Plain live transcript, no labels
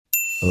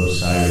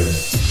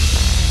Osiris.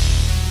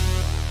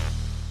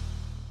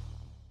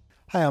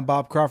 Hi, I'm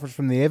Bob Crawford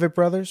from the Avett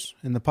Brothers,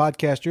 and the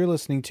podcast you're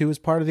listening to is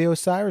part of the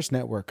Osiris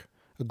Network,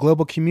 a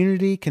global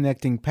community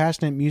connecting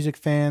passionate music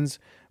fans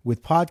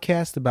with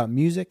podcasts about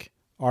music,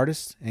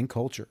 artists, and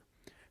culture.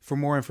 For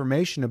more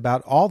information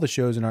about all the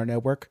shows in our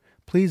network,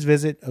 please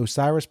visit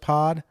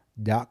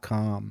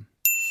osirispod.com.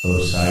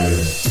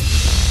 Osiris.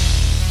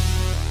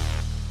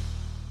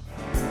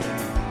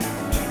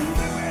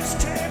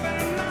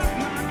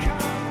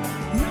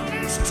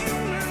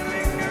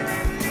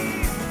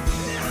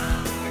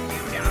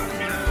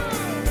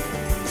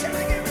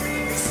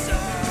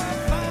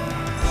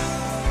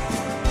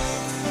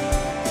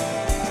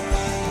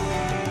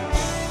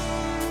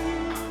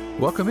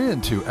 Welcome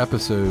into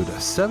episode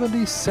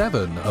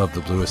 77 of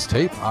The Bluest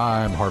Tape.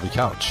 I'm Harvey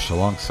Couch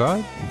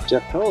alongside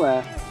Jeff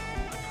Kola.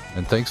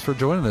 And thanks for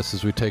joining us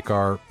as we take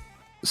our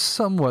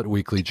somewhat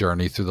weekly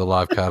journey through the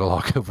live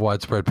catalog of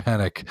Widespread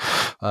Panic.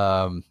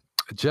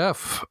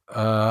 Jeff,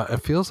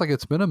 it feels like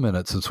it's been a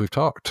minute since we've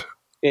talked.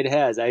 It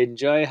has. I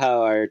enjoy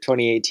how our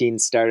 2018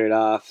 started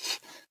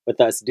off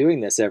with us doing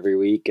this every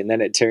week, and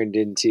then it turned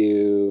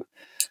into,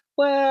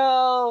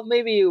 well,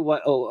 maybe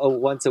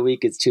once a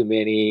week is too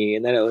many,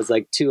 and then it was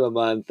like 2 a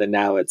month, and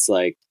now it's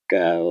like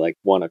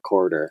 1 a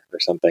quarter or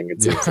something.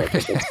 It seems like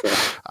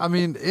I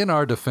mean, in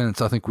our defense,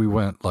 I think we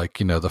went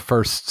the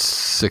first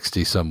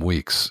 60 some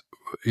weeks,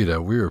 we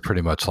were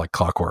pretty much like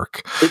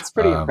clockwork. It's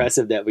pretty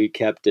impressive that we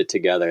kept it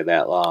together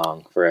that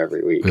long for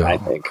every week. Yeah, I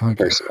think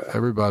personally,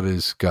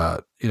 everybody's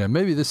got,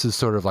 maybe this is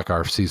sort of like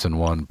our season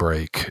 1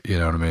 break, you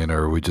know what I mean?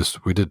 Or we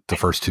did the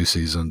first 2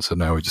 seasons and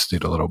now we just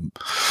need a little,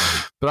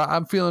 but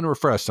I'm feeling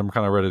refreshed. I'm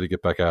kind of ready to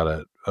get back at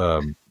it.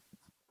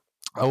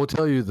 I will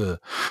tell you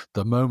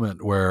the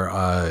moment where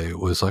I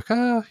was like,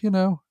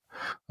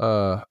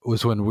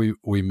 was when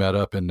we met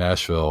up in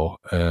Nashville,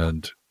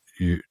 and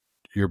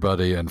your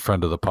buddy and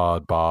friend of the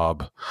pod,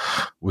 Bob,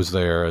 was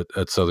there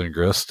at Southern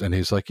Grist, and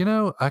he's like,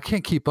 I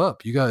can't keep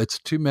up. You guys, it's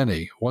too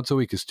many. Once a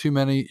week is too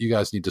many. You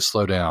guys need to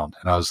slow down.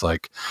 And I was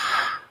like,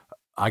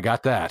 I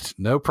got that.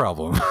 No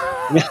problem.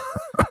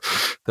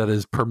 That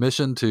is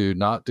permission to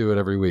not do it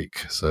every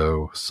week.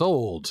 So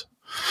sold.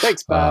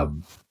 Thanks,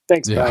 Bob.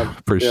 Thanks, Bob. Yeah,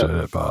 appreciate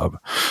it, Bob.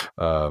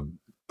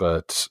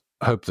 But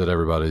I hope that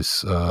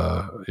everybody's,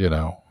 I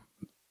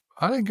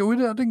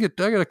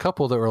got a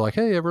couple that were like,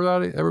 hey,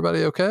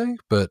 everybody okay?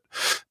 But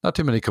not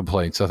too many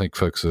complaints. I think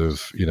folks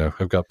have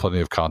got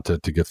plenty of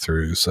content to get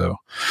through. So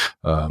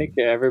I think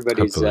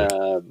everybody's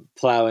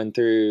plowing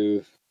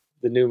through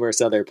the numerous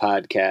other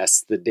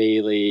podcasts, The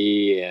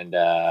Daily, and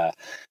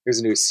there's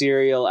a new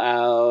serial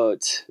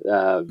out.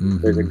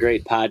 There's a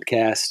great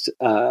podcast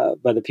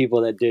by the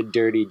people that did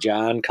Dirty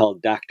John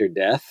called Dr.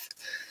 Death.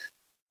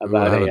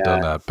 I haven't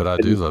done that, but I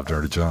do love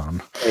Dirty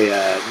John.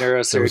 A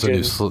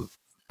neurosurgeon.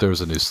 There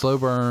was a new slow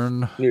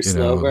burn.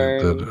 Slow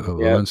burn. The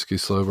Lewinsky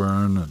slow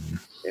burn. And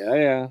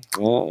yeah.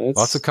 Well, it's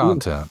lots of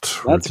content.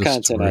 Lots of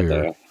content out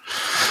there.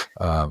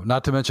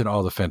 Not to mention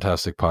all the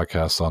fantastic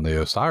podcasts on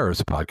the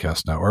Osiris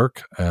Podcast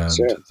Network. And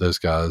those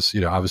guys,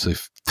 obviously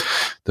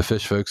the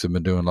Fish folks have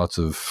been doing lots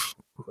of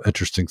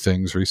interesting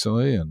things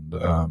recently. And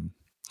I'm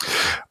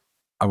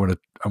going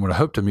to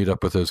hope to meet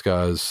up with those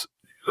guys.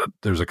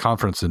 There's a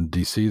conference in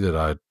DC that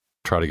I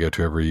try to go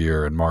to every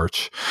year in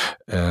March,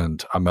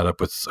 and I met up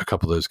with a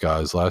couple of those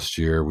guys last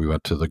year. We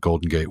went to the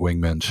Golden Gate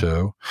Wingman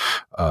show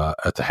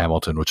at the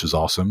Hamilton, which is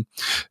awesome,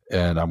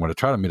 and I'm going to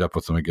try to meet up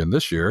with them again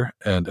this year.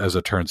 And as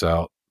it turns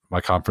out, my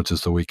conference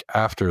is the week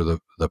after the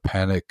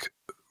Panic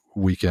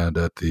weekend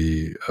at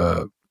the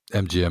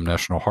MGM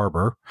National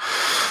Harbor.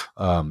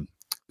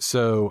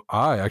 So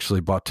I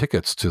actually bought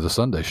tickets to the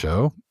Sunday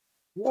show.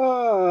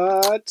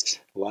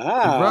 What?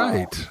 Wow.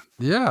 Right.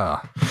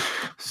 Yeah.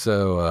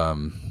 So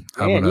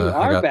man, you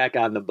are back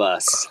on the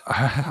bus.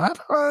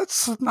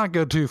 Let's not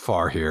go too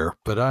far here,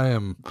 but I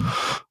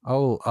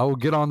will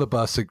get on the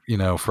bus,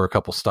 for a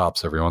couple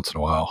stops every once in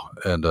a while.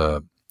 And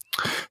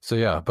so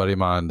yeah, a buddy of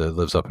mine that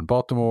lives up in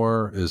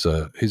Baltimore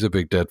he's a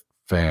big Dead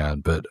fan,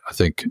 but I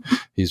think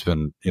he's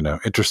been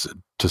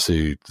interested to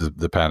see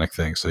the Panic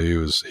thing. So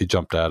he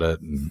jumped at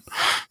it, and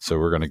so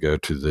we're going to go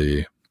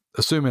to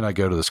assuming I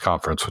go to this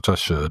conference, which I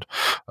should.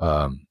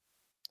 I'm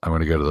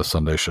going to go to the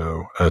Sunday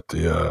show at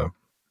the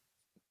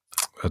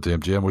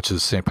MGM, which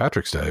is St.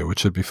 Patrick's Day, which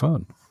should be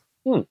fun.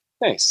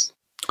 Nice.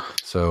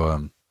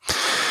 So,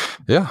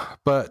 yeah.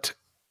 But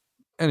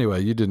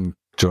anyway, you didn't,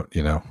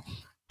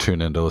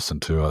 tune in to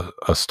listen to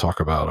us talk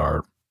about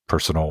our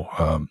personal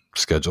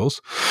schedules,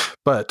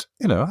 but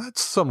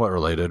it's somewhat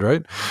related,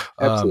 right?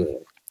 Absolutely.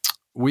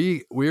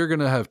 We are going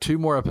to have 2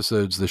 more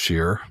episodes this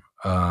year.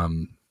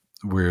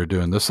 We're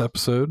doing this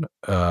episode,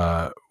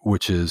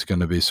 which is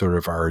going to be sort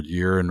of our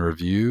year in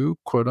review,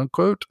 quote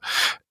unquote.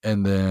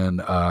 And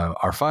then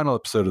our final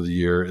episode of the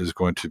year is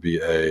going to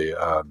be a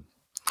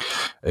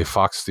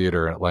Fox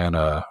Theater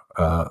Atlanta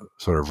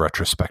sort of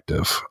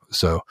retrospective.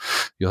 So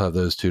you'll have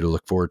those 2 to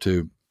look forward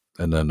to.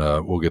 And then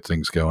we'll get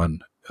things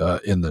going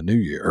in the new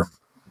year.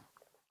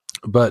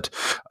 But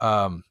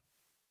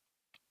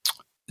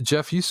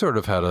Jeff, you sort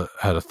of had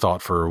a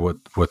thought for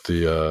what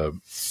the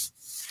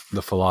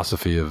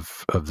philosophy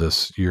of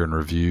this year in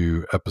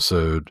review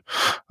episode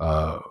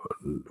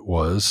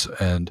was,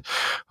 and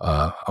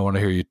I want to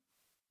hear you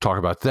talk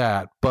about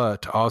that.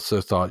 But I also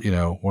thought,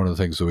 one of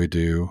the things that we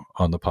do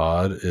on the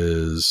pod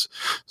is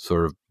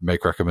sort of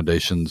make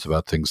recommendations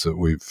about things that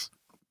we've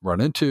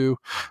run into.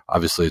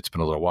 Obviously, it's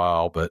been a little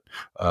while, but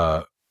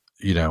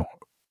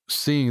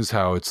seeing as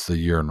how it's the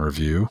year in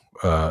review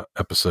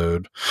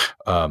episode,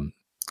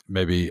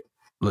 maybe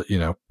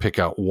pick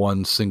out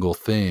one single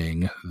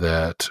thing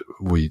that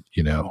we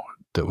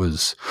that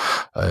was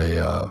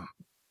a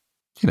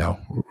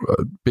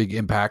big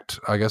impact,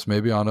 I guess,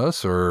 maybe on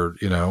us, or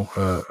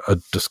a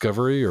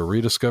discovery or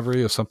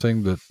rediscovery of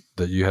something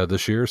that you had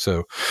this year.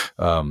 So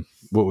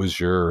what was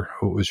your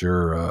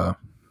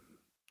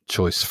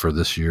choice for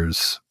this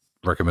year's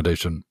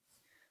recommendation?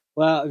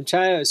 Well,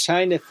 I was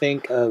trying to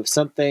think of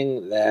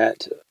something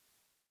that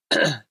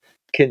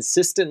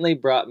consistently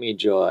brought me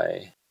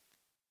joy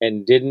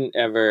and didn't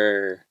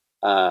ever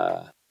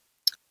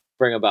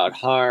bring about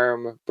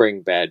harm,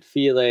 bring bad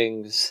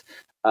feelings.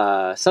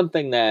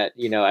 Something that,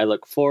 I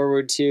look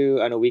forward to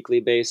on a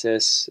weekly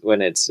basis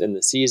when it's in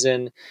the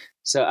season.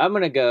 So I'm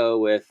going to go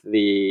with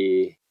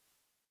the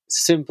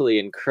simply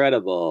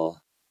incredible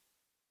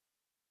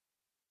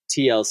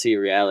TLC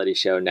reality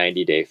show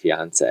 90 Day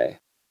Fiancé.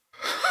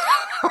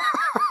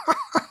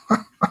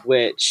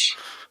 Which,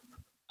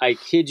 I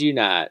kid you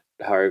not,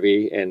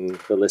 Harvey and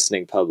the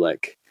listening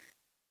public,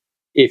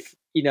 if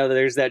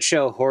there's that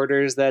show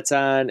Hoarders that's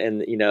on,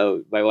 and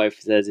my wife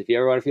says, if you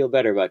ever want to feel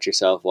better about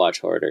yourself, watch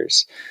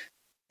Hoarders.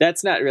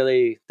 That's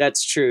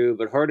true,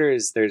 but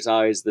Hoarders, there's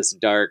always this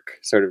dark,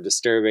 sort of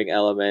disturbing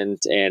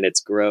element, and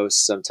it's gross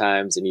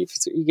sometimes, and you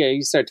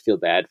start to feel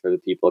bad for the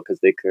people because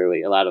a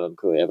lot of them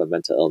clearly have a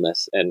mental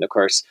illness. And of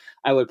course,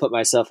 I would put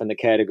myself in the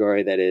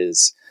category that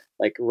is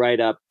like right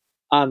up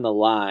on the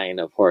line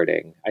of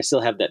hoarding. I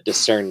still have that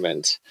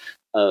discernment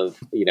of,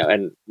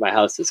 and my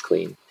house is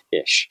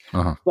clean-ish.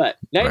 Uh-huh. But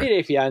 90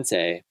 Day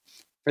Fiancé,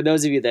 for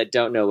those of you that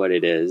don't know what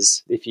it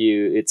is,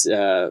 it's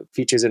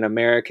features an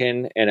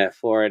American and a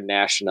foreign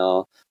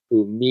national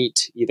who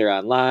meet either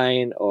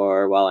online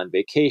or while on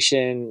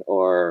vacation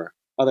or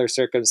other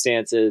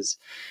circumstances.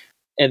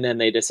 And then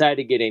they decide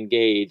to get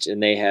engaged,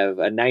 and they have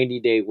a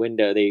 90-day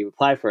window. They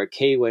apply for a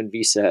K-1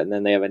 visa, and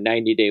then they have a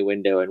 90-day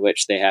window in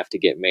which they have to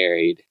get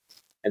married.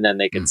 And then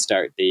they can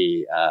start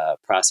the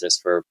process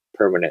for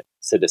permanent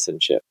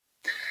citizenship,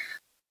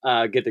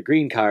 get the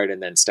green card,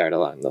 and then start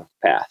along the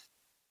path.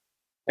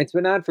 It's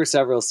been on for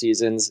several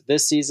seasons.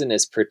 This season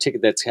is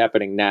that's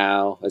happening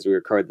now as we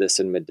record this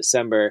in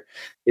mid-December,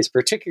 is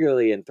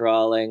particularly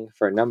enthralling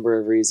for a number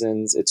of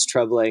reasons. It's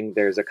troubling.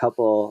 There's a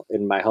couple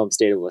in my home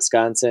state of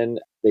Wisconsin.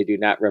 They do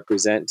not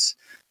represent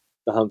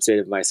the home state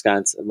of my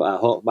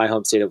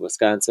home state of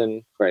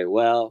Wisconsin very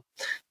well.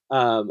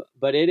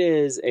 But it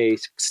is a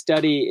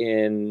study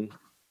in,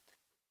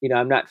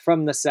 I'm not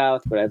from the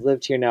South, but I've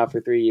lived here now for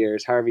 3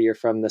 years. Harvey, you're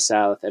from the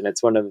South, and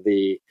it's one of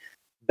the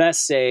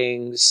best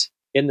sayings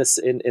in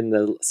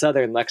the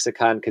Southern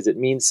lexicon because it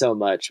means so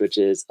much, which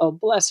is, "Oh,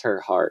 bless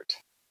her heart."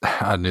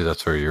 I knew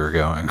that's where you were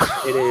going.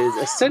 It is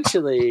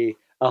essentially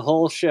a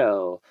whole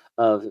show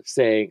of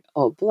saying,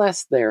 "Oh,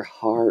 bless their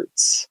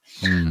hearts."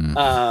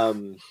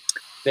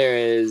 There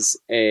is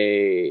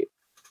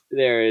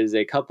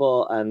a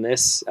couple on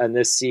this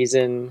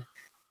season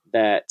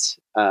that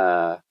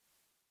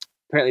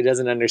apparently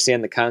doesn't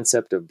understand the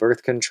concept of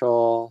birth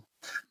control,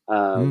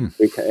 and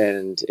I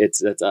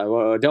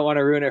don't want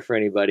to ruin it for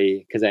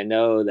anybody because I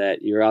know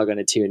that you're all going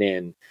to tune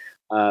in.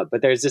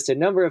 But there's just a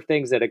number of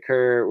things that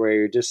occur where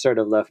you're just sort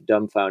of left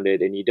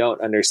dumbfounded and you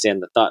don't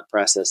understand the thought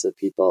process of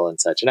people and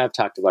such. And I've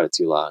talked about it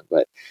too long,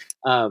 but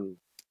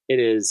it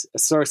is a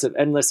source of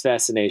endless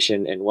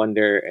fascination and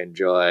wonder and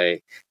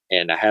joy.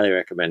 And I highly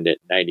recommend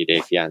it, 90 Day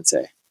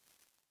Fiancé.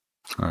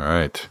 All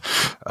right.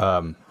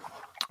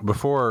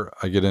 Before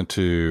I get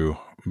into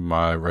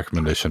my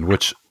recommendation,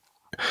 which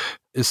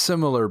is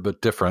similar but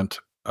different,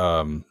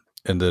 in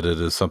that it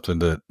is something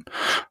that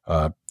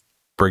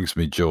brings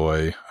me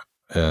joy,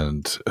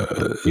 and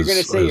you're going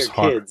to say your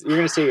kids. You're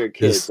going to say your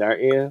kids,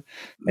 aren't you?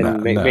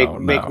 And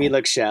make me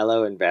look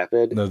shallow and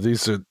vapid. No,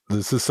 this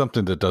is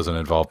something that doesn't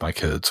involve my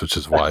kids, which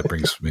is why it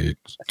brings me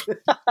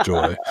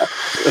joy.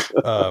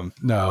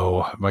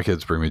 No, my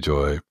kids bring me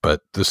joy,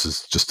 but this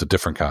is just a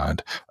different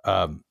kind.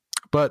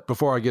 But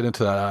before I get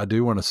into that, I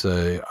do want to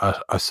say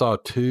I saw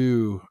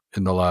two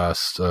in the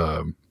last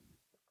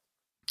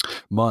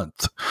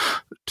month,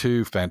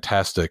 two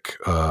fantastic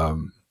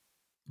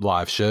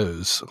live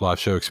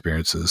show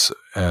experiences,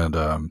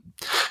 and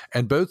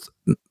both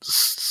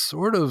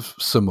sort of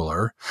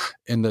similar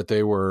in that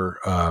they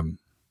were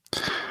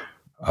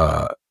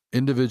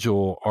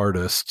individual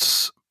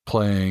artists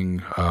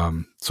playing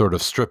sort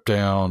of stripped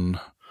down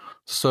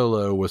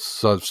solo with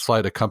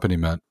slight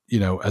accompaniment,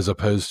 as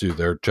opposed to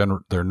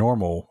their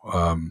normal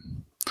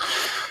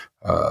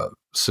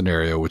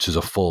scenario, which is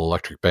a full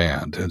electric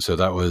band. And so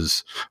that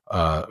was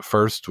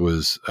first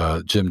was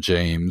Jim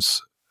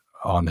James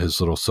on his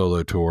little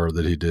solo tour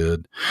that he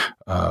did.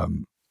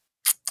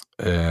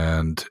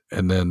 And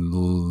then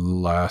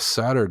last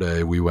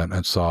Saturday we went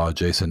and saw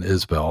Jason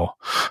Isbell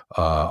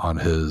on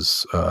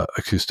his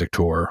acoustic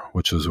tour,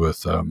 which was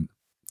with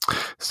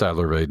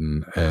Statler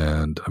Vaden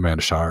and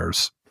Amanda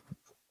Shires,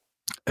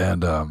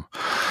 and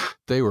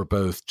they were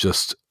both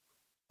just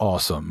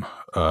awesome.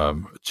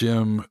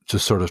 Jim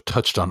just sort of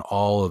touched on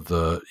all of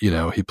the,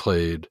 he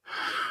played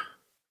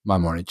My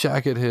Morning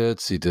Jacket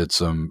hits. He did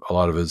a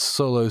lot of his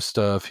solo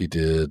stuff. He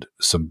did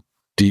some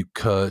deep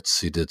cuts.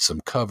 He did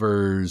some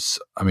covers.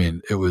 I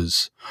mean, it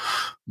was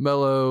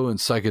mellow and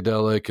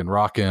psychedelic and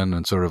rockin'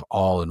 and sort of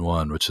all in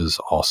one, which is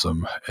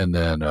awesome. And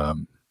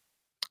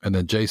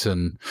then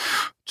Jason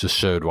just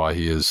showed why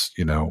he is,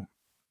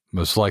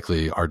 most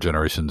likely our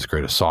generation's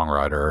greatest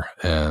songwriter.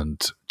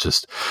 And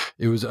just,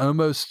 it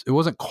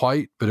wasn't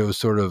quite, but it was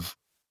sort of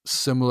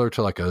similar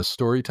to like a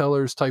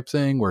storyteller's type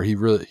thing where he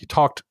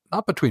talked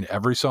not between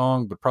every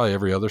song, but probably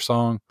every other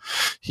song.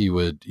 He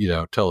would,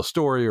 tell a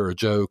story or a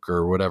joke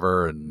or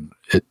whatever. And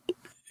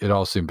it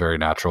all seemed very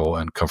natural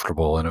and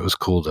comfortable. And it was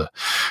cool to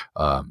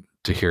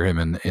hear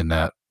him in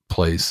that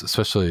place,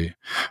 especially,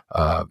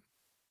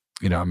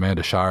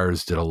 Amanda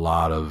Shires did a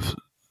lot of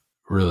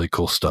really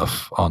cool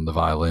stuff on the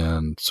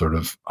violin, sort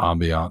of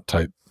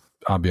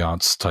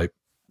ambiance type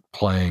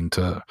playing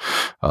to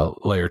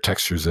layer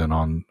textures in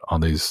on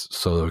these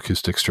solo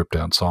acoustic stripped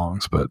down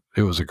songs. But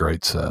it was a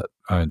great set.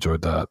 I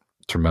enjoyed that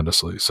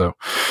tremendously. So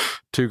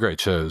 2 great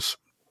shows.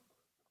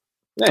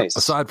 Nice.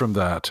 Aside from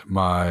that,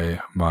 my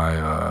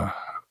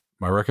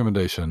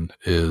recommendation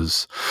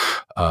is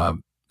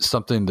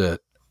something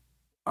that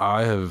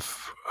I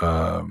have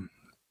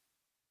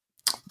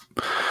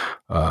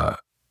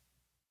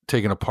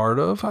taken a part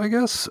of, I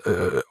guess,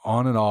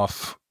 on and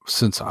off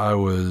since I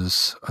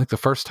think the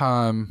first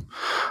time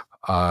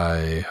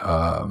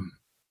I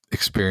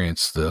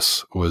experienced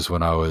this was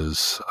when I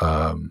was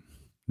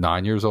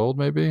 9 years old,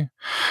 maybe.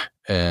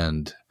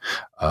 And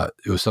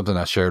it was something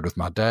I shared with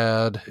my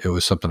dad. It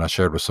was something I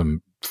shared with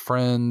some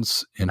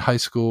friends in high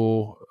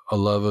school, a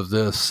love of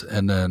this,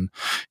 and then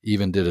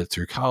even did it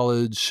through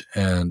college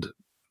and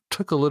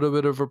took a little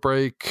bit of a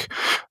break,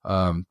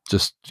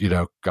 just,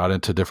 got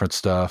into different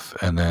stuff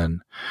and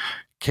then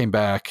came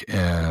back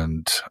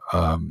and,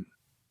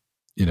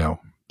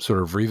 sort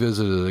of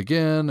revisited it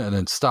again and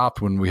then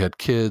stopped when we had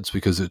kids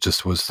because it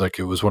just was like,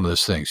 it was one of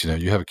those things,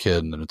 you have a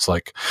kid and then it's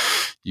like,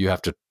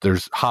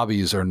 there's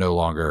hobbies are no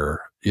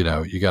longer, you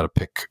got to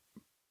pick,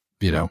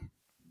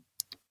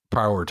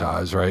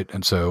 prioritize. Right.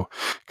 And so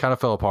kind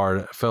of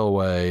fell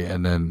away.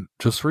 And then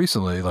just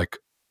recently, like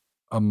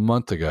a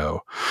month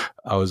ago,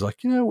 I was like,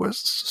 we're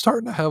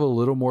starting to have a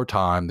little more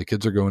time. The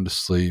kids are going to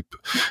sleep.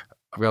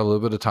 I've got a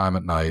little bit of time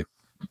at night.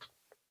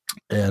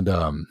 And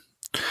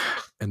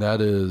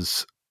that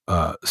is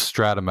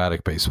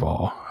Stratomatic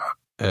Baseball.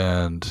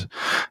 And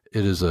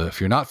it is if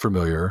you're not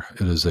familiar,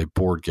 it is a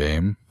board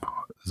game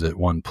that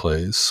one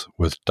plays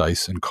with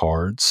dice and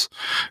cards.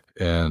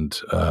 And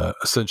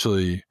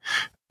essentially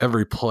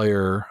every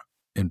player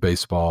in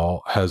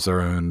baseball has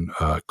their own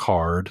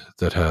card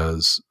that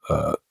has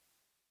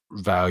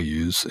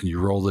values, and you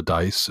roll the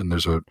dice and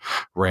there's a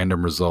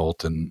random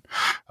result, and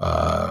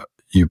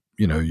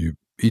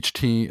each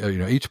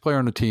team, each player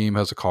on the team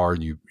has a card,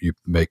 and you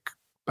make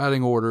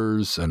batting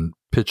orders and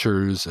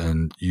pitchers,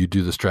 and you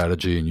do the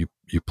strategy, and you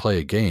play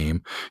a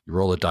game. You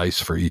roll a dice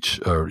for each,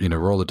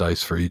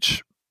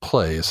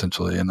 play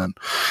essentially, and then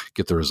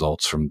get the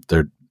results from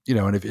there.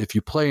 And if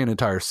you play an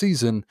entire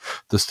season,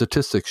 the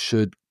statistics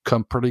should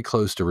come pretty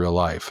close to real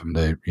life, and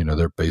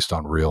they're based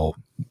on real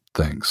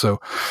things. So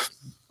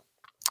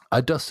I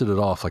dusted it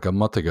off like a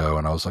month ago,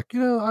 and I was like,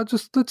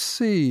 let's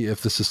see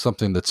if this is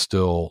something that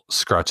still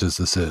scratches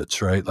this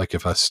itch, right? Like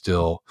if I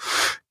still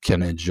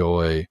can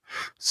enjoy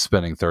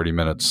spending 30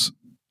 minutes,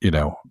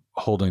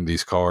 holding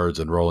these cards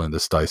and rolling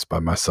this dice by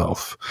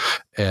myself.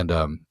 And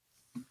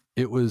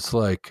it was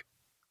like,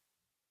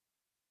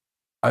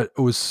 I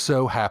was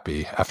so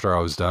happy after I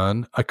was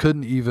done. I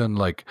couldn't even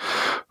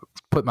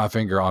put my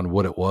finger on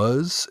what it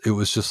was. It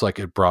was just like,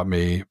 it brought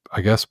me,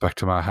 I guess, back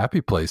to my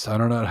happy place. I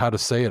don't know how to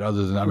say it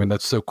other than,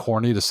 that's so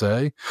corny to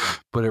say,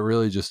 but it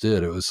really just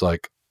did. It was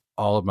like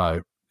all of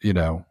my, it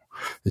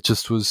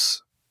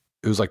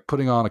was like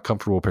putting on a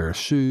comfortable pair of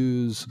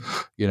shoes,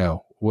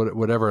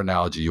 whatever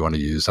analogy you want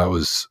to use. That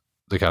was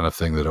the kind of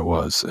thing that it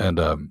was.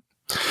 And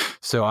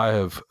so I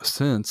have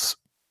since,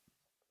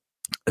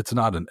 it's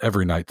not an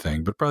every night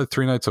thing, but probably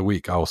 3 nights a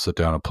week, I will sit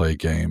down and play a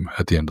game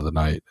at the end of the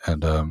night.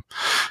 And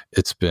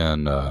it's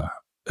been a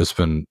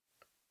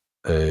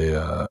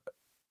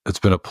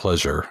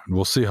pleasure. And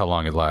we'll see how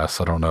long it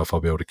lasts. I don't know if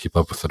I'll be able to keep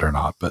up with it or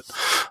not, but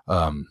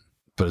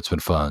it's been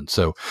fun.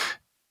 So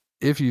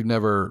if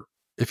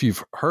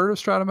you've heard of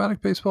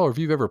Stratomatic Baseball, or if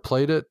you've ever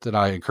played it, then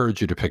I encourage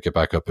you to pick it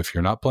back up if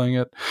you're not playing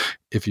it.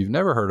 If you've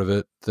never heard of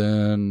it,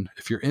 then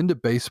if you're into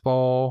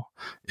baseball,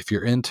 if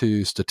you're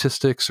into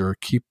statistics or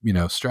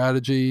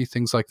strategy,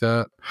 things like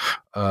that,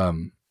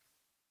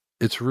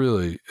 it's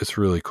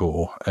really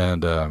cool.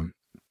 And I'm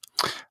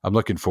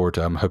looking forward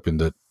to, I'm hoping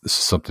that this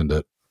is something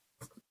that,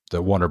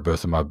 that one or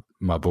both of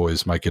my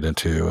boys might get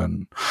into,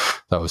 and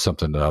that was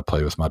something that I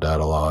play with my dad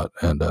a lot.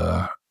 And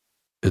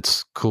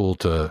it's cool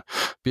to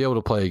be able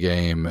to play a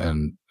game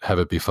and have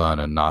it be fun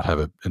and not have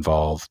it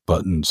involve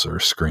buttons or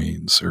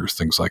screens or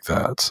things like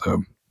that.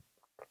 So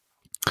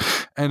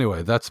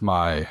anyway, that's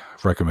my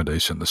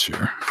recommendation this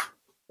year.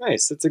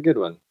 Nice. That's a good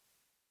one.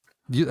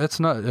 You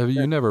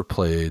never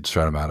played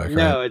Stratomatic, right?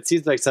 No, it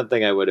seems like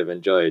something I would have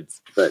enjoyed,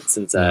 but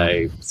since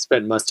I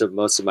spent most of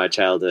my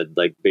childhood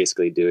like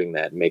basically doing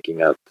that,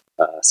 making up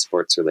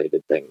sports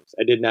related things.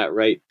 I did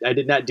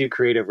not do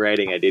creative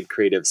writing. I did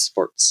creative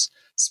sports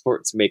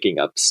making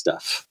up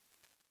stuff,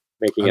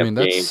 making up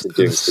games and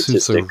doing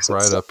statistics.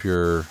 Right up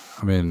your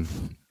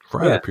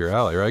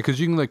alley, right?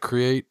 Because you can like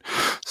create,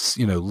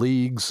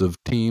 leagues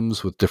of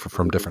teams with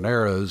different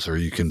eras, or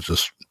you can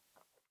just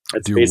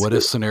do what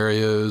if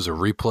scenarios or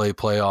replay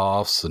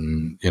playoffs,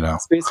 and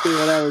That's basically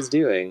what I was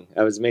doing.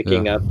 I was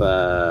making up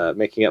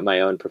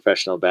my own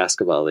professional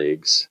basketball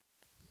leagues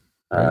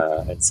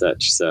and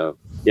such. So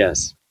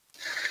yes,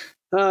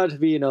 to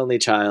be an only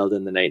child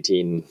in the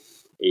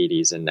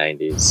 1980s and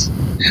 90s.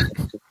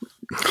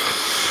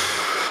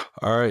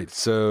 All right,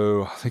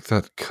 so I think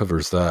that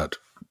covers that.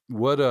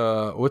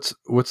 What's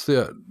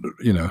the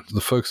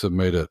the folks have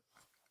made it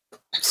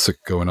sick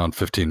going on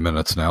 15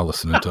 minutes now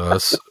listening to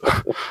us.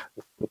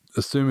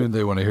 Assuming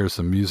they want to hear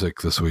some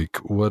music this week,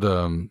 what's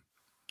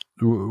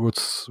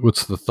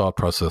the thought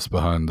process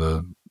behind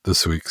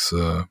this week's?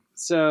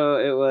 So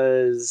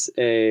it's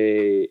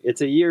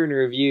a year in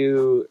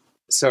review,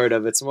 sort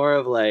of. It's more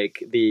of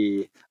like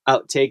the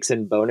outtakes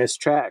and bonus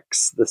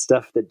tracks, the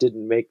stuff that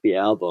didn't make the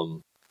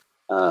album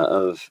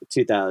of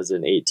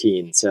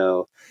 2018.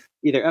 So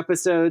either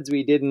episodes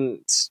we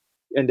didn't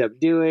end up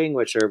doing,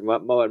 which are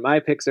what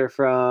my picks are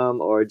from,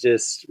 or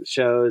just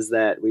shows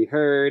that we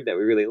heard that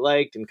we really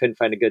liked and couldn't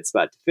find a good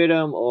spot to fit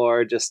them,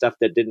 or just stuff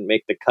that didn't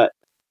make the cut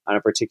on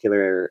a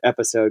particular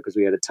episode because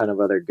we had a ton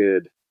of other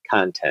good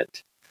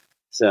content.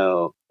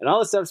 So, and all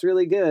the stuff's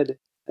really good.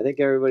 I think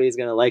everybody's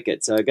going to like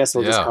it. So I guess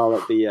we'll just call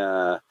it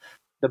the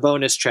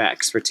bonus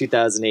tracks for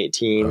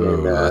 2018. Oh,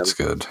 and, that's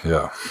good.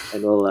 Yeah.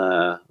 And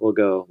we'll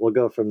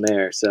go from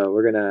there. So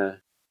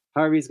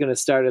Harvey's going to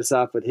start us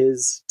off with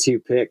his 2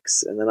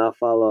 picks, and then I'll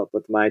follow up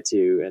with my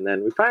 2. And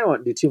then we probably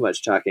won't do too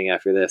much talking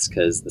after this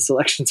because the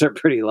selections are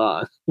pretty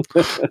long.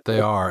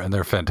 They are, and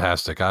they're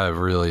fantastic. I have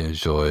really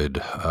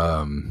enjoyed.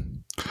 I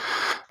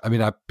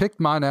picked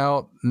mine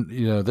out.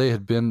 They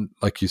had been,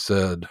 like you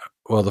said,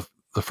 well,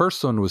 the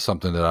first one was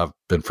something that I've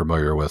been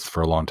familiar with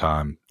for a long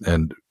time.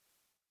 And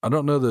I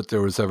don't know that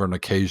there was ever an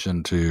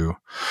occasion to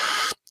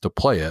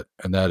play it.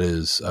 And that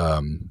is,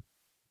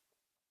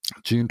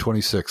 June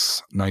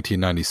 26,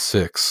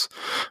 1996,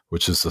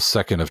 which is the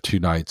second of 2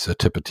 nights at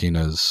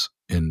Tipitina's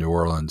in New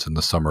Orleans in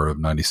the summer of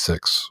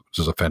 96, which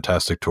is a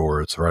fantastic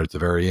tour. It's right at the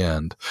very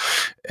end,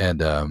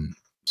 and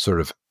sort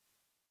of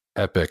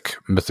epic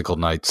mythical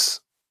nights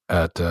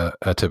at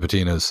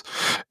Tipitina's.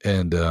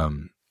 And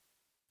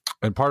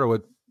part of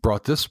what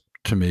brought this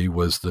to me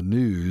was the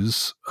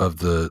news of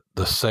the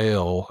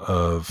sale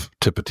of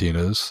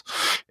Tipitina's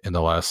in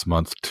the last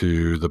month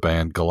to the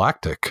band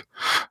Galactic.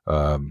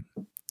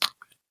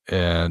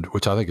 And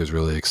which I think is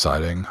really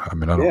exciting. I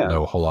don't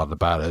know a whole lot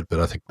about it, but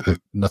I think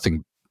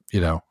nothing,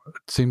 it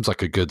seems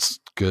like a good.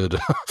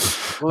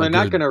 Well, they're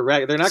not going to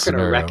wreck. They're not going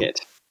to wreck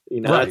it,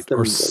 right?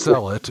 Or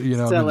sell it. They're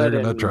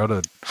going to try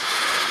to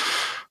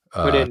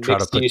put in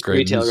mixed-use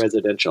retail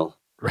residential.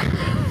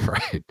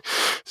 Right.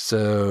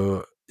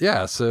 So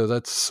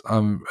that's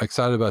I'm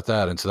excited about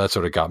that, and so that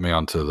sort of got me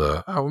onto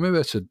maybe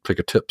I should pick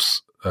a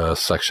tips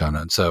section,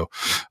 and so.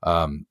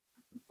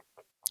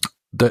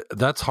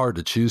 That's hard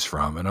to choose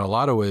from. In a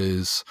lot of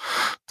ways,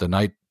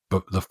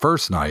 the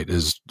first night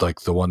is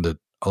like the one that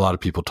a lot of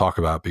people talk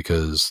about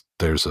because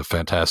there's a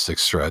fantastic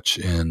stretch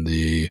in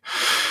the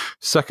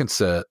second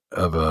set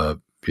of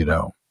the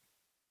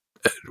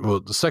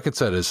second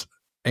set is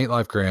Ain't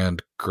Life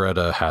Grand,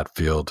 Greta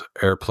Hatfield,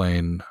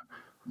 Airplane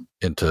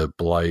into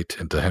Blight,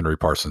 into Henry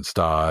Parsons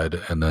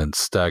Died, and then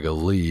Stagger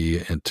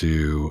Lee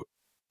into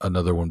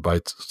Another One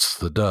Bites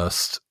the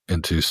Dust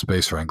into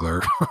Space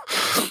Wrangler,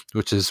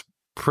 which is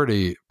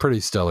pretty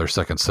stellar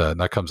second set,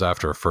 and that comes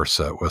after a first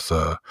set with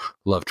a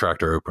Love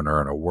Tractor opener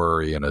and a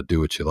Worry and a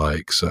Do What You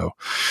Like. So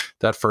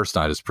that first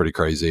night is pretty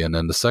crazy, and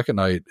then the second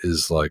night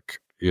is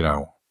like,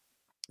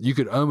 you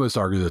could almost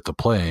argue that the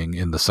playing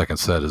in the second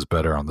set is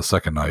better on the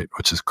second night,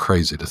 which is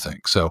crazy to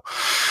think. So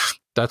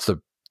that's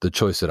the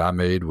choice that I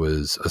made,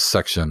 was a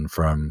section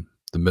from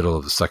the middle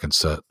of the second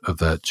set of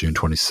that June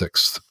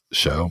 26th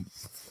show.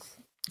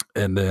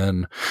 And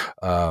then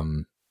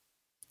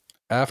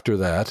after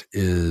that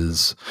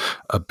is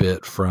a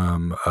bit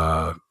from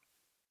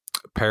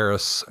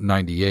Paris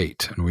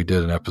 98. And we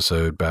did an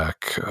episode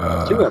back.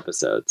 2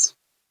 episodes.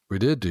 We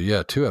did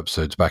do, 2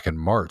 episodes back in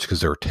March because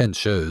there were 10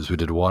 shows. We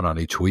did 1 on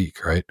each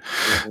week, right?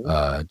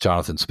 Mm-hmm.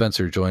 Jonathan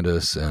Spencer joined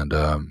us, and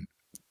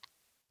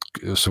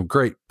it was some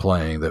great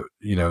playing that,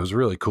 it was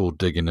really cool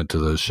digging into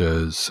those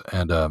shows.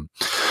 And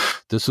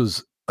this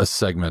was a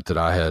segment that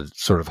I had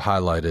sort of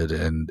highlighted,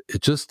 and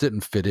it just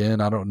didn't fit in.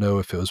 I don't know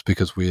if it was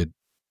because we had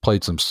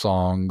played some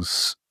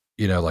songs,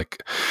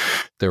 like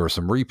there were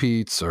some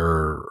repeats,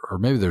 or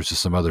maybe there's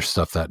just some other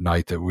stuff that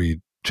night that we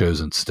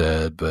chose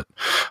instead. But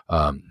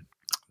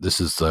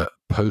this is the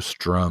post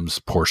drums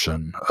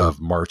portion of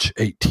March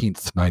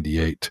 18th,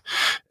 98.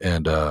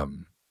 And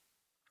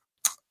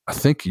I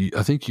think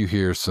you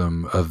hear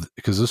some of,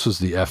 because this was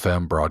the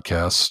FM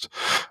broadcast,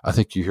 I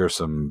think you hear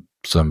some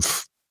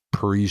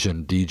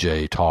Parisian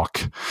DJ talk,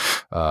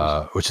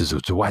 which is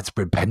a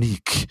widespread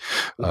panique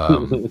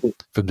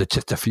from the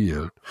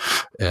Chesterfield.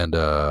 And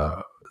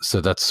so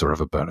that's sort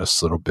of a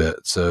bonus little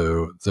bit.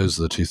 So those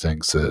are the two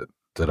things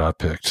that I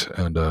picked.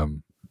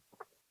 And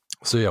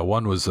so yeah,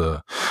 one was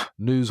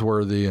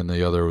newsworthy, and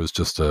the other was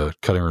just a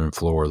cutting room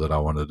floor that I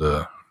wanted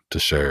to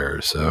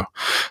share. So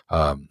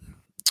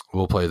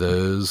we'll play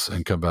those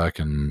and come back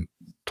and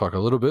talk a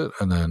little bit,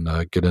 and then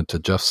get into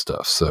Jeff's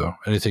stuff. So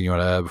anything you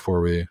want to add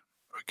before we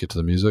get to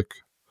the music?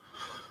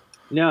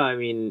 No, I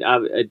mean,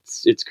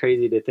 it's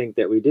crazy to think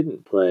that we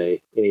didn't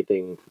play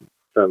anything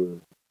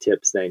from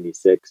Tips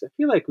 96. I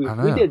feel like we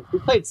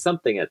played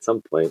something at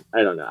some point.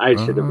 I don't know. I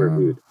should have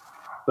reviewed.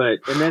 And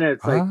then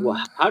it's like,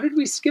 well, how did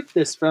we skip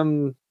this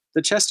from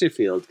the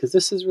Chesterfield? Because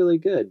this is really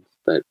good.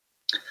 But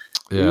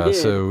yeah,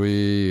 so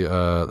we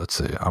let's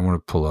see. I'm going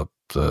to pull up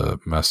the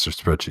master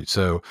spreadsheet.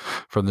 So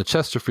from the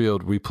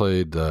Chesterfield, we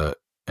played the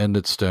End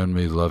It Stone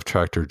Me, Love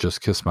Tractor,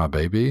 Just Kiss My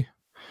Baby.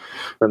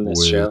 From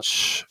this show?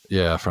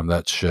 Yeah, from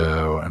that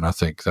show. And I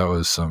think that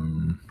was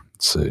some,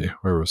 let's see,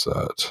 where was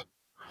that?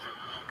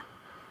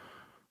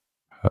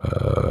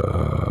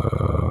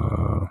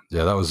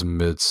 Yeah, that was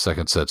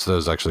mid-second set. So that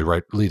was actually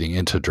right leading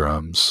into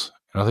drums.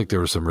 And I think there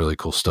was some really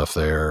cool stuff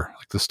there.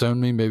 Like the Stone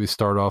Me maybe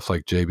start off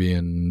like JB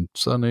and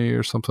Sonny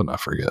or something. I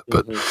forget.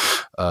 Mm-hmm.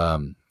 But,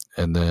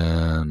 and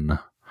then let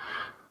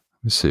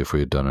me see if we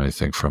had done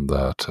anything from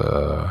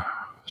that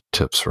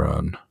Tips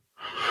run.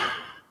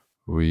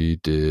 We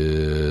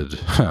did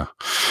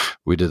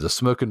the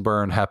Smoke and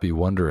Burn Happy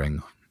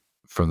Wondering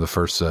from the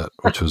first set,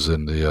 which was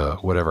in the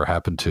Whatever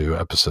Happened To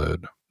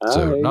episode.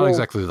 So not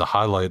exactly the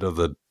highlight of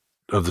the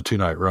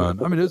 2-night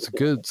run. I mean, it's a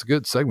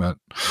good segment,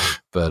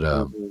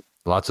 but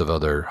lots of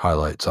other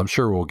highlights. I'm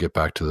sure we'll get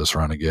back to this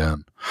run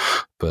again,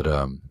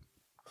 but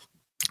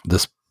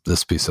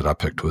this piece that I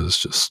picked was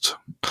just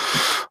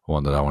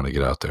one that I want to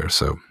get out there.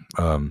 So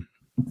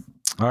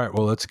all right,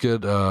 well, let's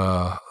get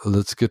to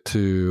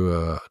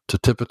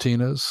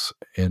Tipitina's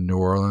in New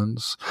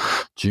Orleans,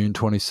 June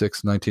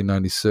 26,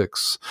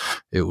 1996.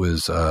 It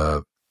was,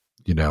 I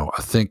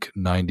think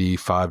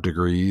 95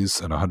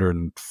 degrees and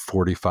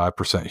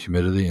 145%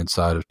 humidity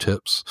inside of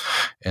Tips.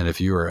 And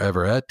if you were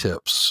ever at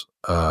Tips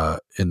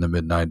in the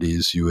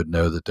mid-90s, you would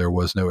know that there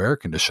was no air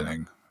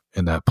conditioning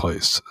in that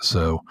place.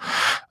 So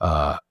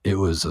it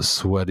was a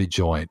sweaty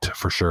joint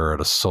for sure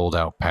at a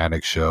sold-out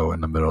Panic show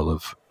in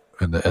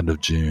the end of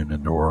June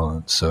in New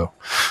Orleans. So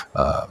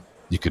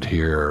you could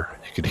hear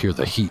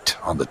the heat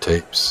on the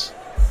tapes.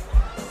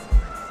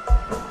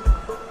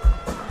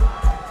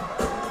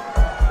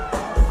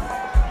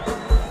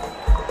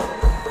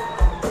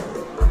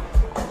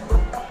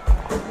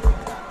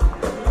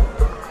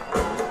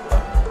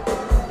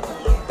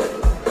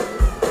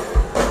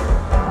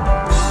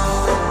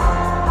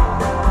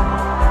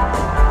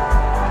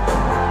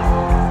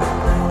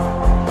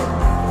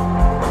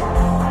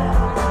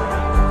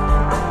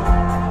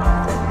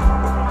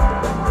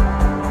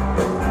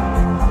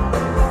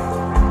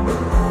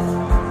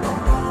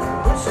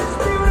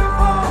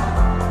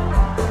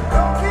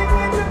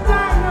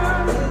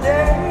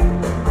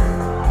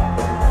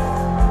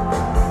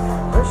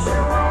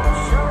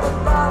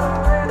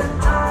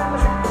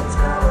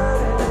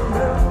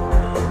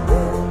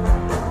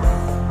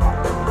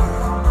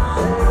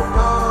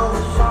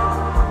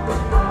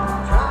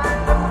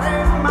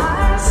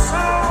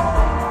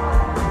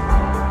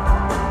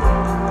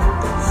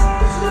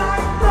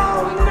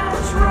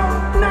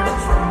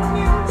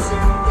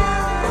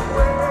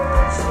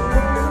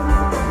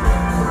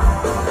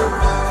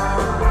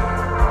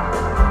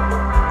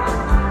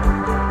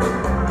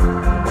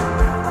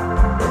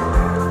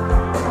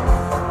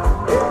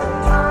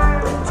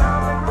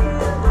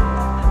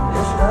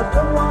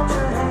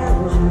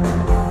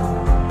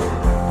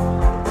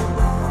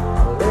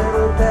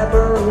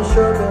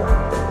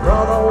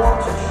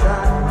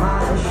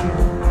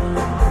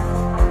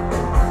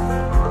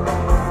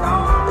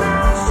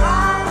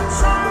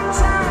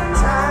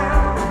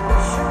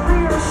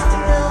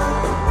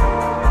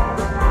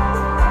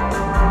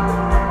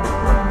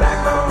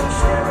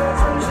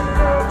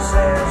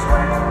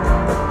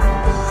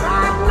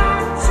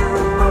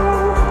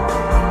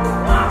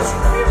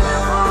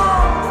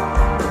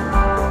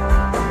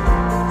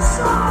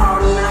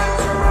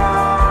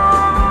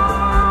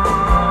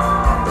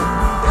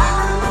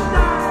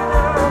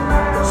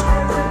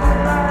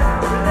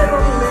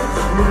 Little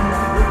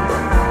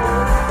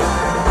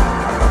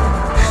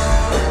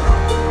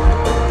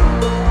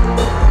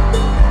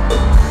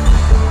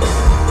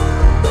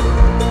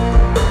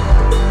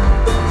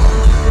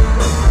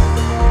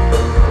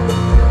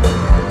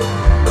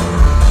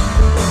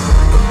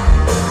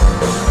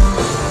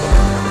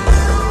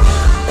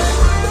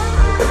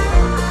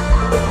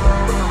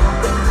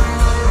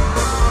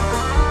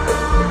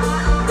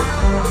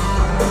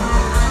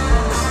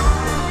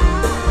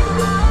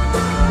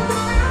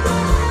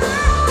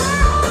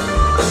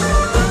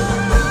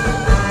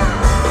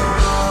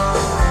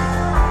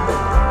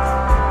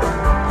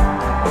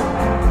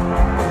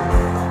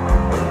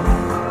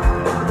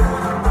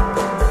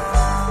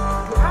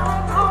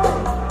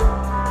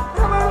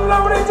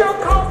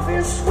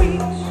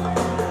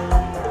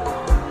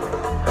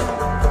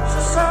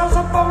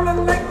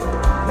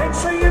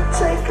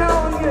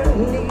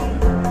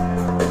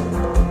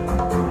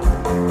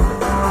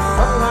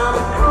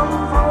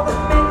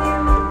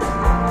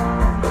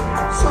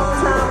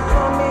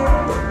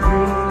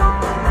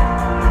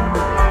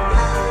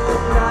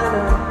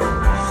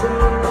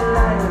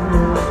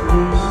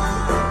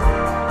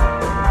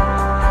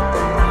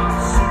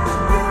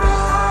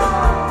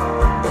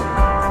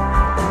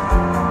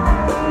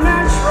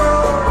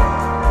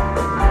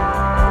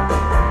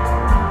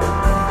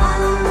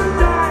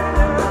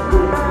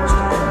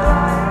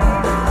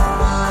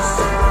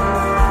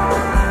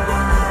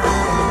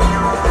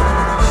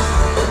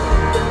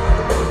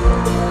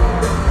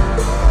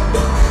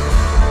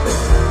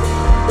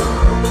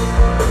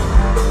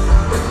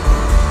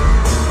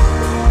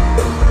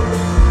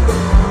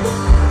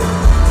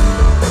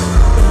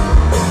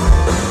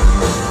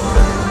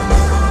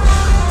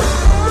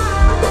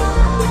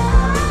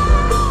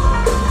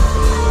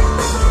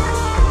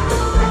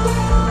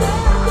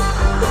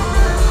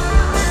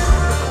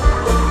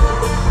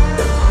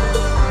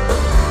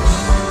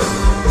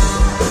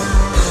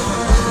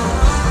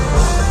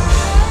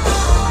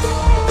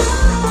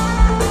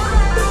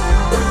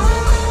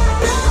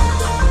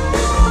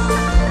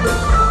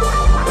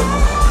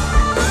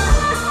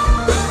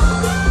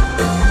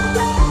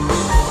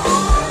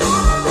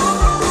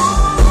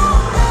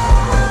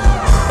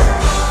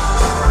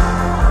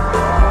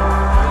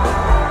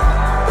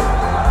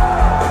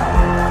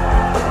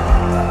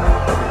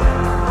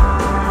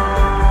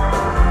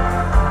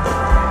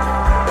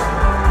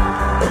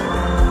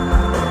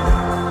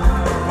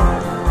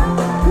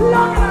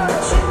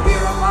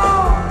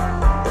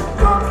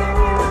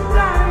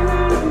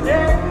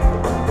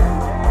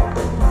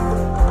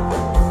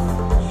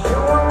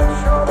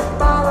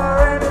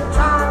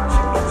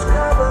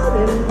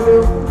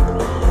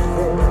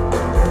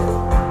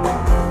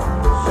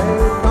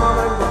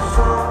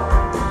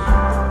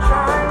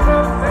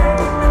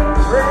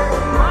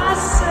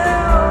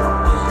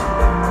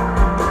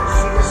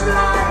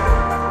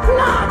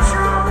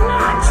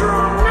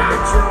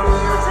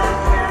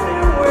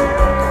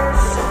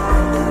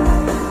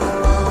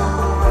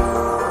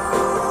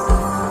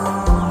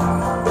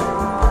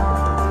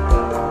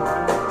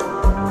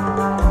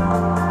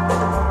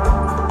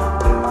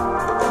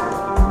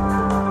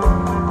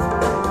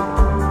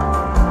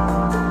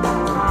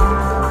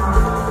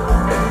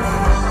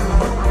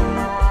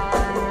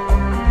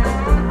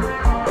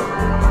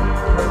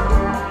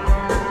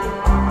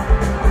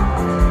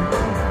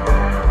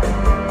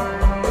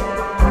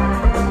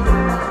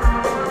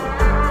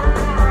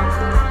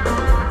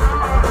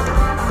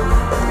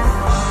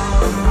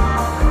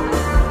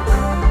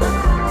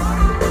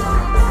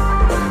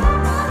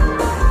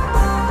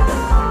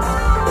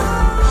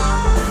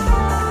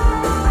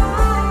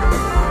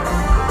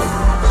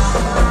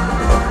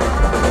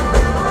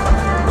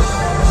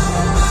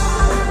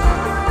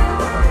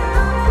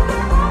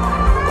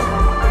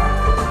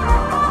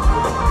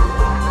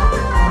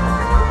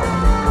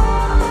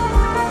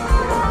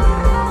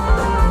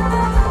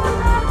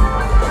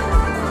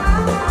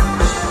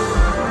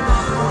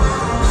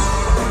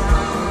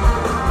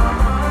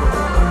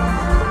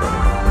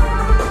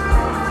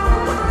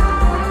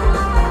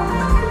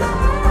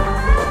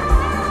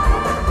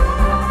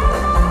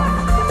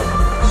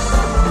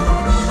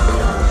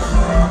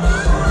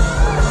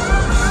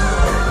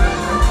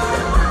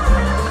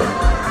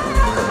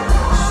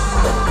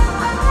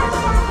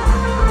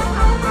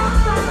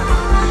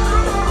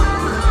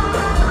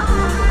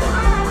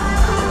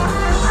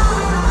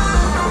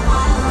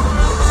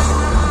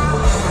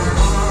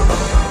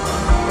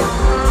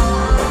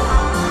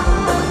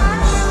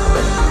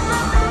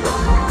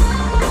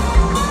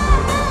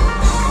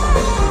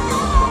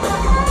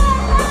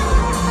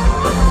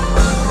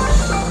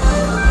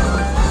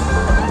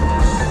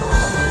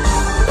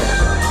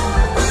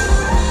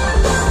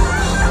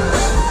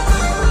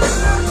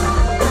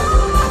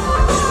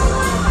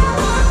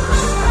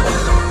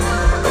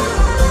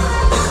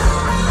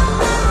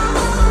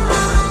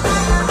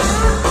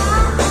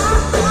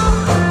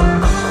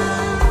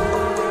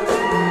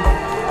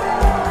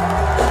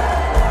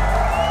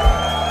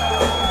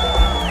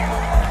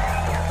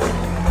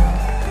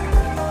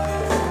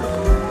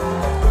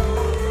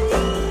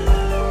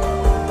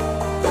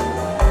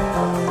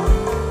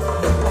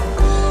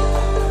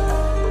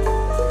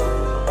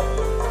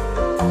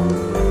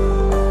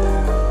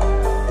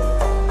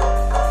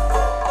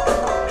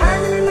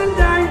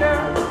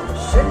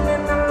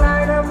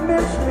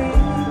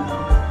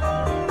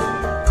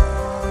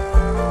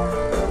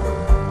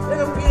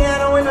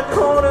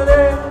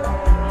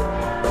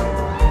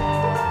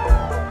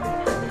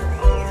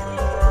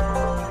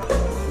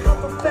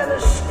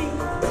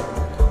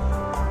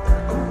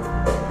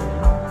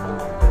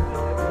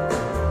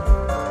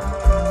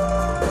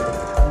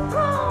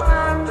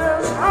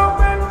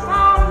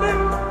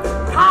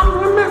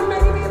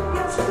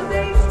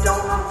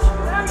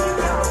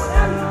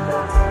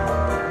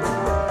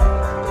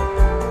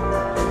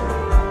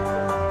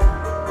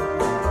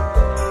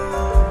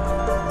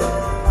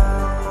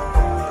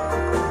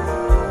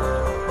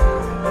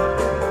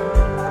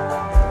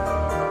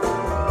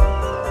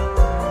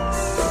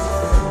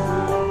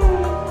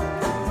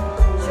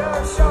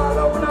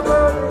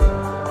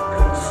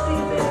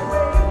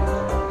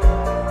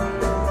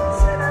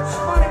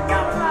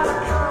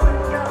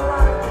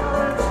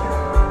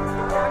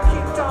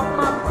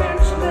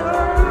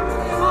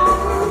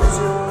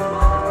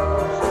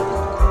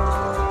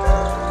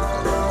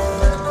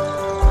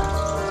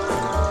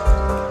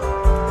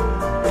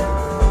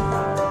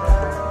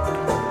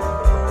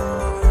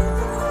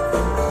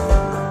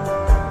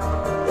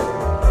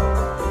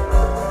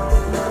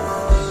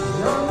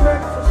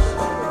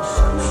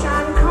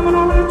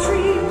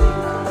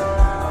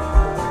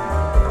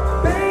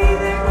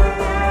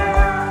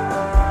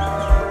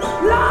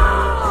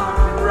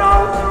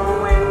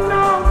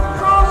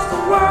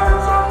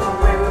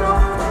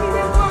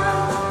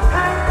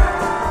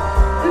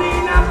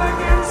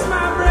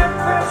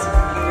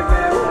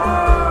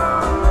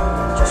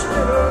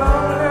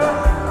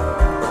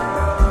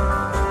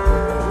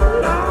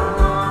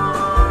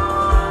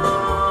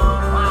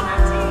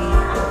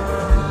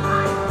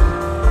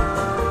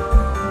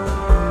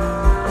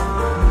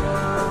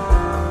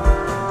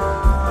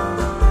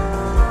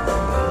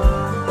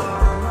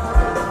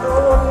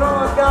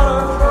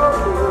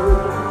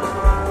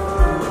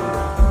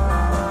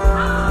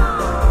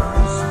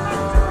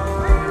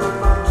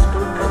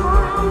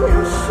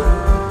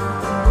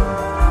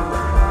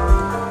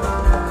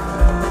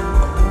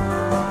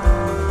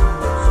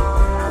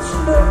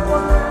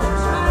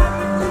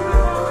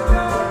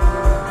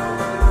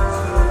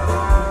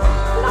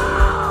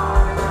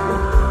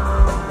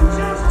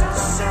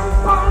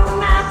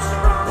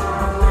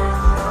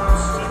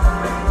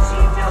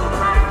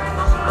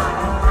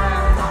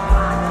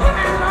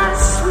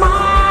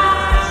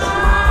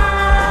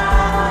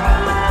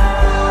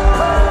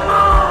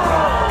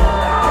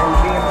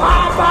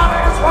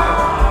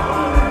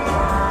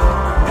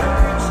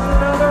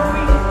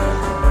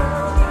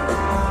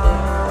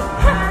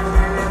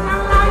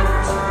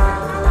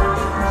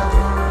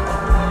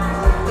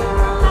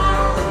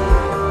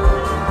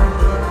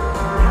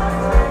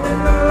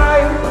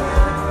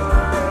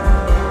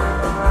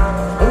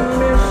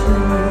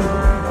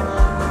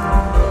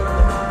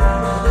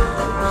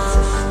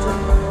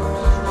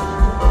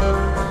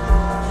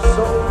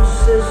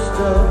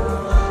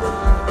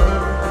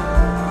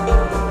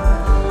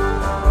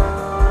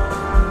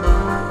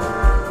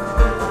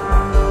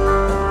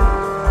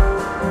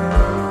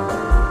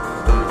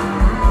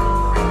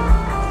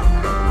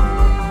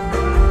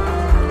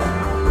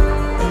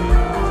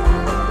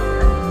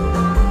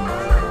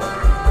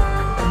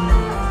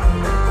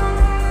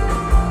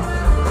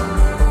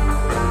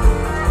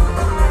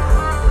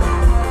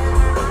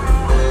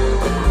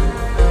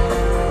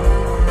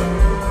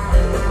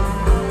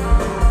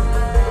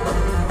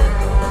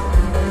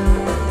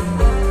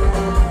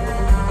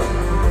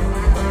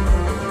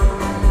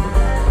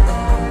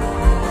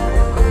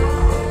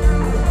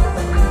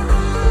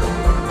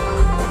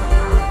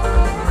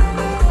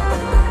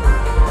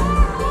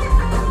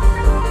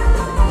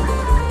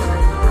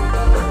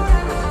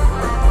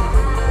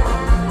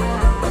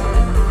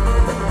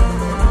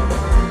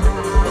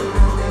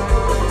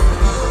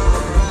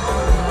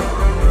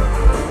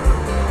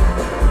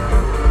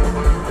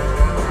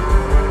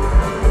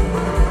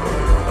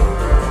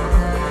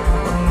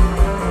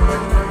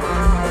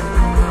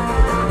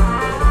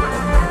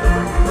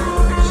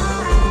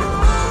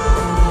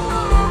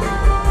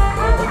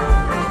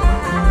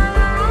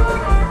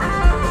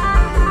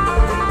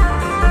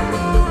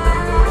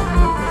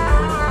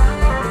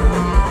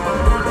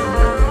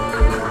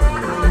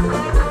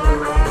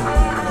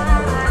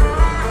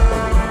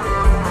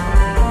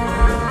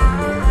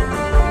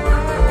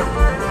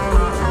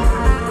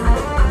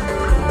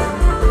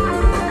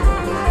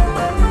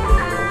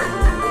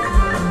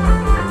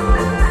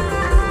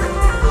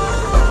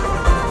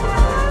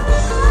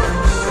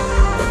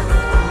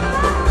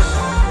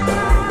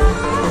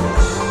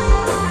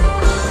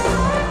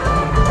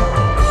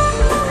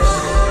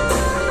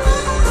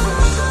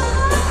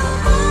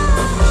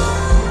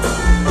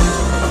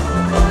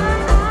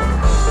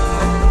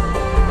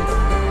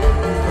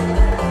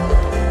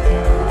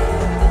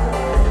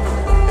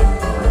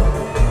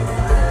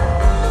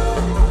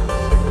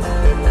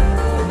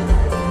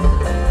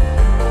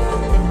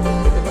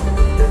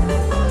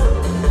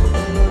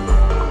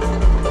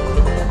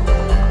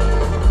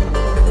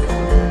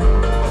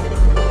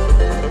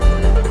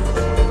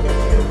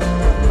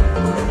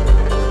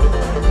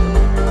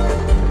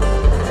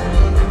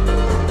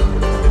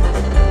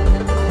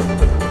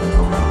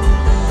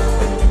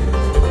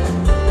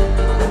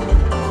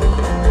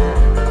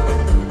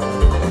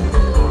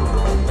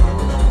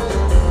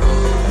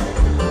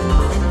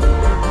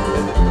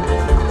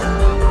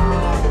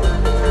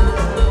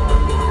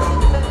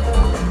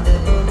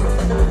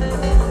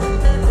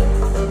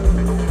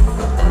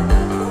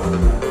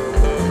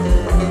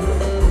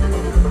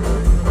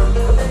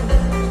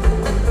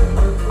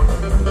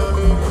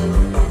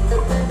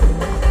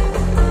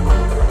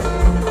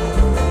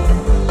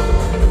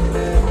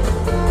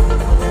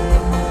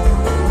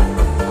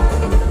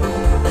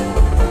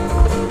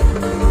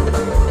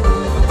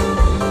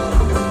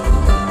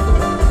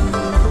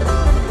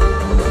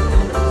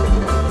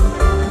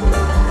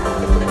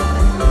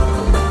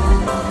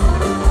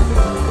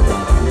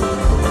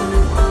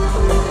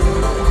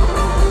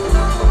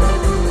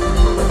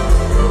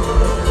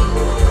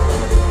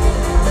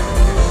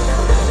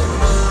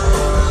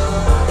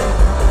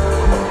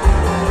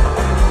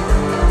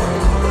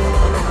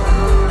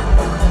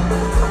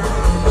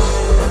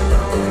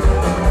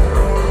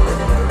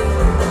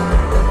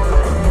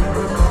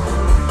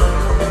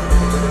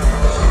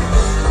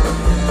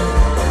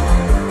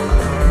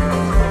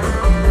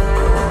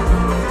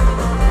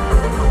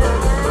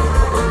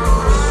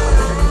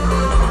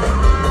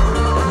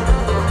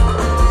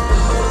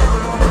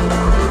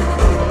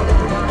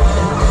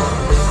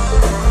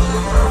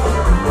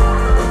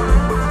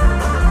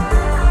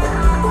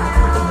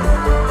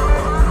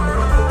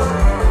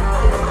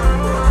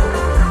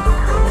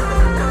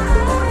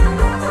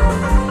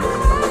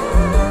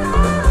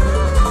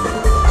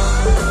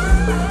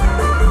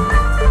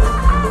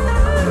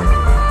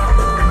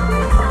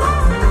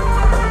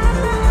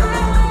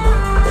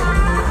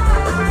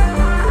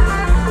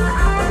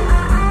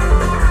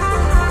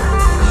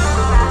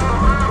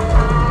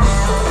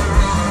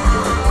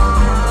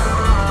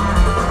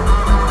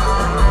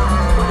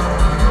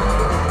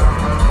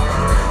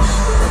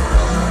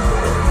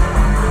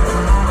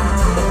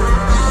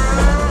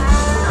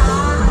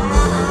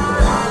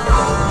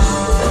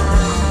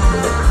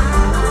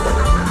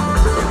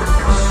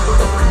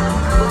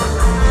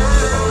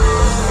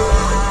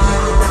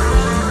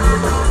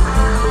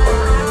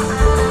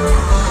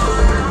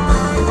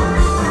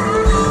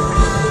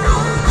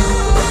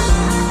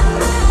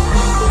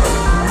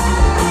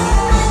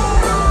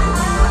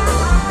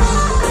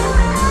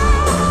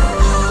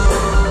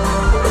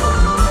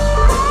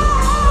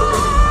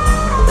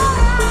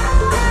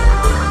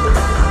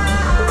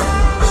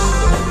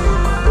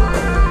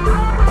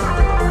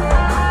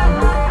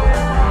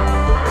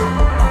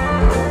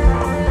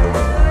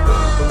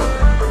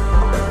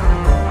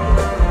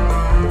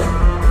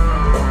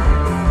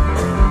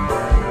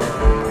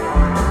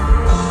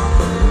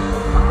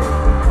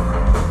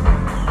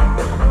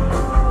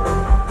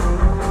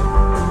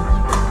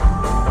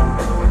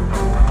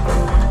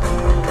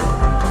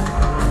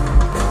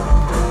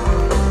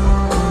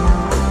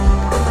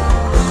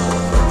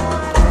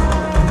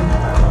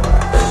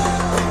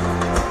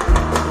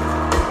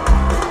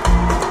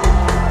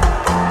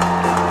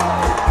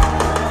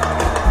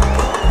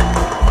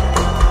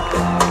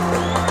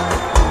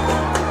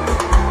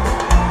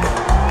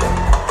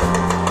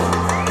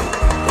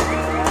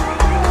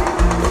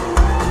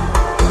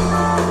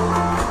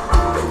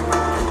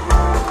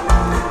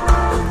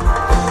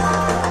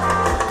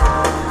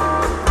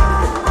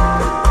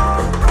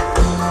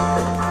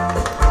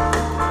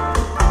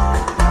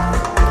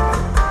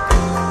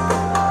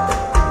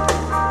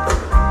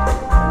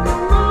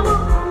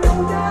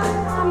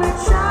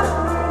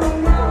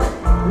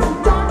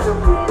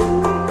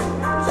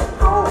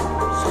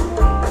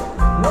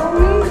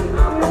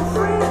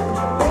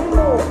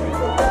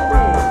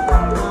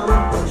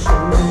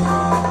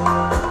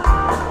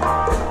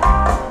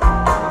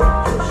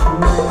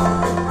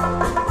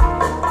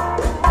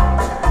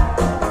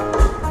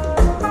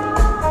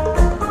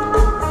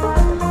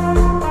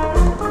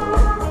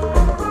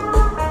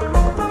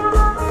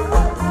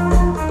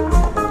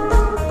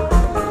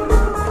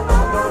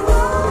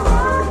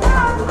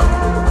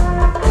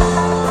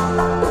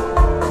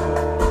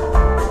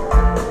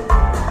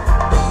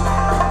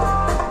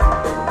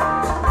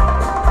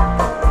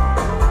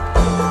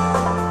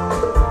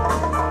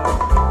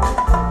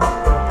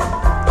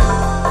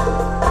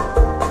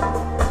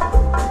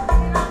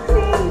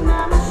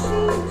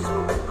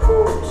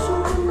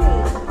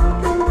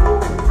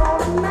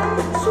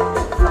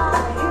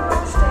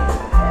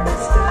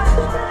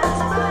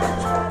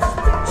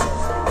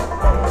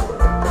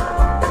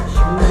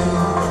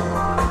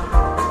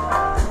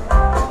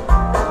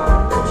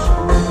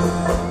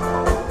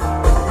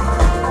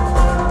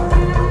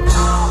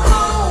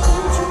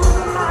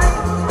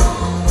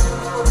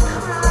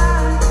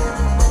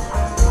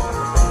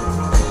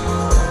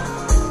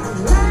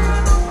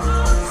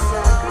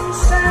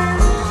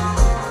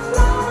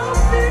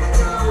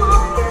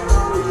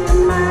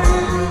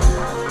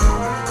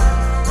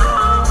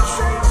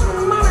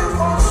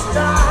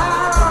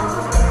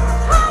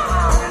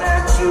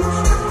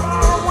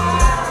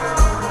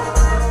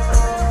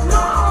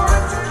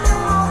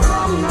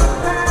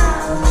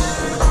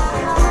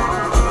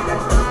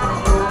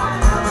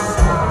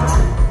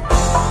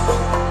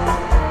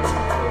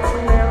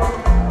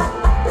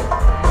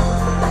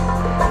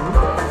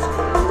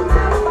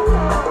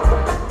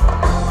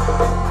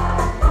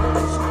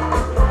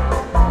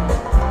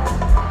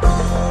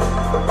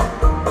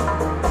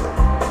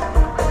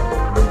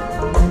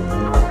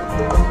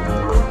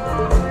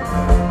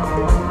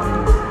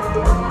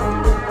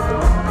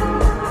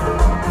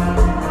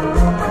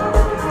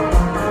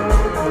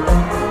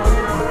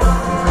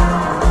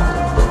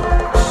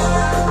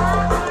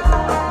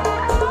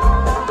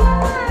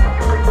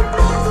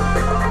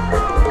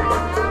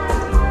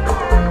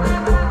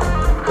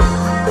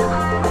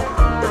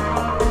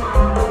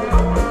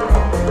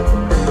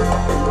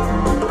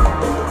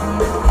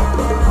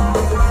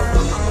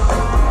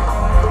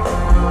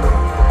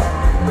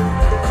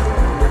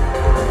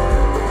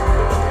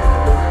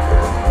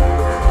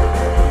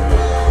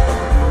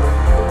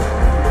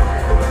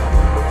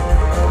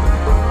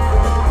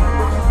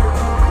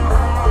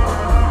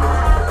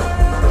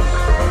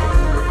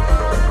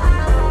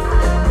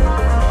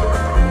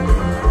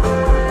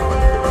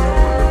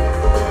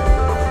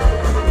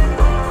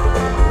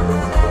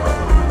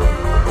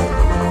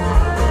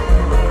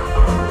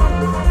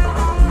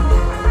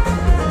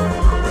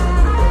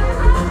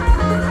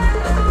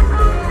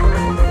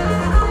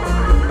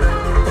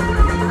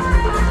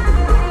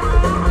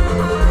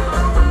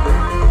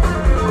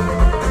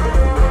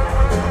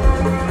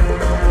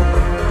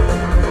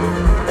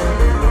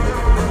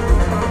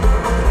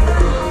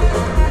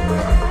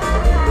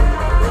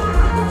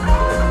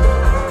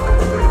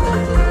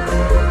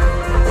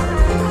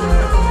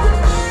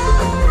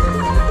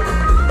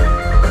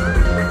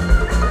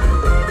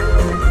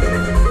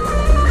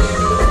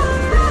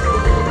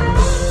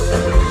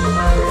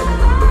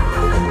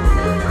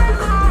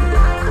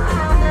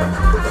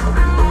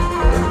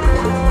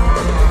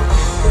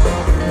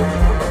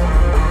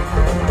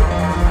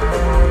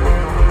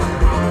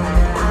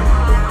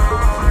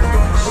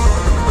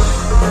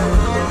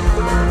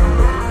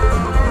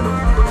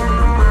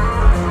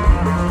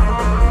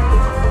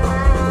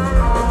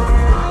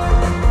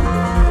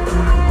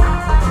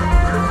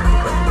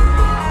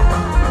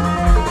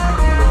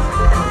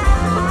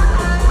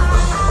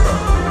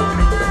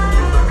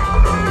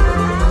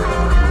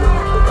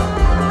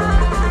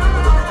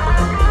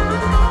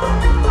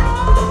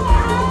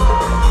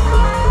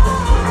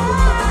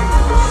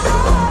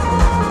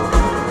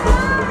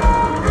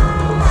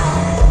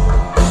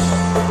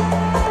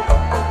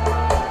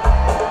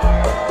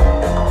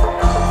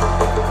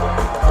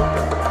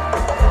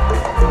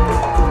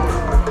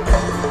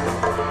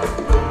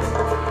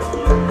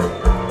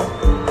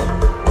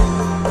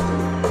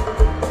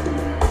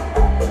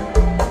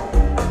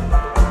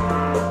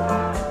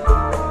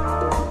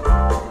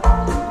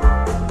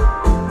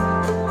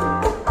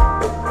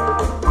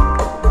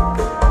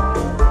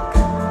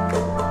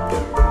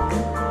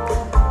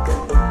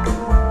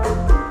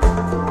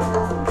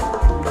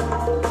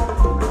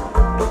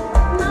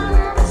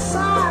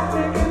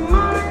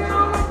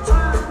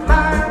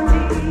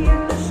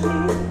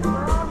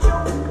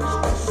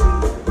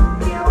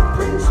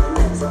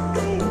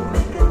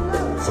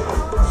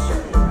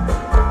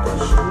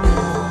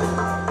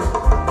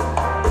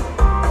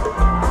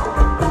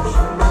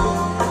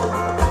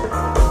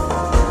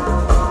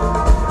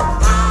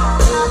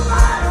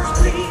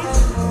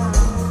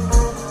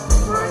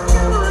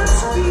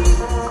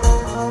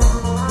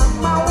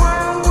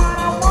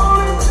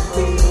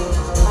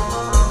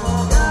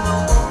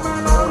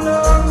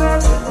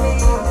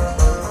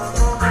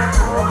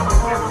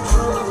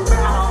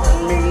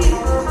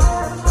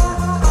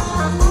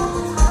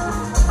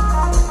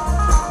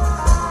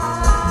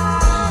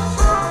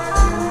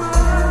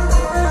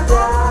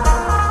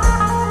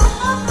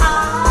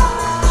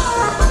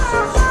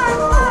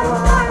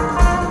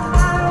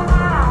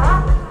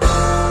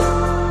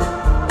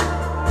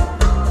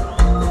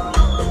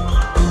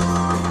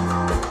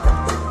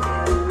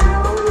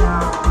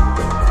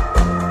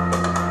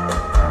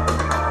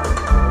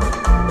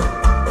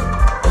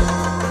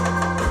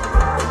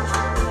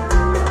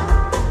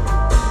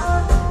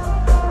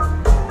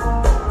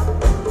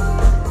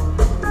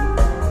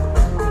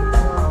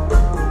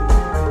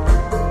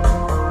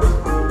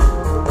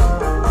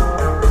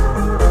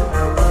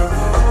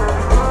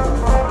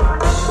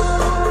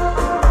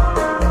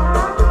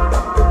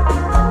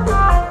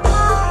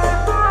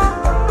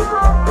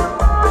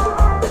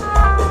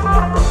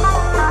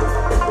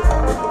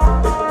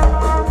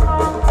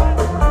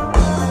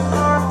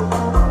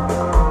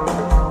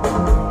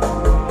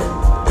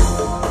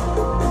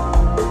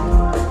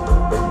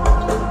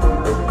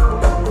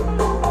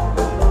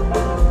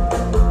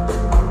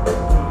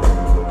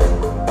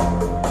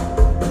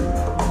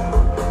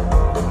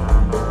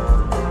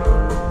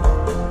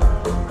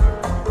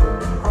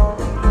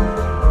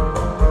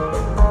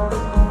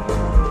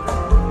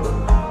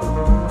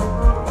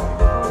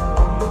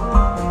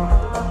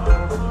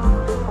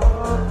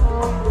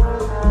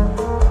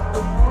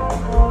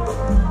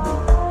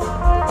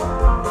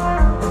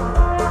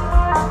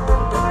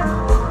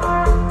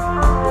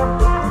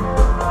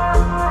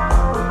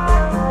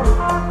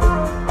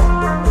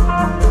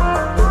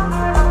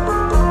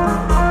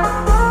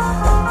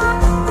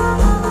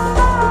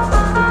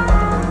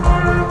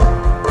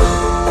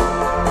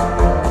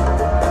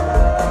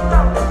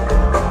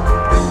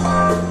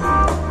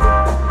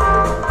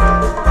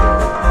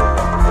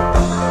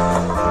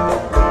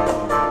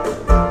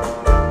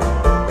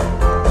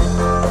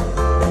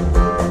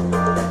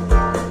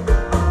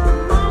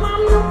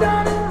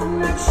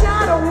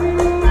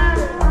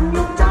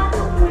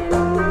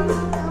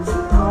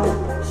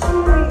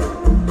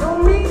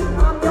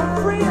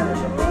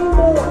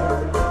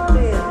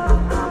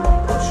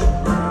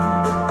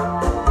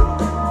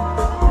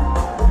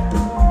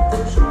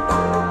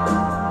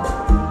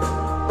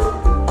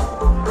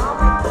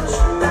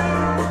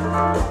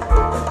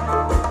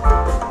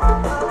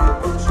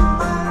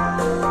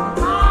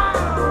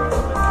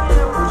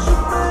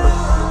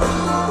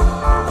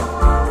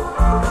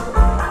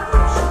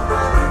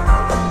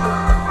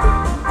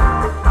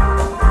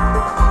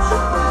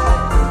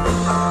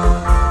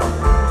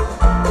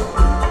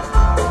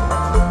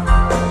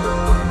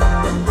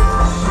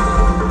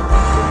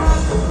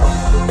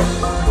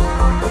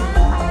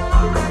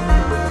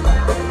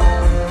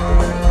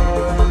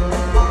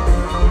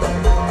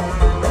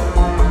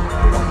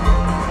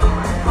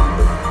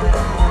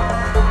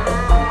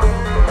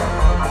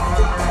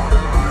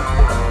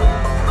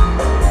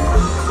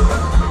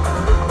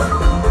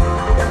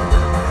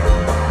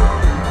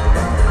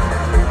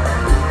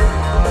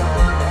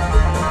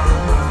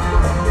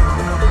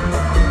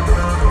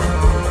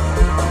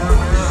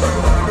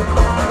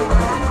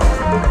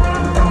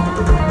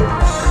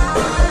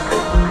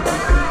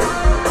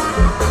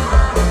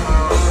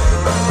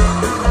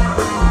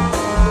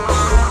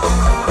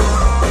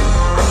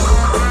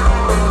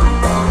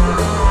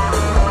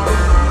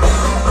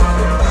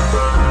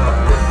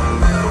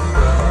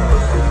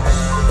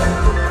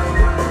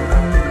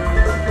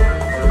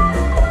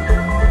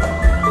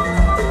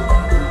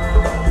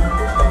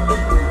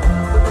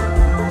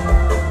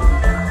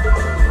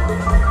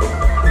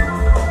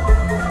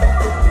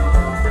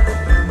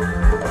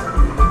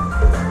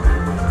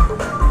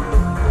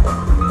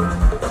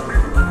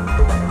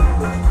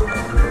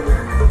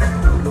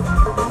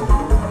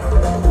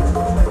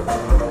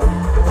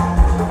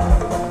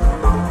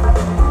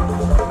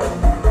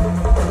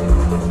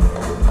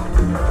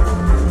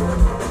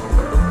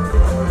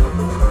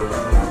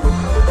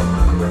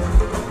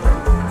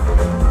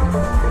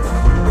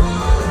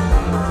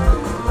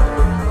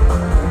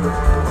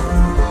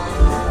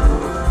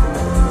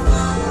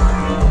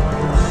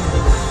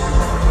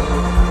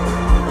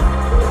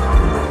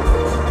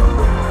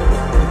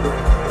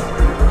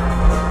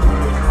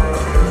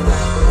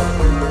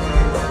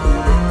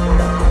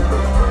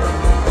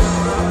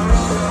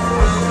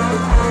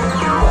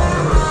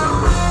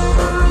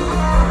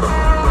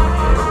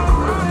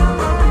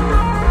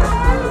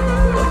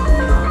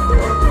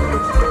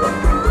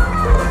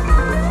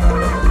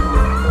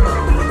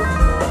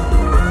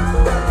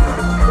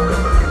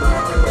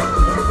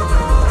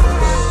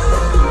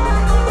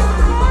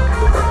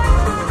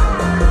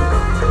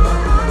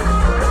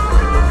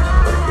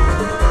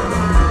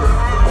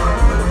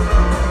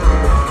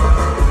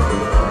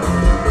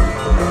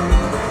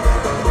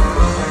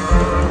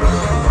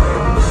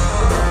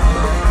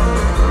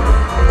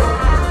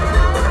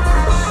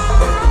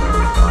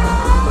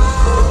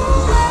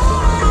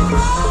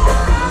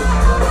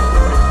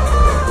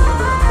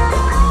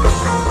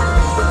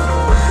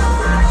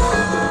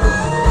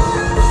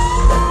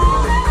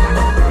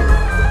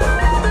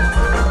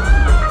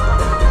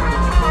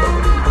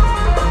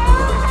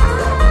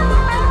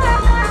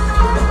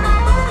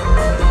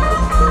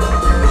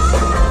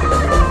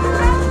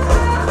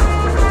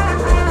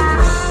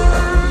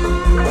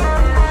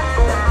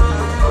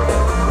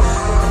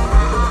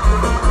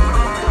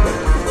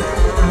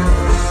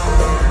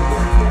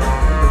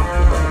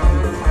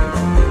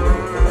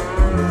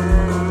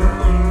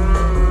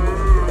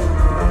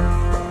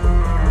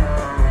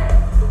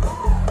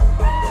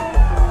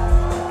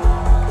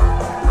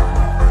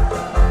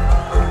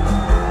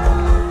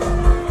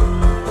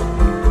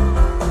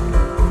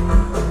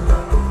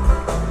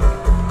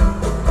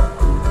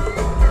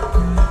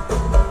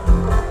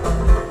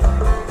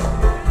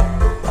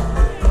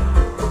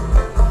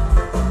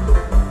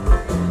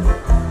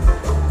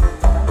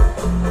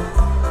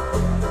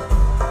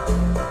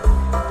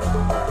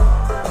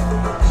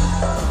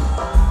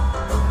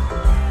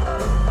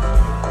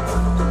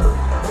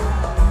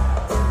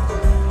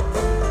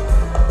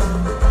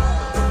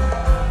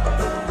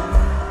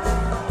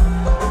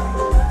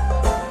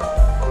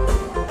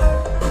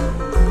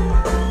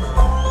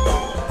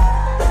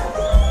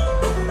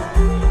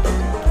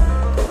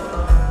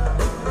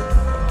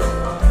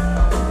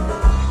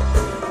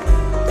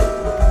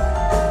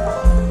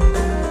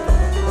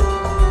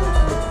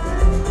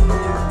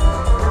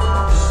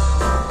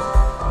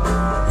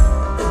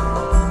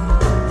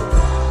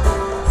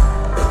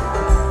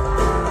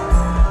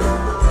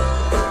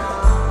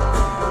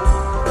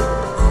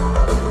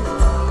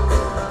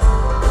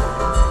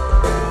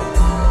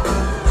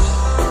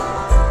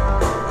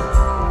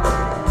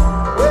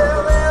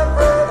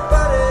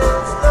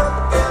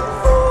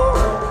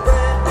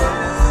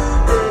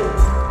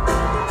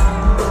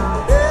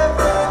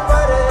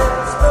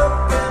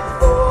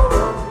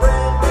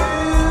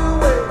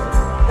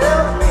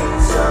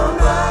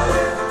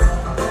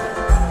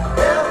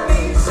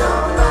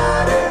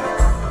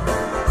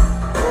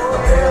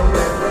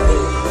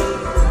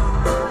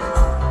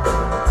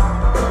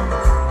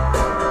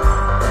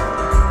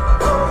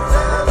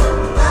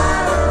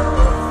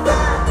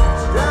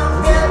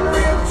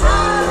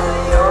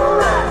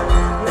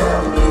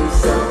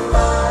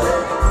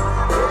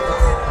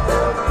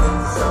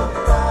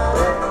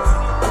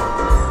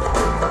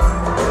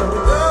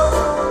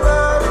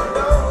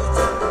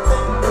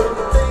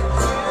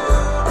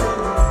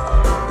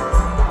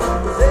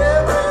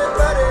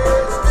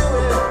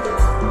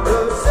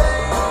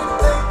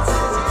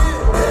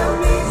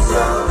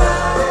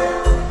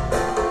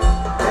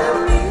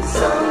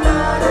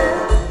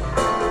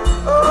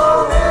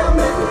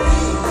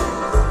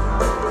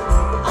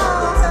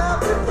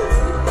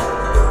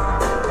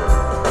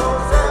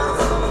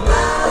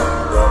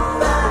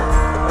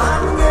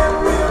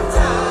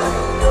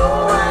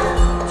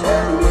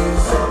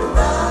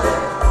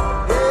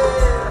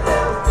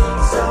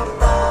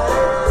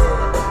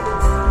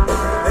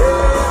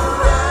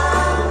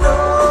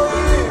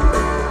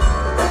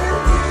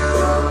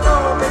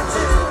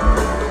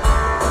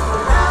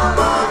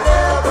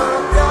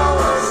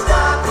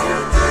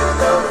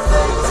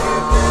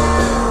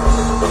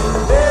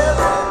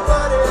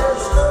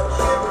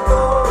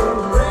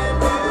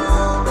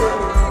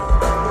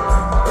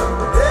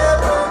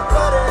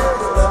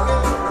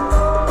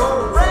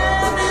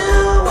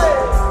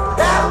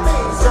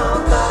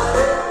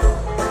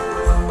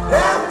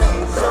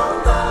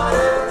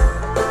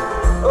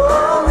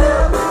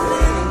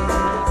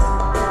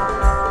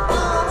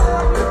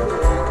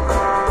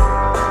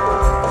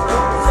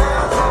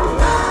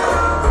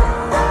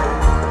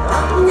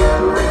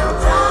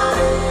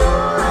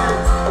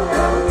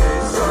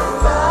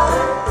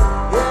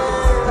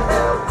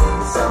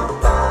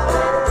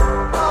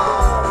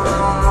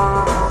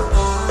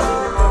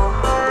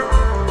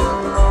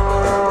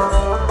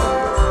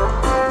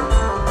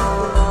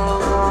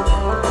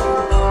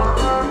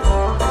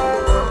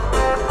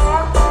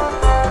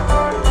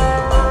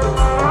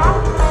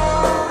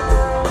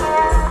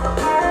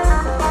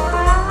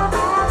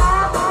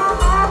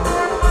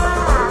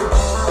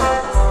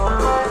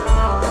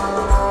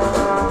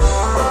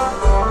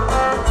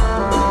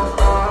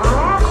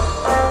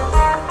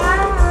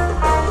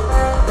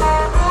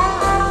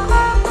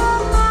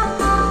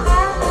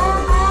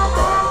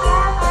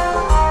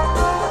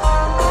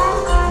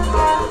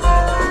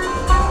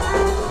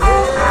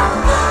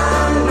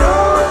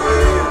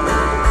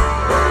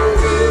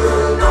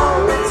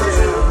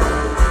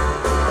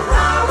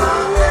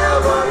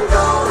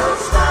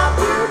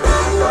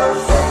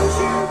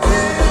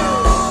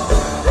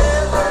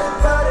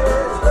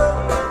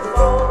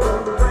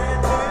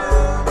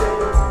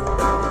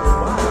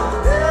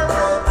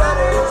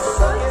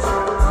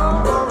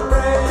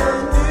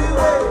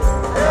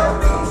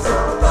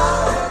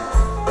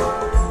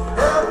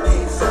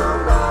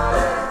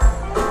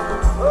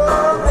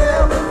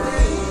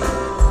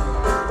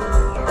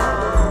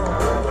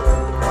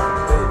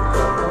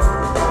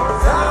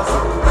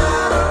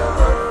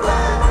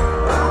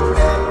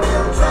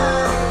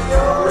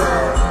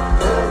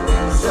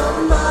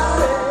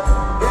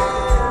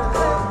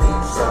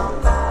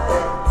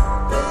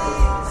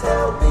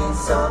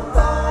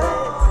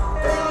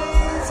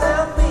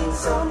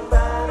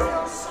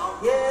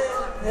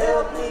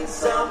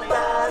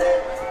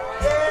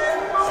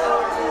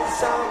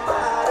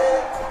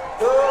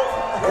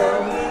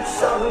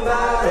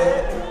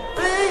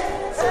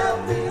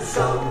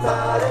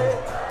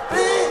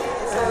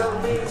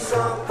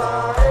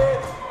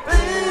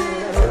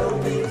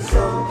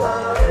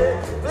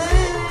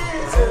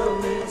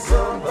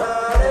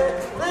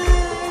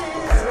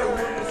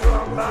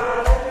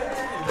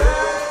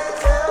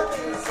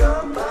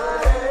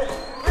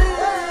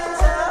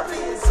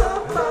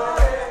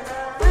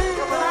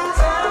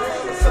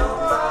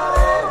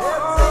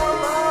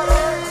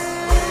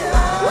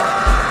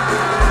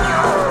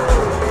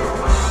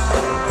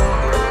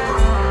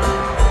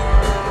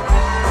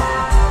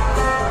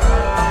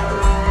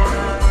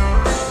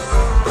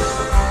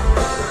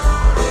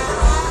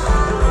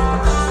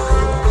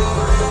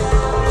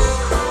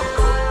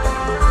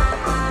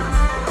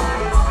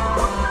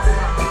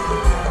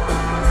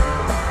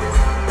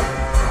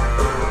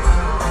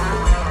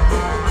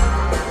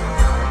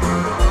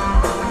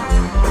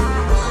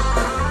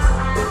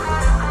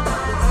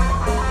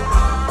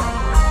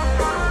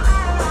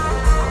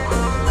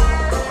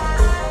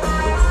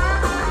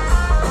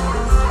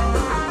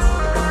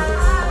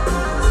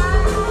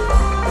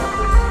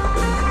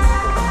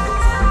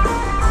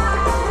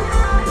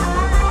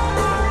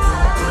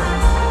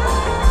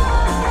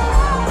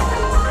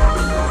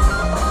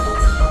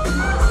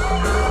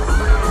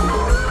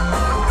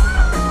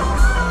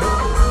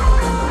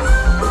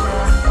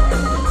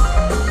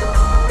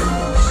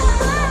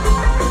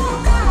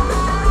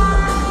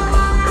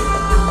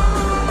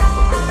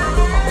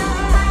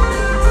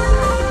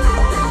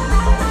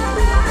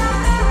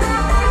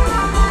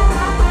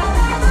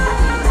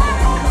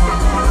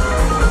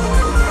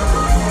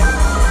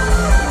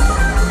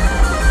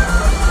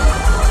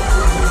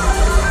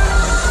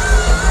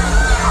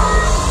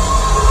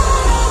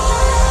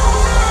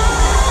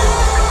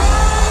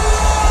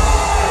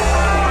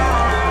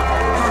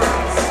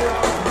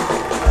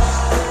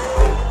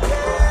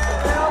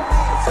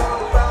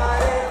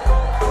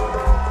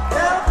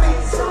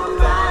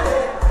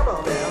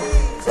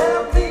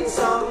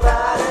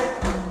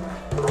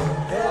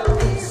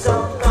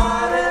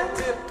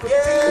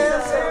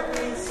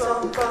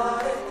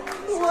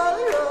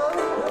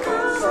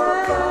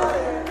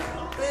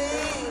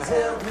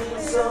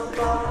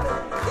somebody.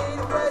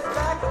 Anyway,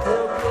 back,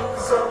 help me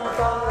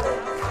somebody.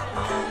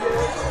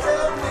 Yeah,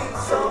 tell me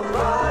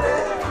somebody.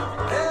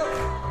 Help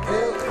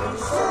me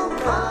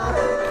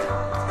somebody.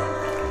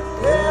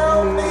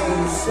 Help me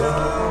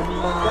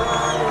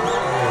somebody.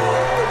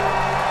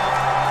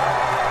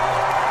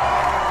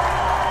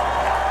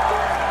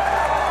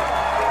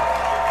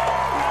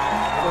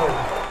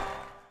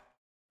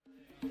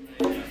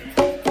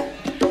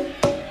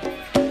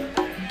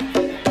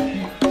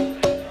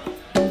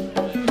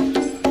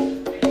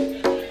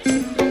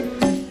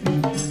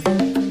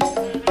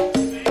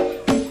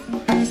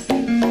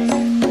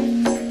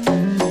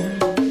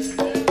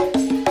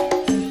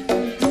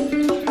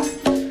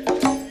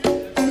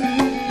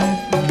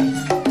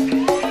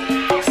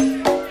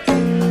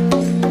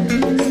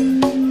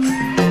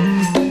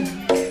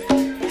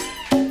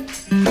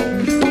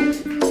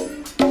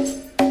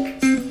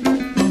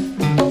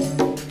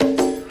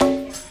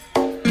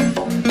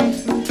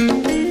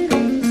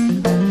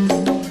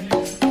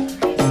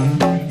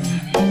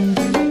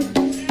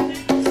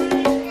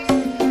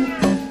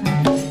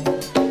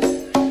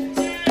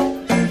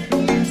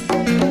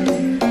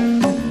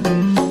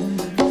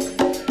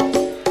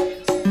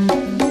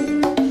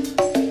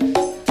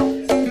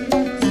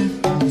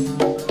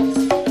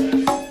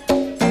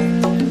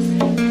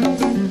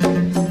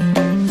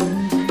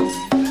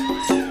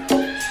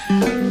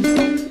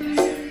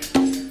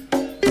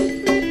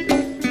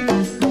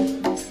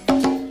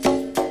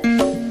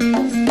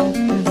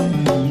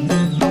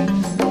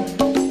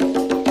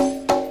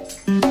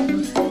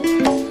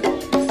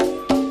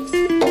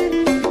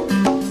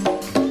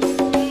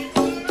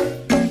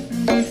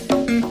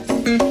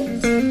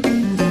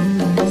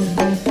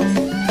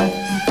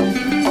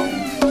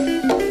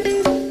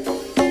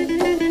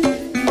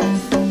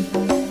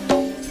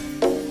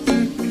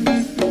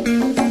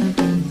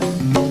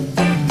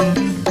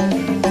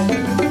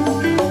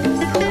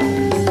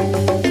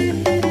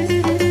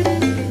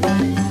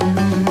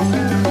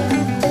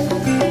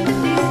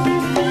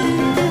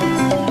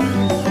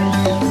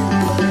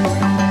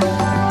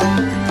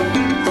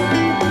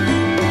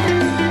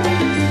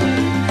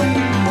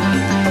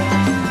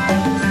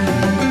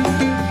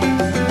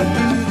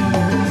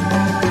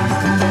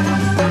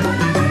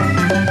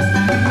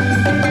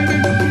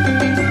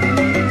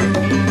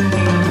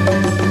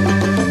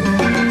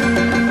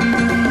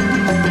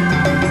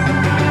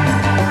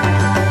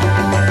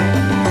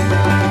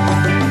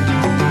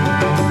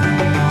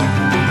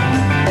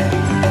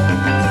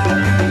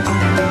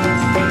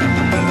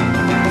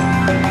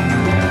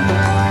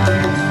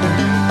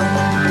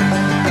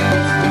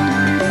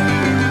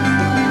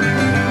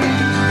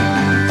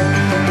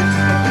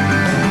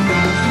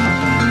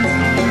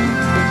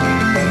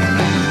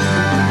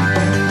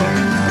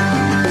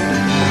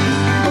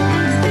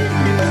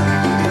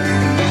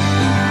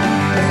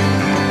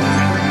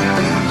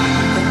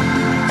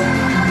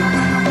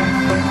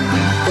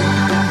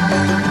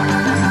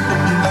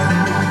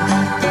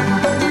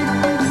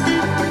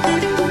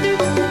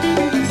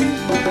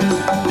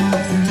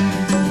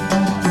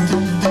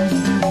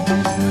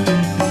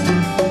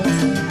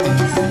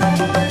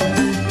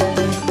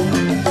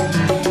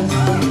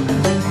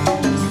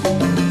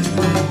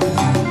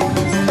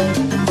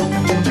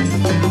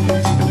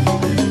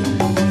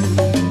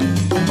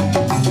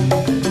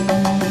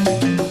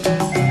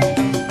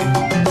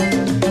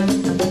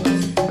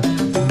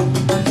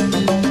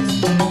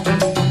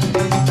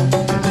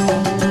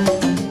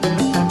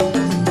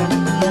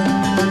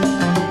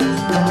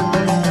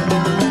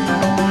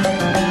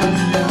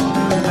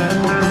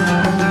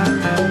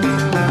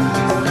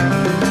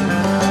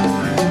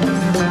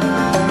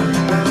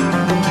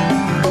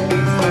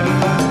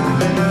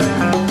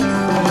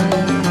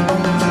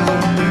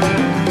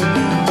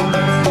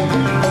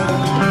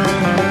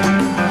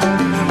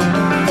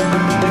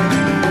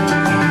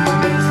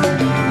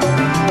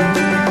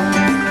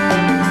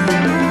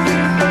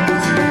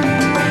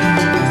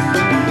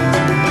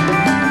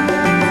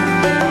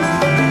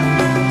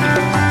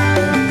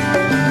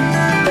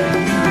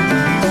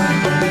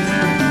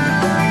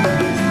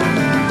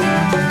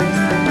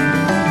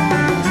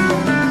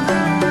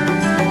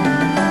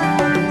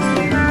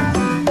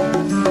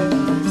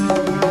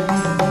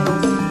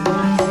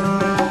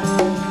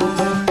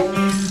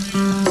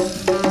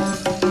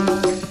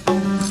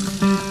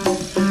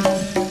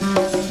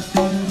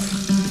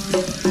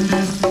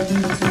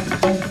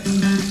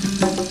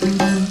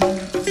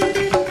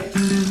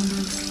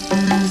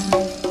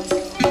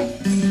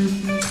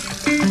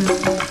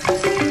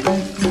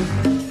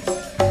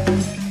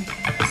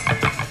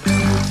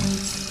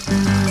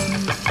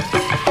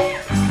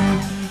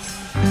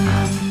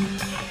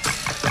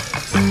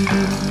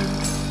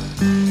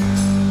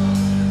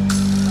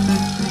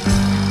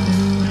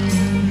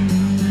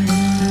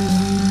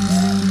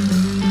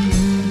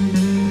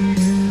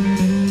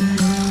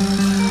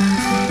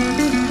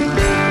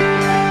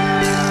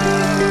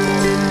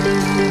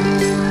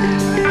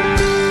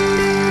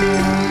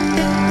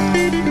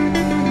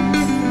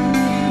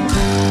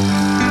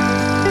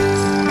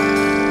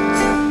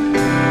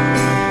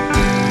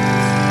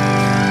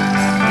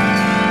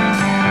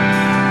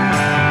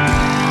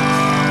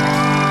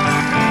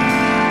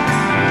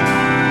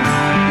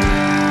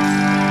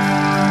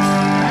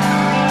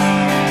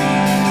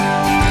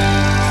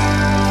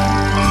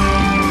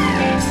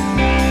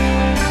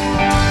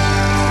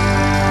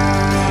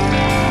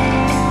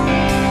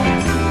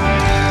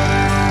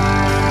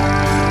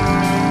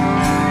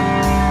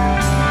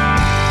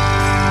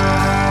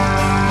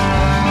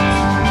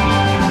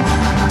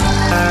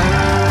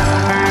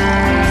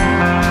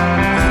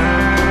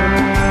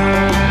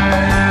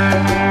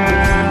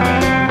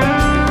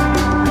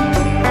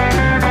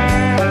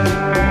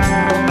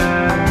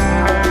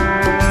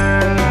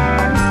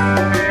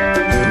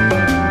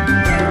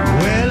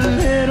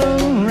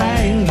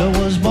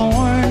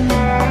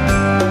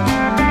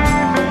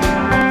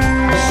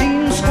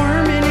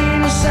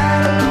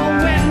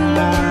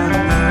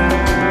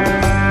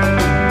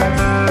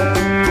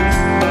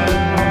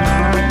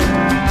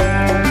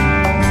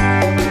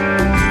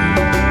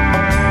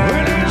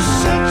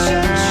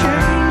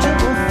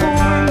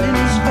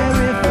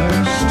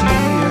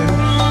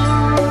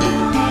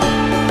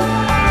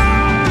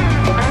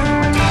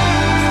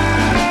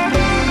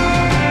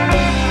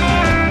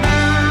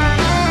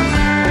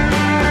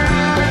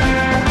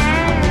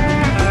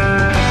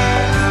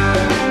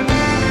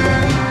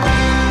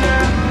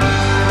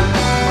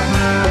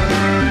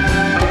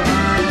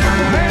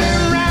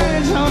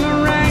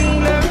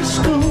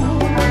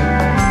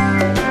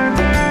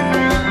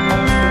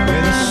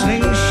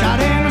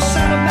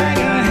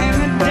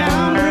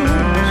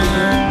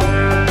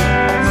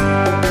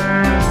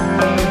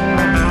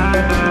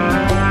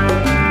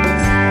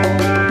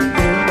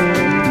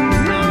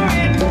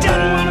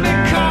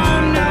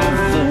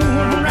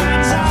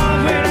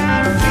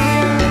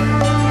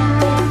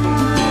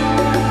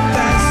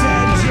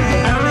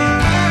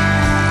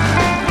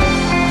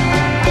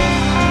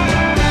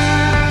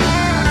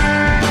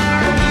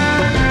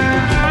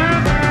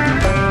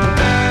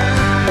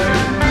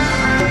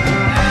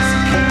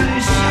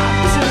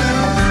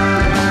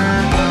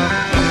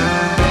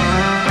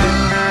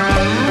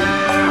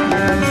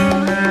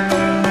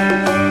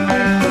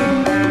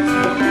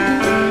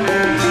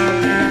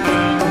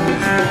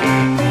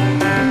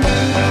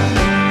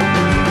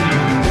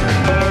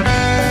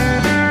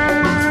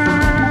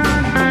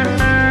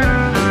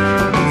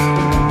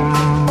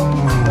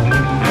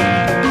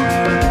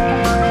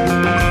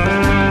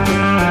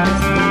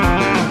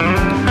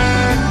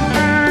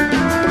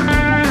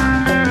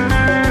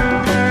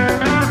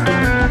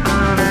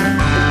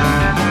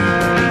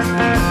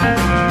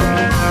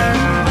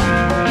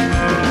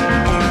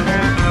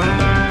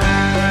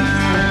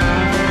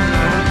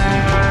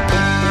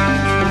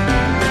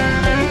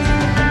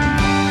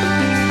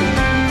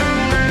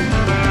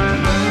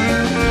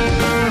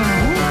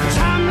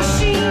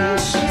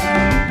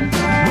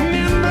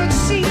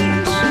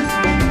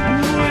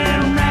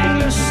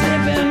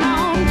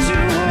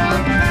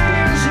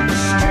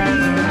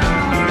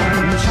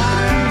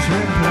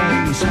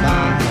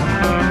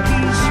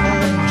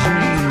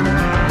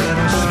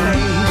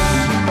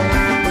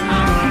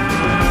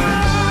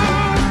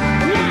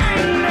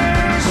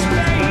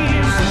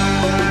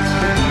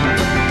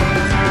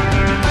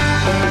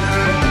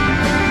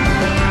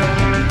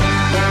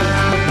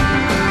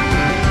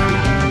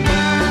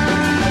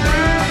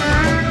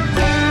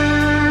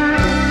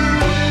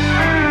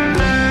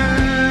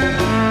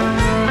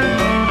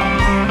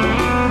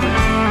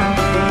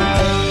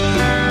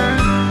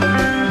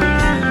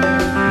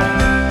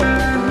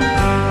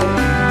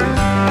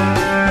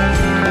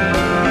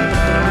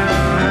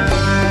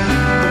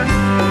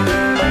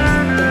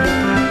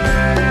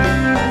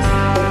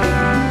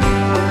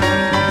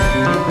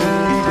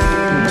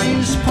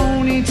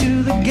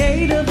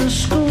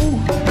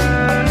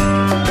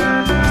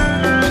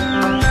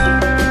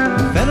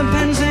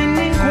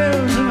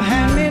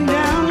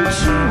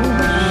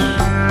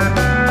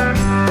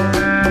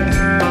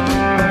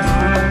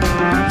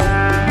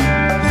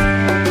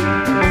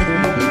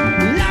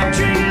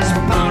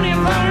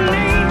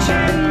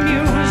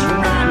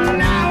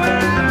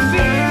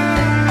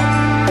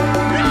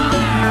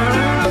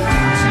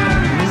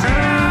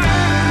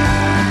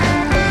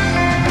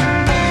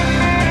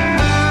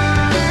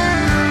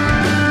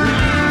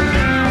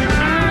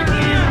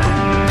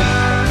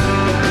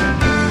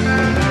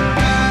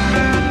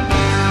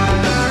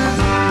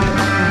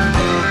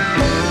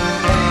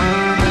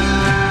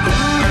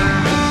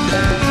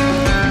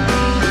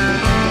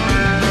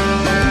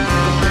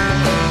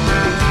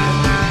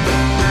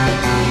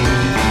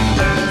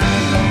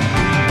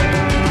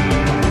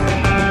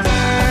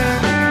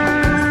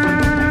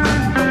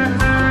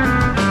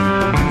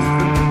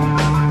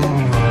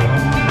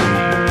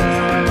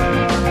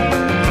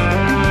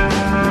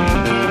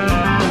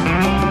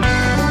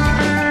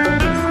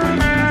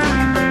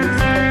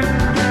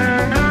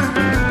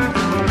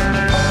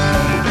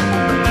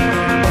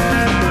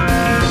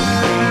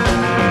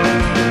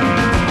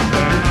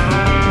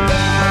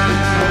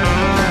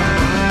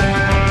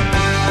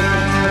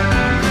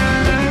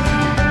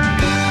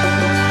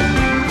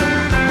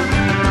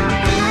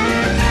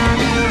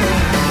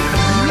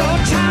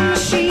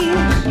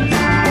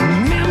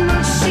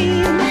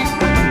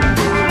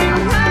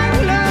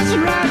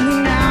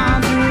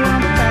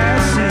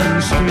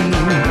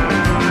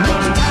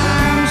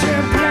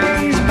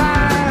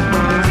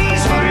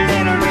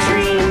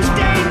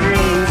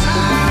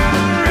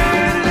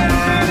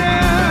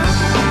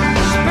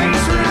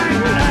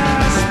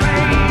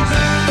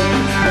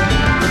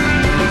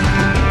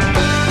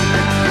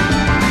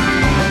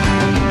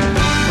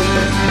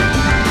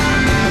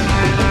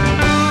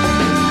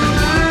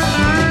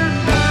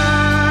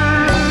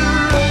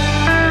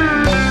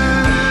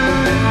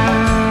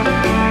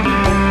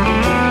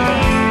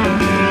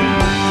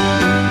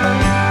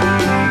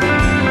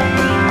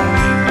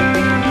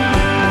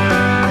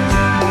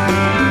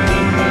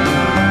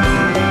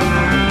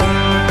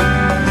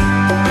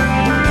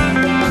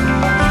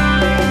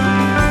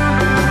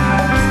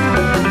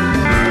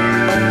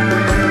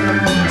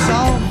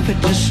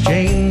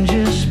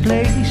 strangest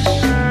place,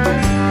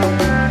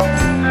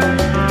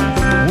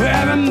 where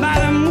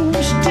everybody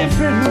moves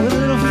different with a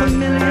little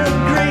familiar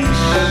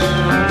grace.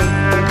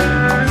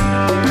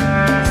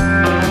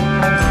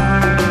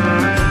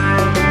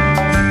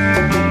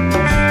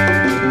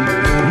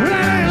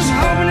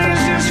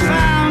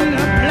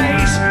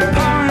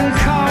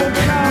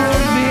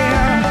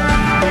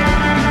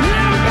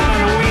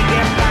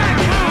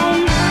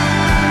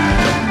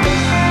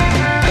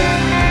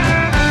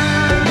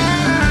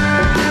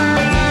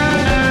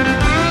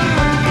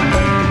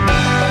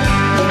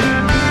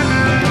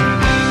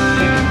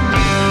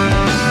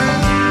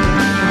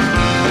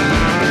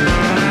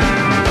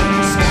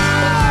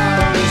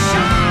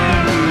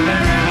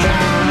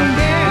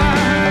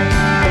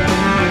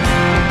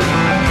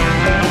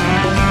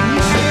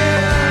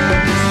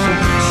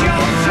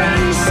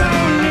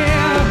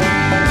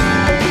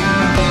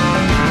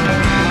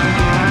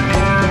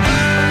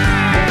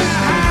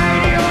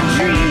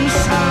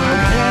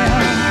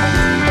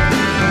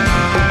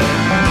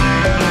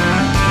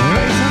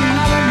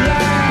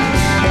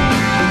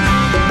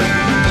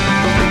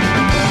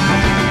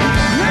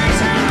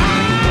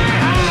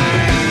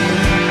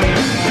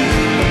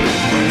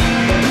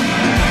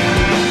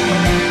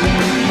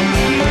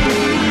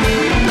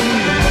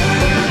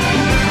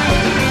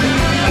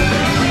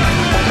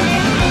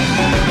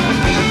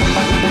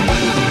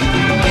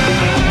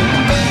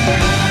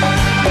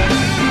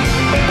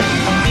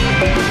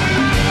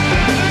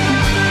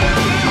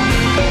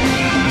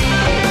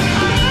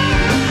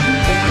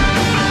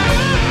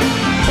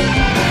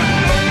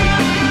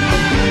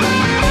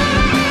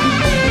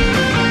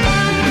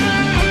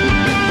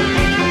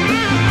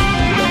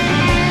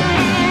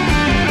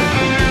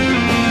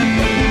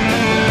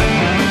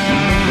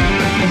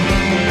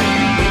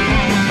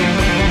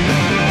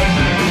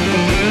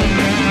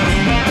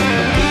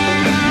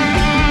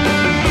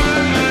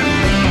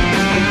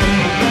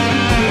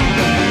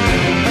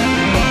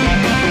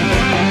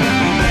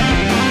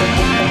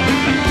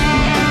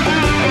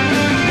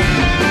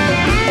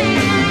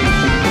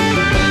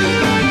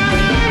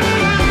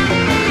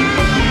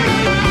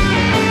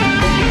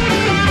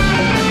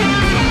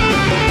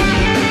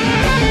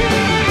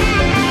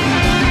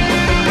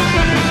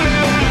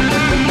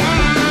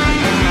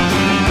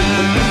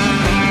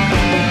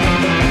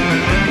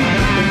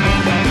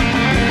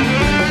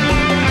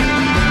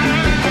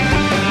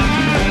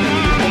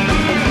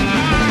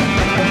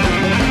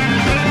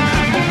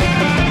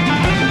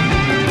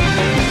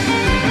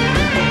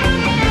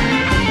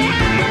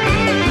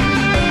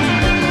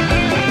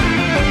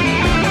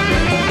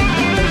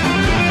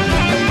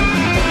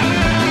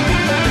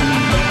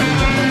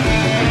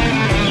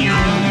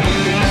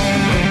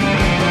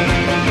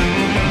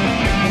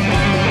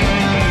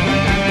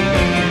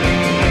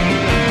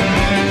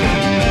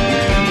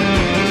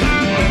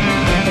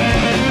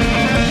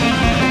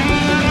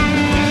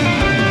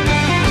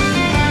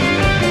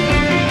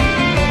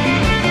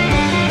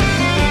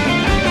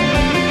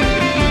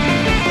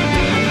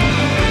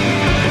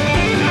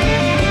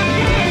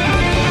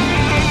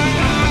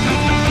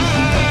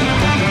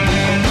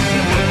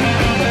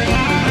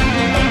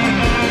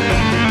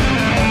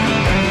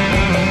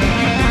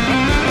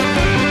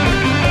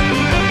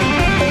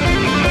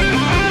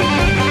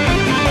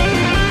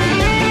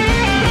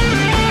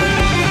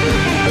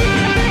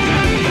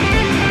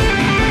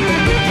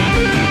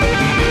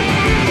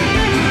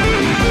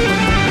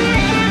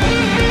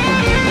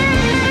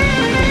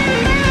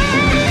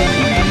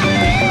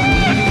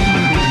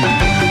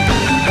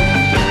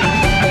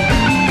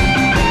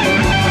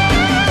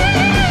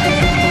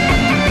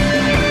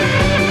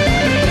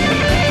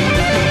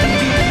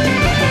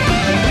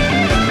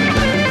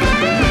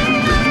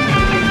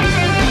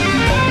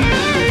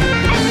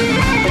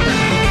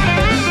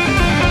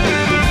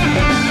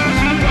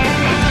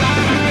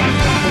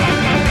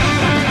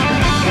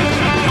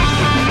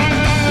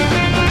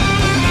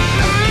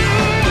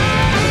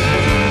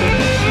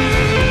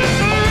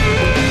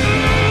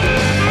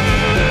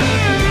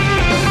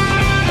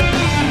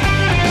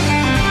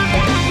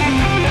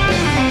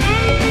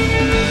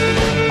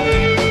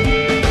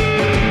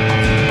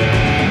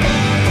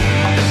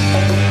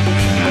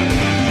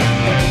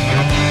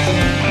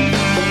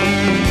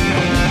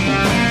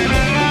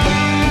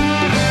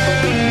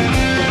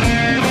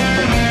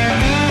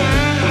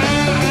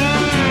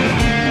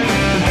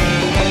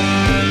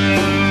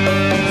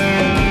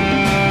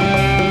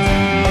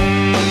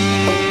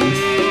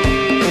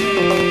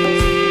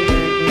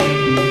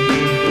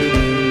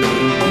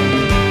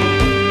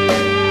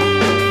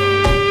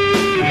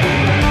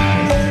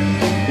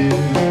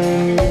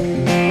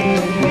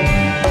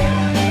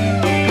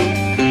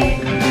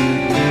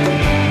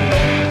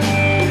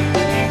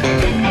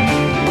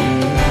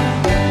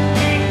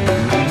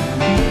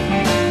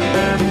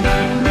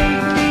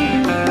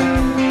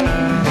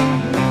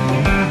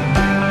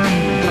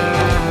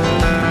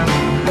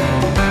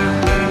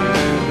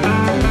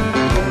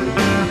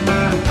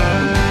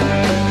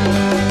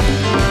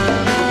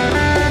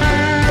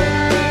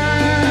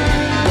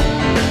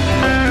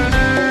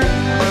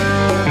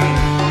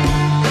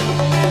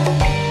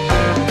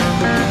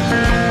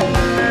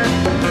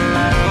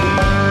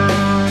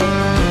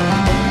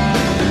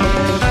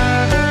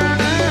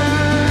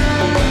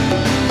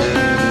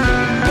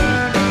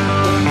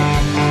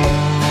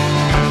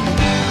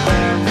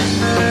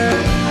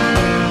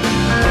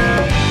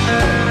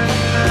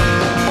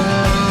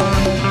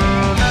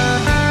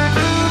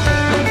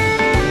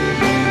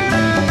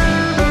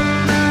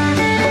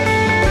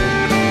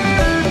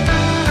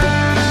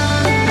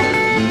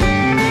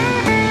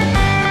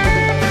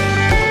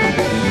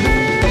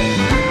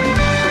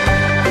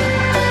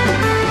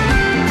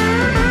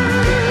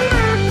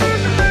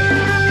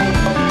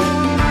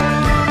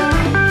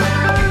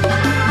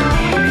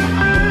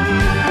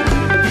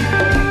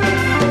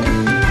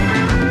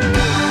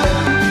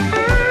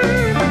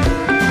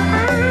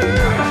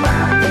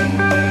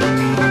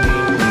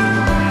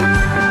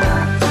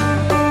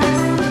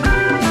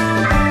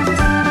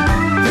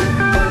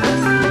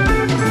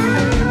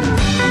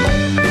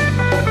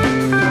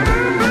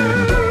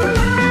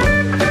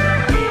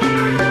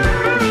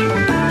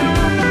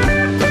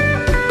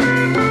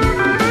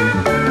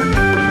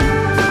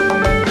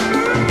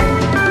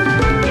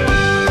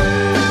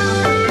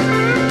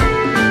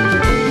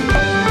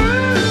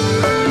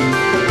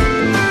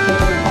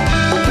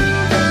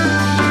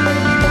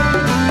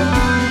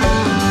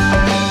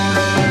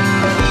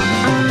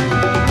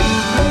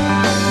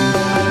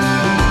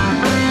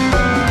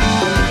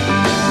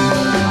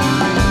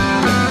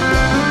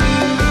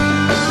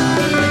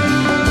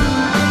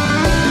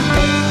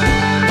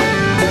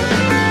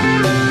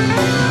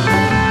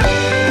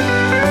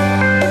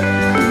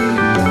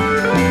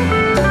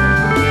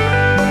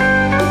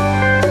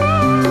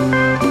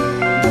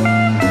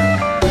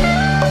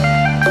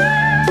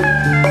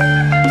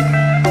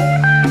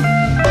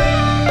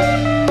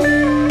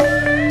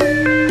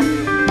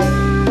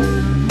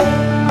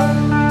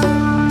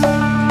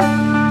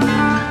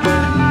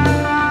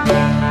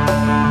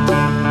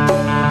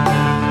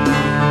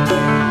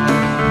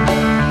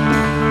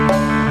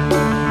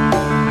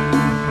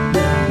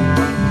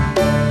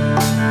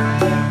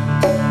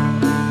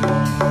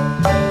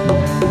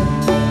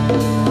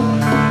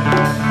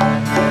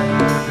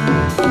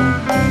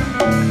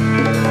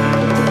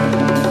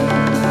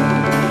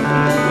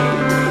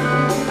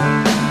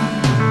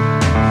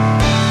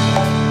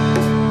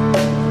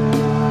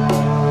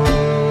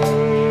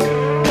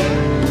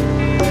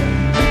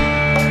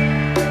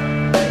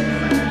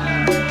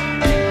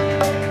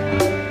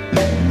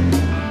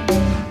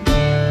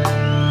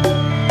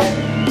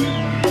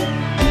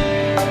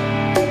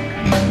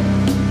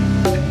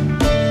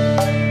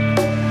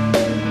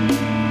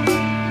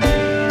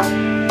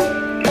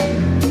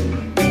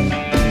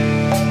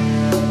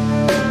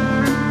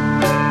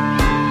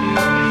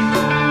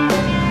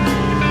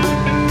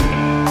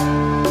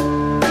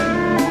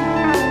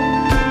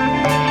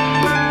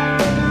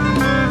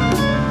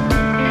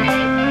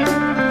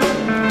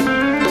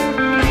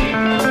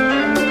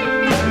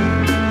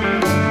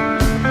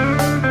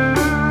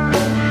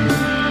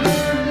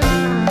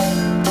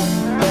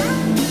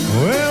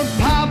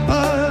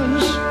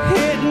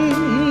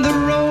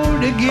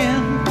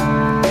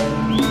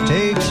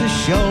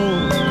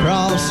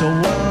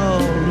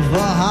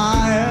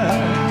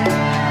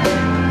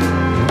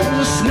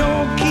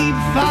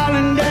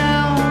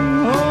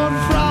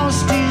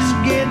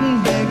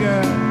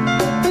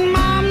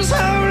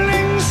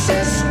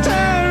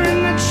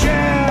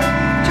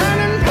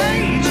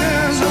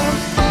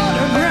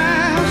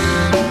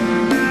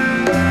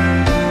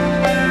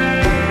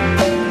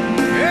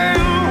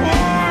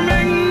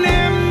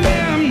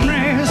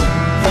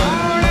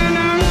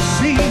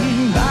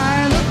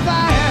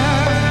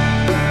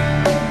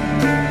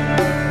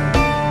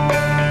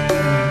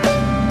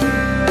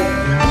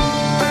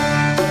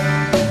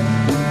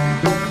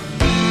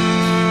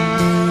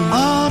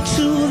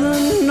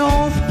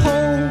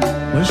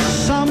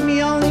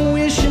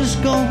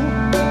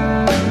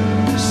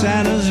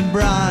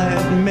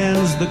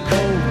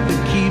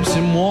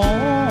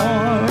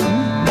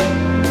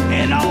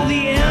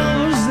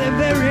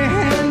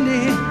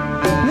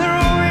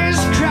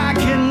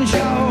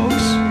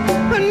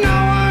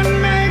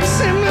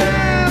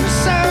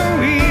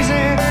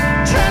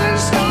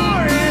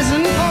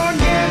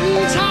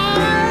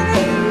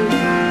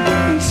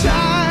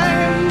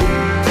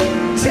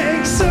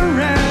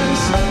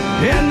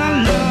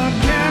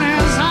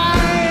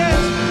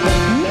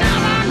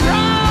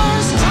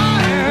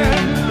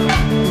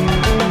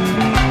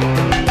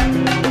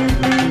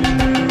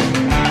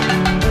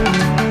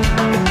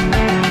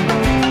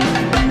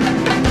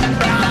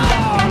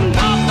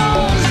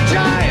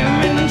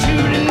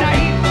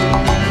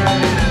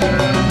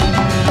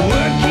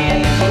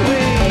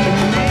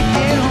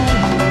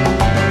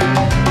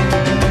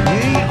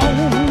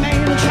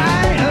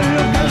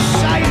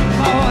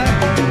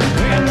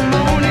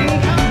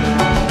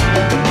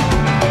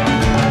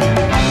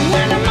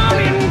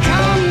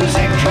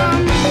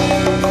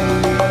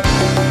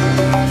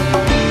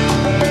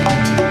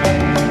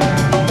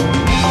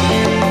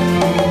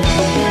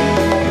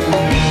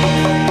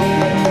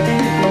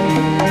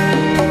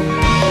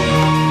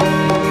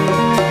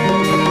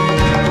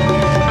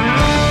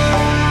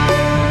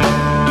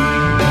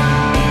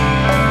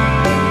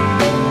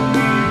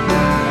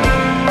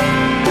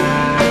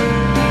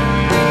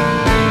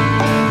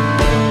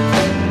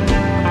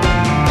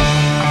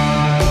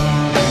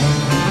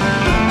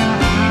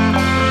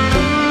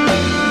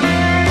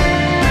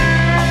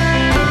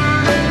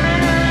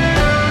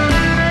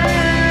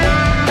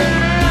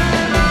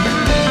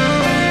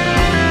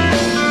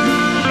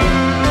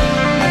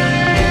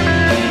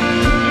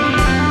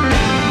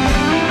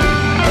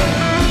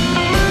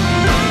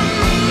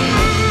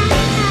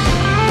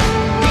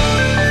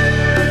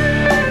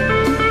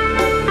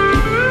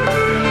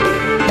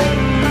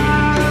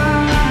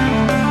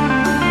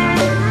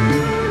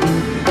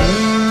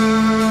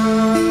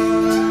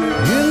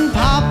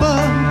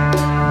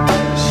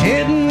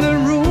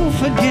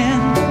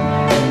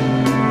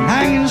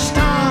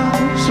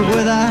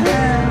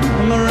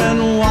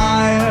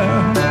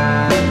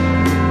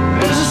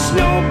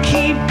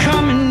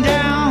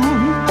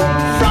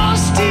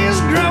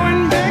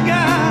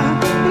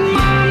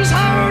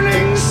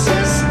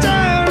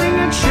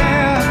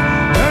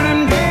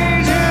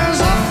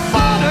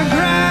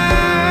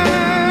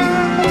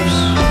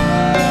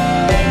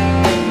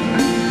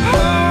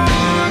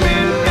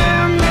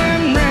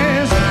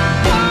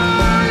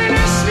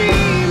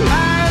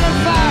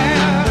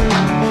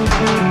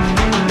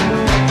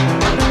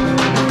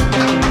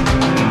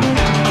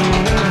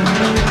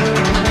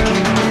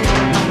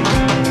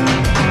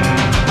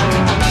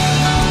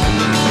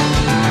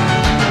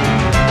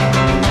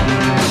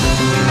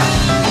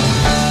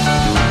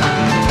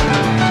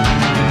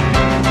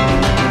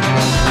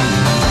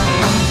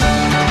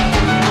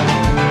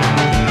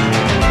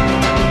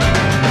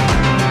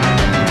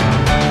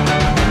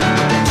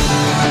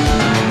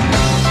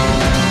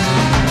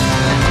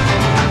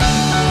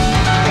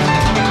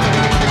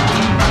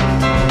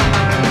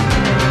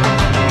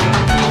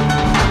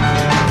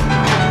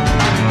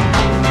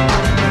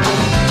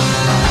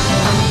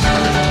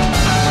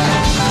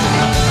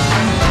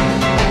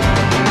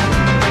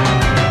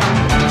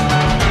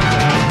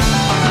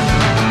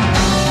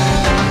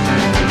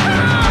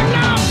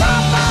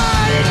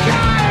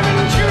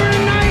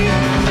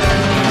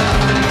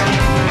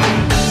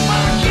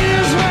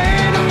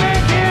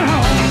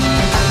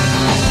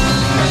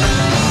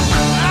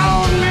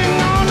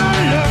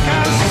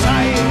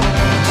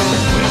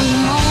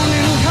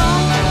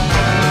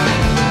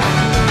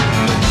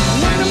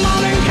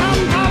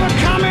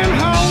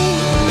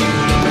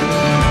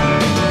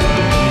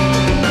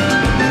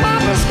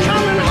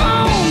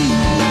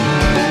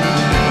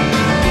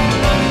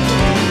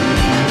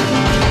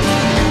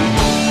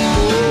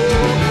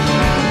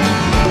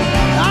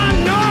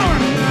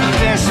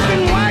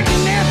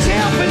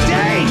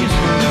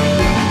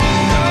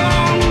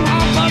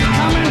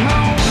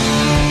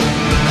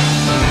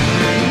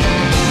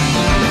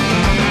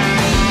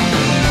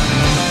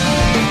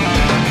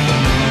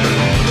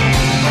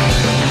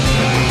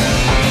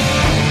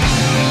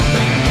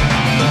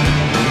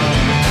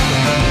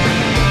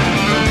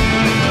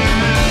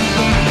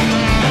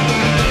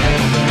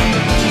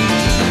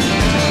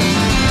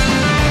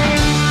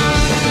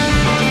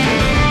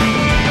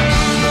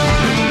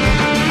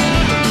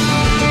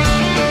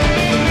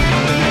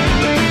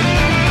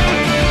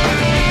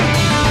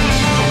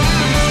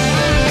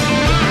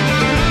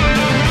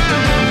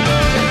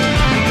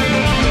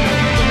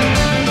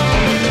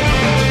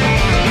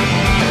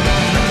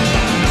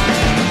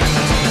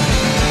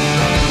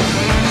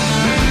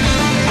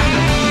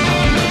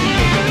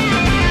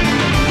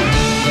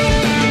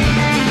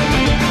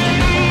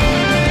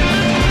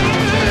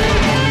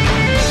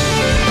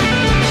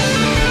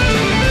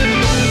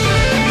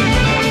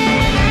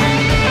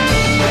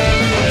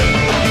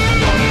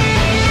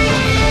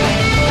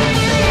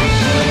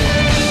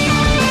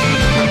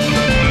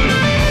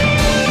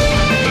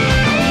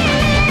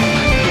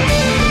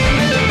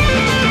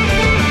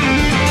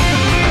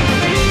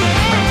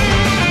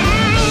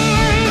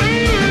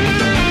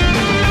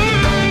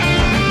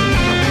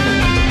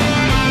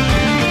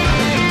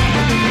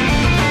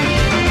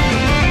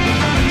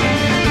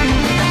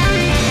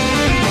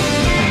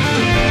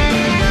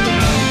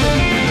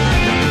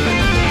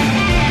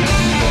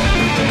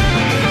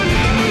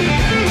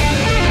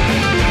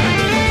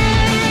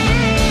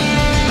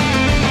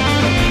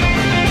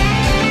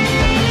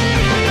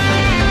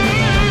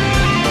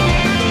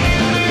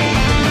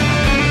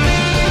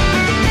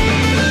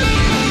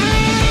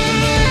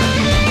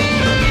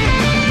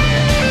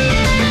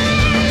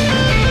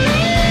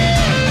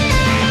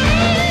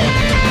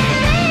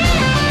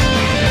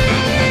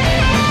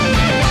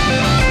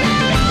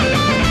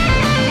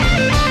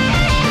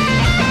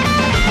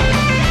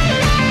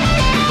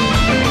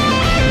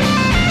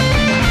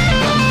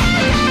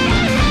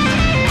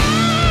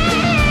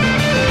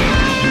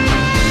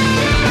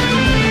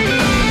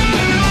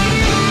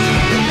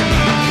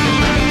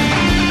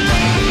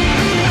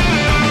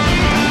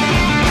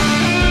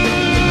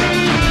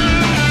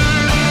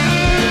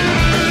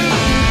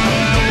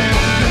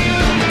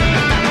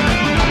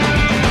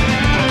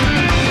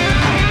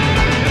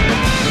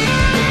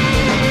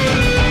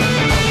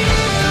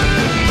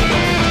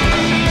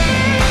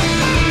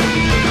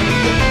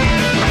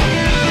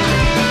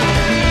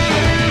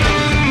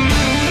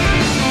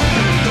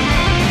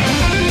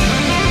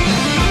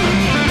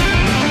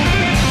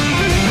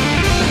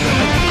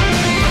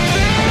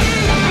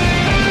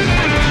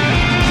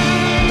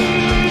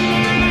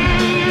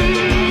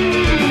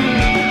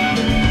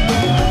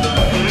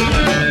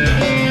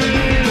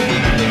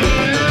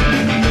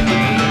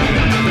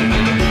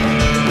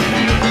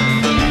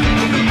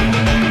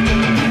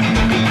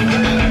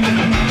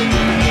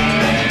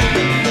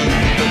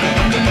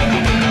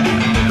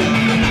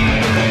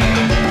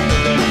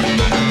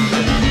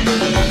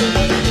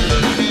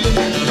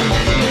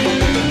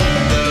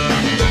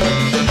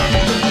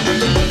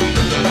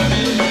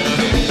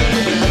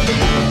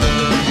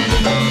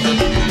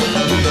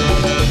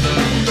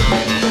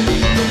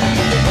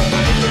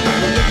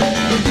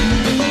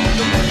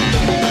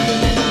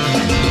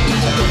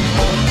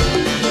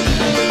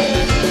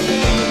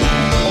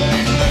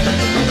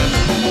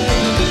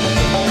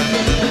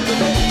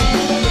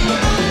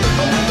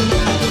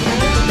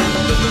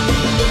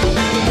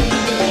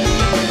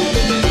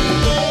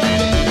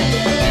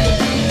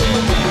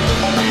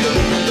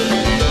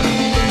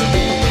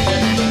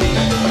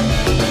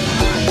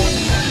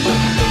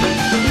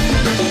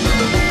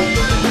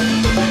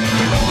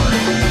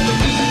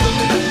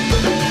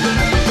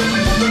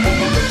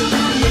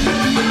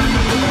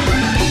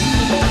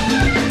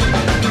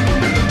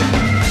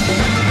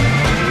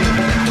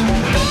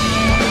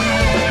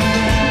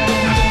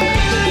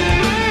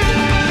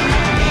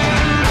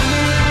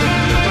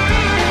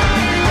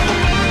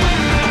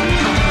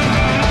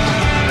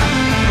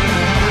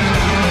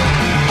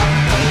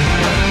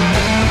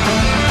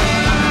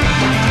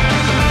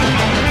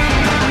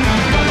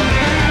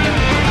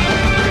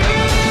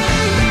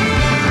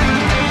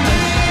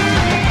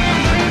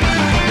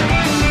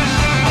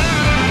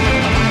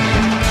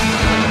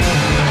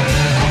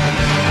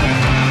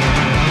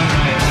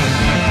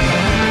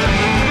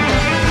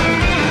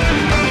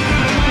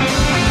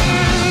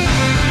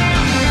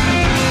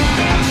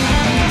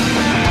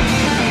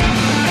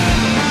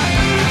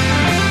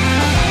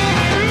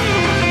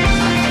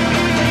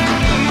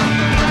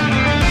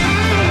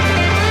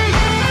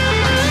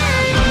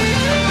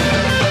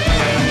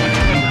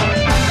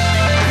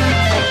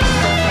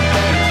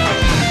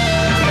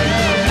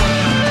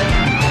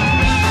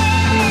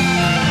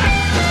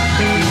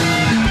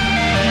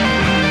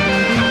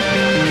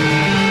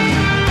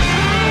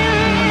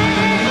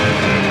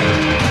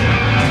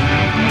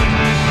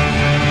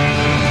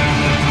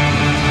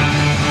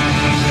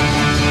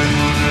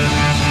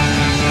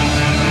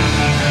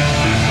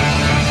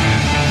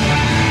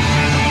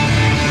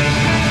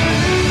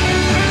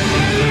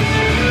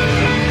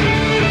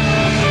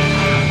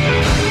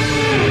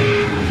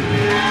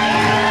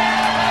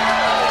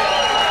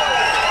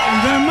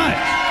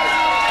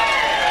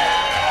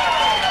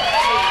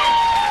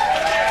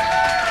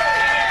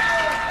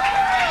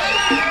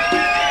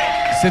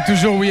 C'est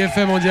toujours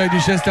WeFM en direct du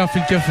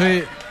Chesterfield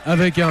Café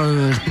avec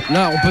un...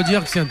 Là, on peut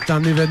dire que c'est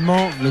un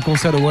événement, le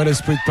concert de Wall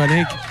Street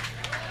Panic.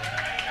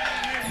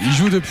 Il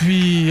joue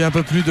depuis un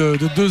peu plus de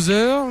 2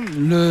 heures.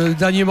 Le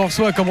dernier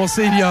morceau a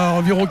commencé il y a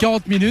environ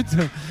 40 minutes.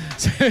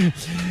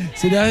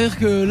 C'est-à-dire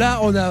que là,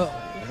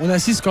 on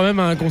assiste quand même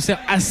à un concert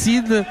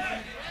acide,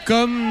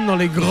 comme dans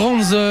les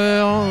grandes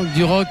heures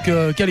du rock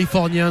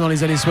californien dans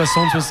les années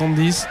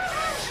 60-70.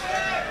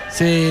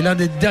 C'est l'un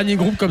des derniers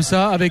groupes comme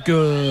ça, avec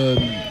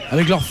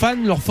leurs fans,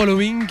 leur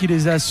following qui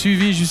les a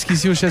suivis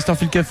jusqu'ici au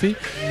Chesterfield Café.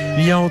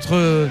 Il y a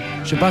entre,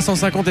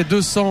 150 et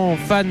 200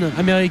 fans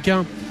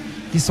américains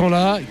qui sont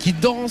là, qui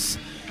dansent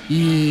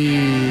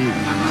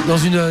dans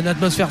une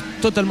atmosphère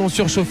totalement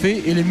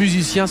surchauffée, et les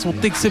musiciens sont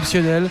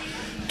exceptionnels.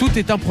 Tout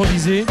est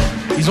improvisé.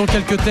 Ils ont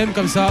quelques thèmes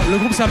comme ça. Le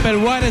groupe s'appelle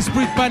Wall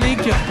Street Panic.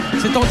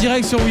 C'est en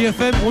direct sur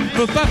WeFM. On ne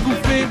peut pas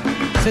couper.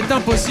 C'est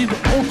impossible.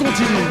 On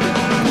continue.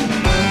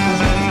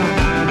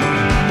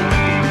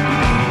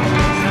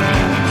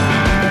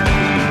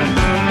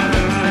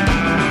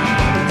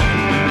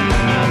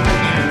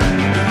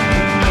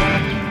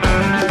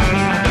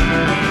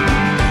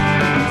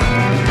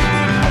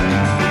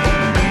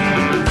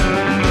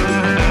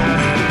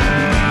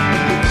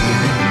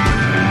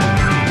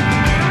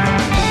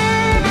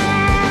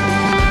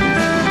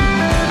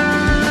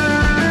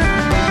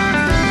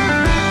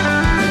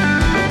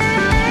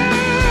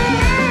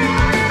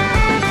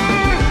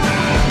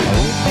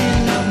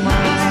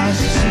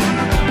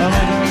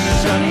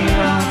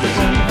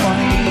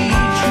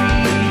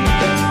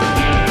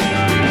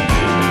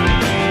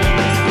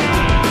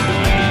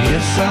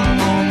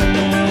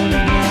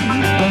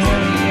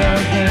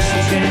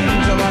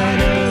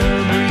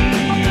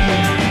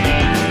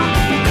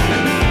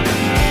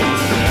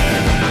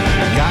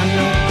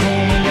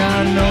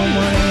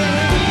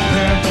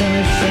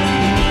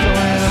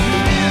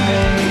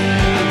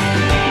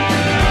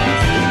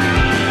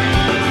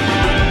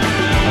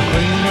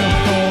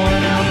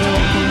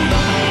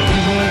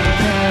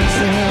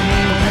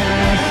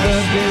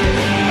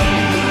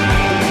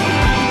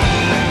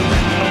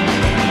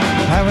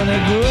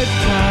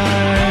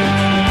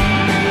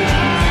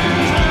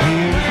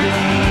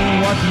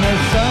 Working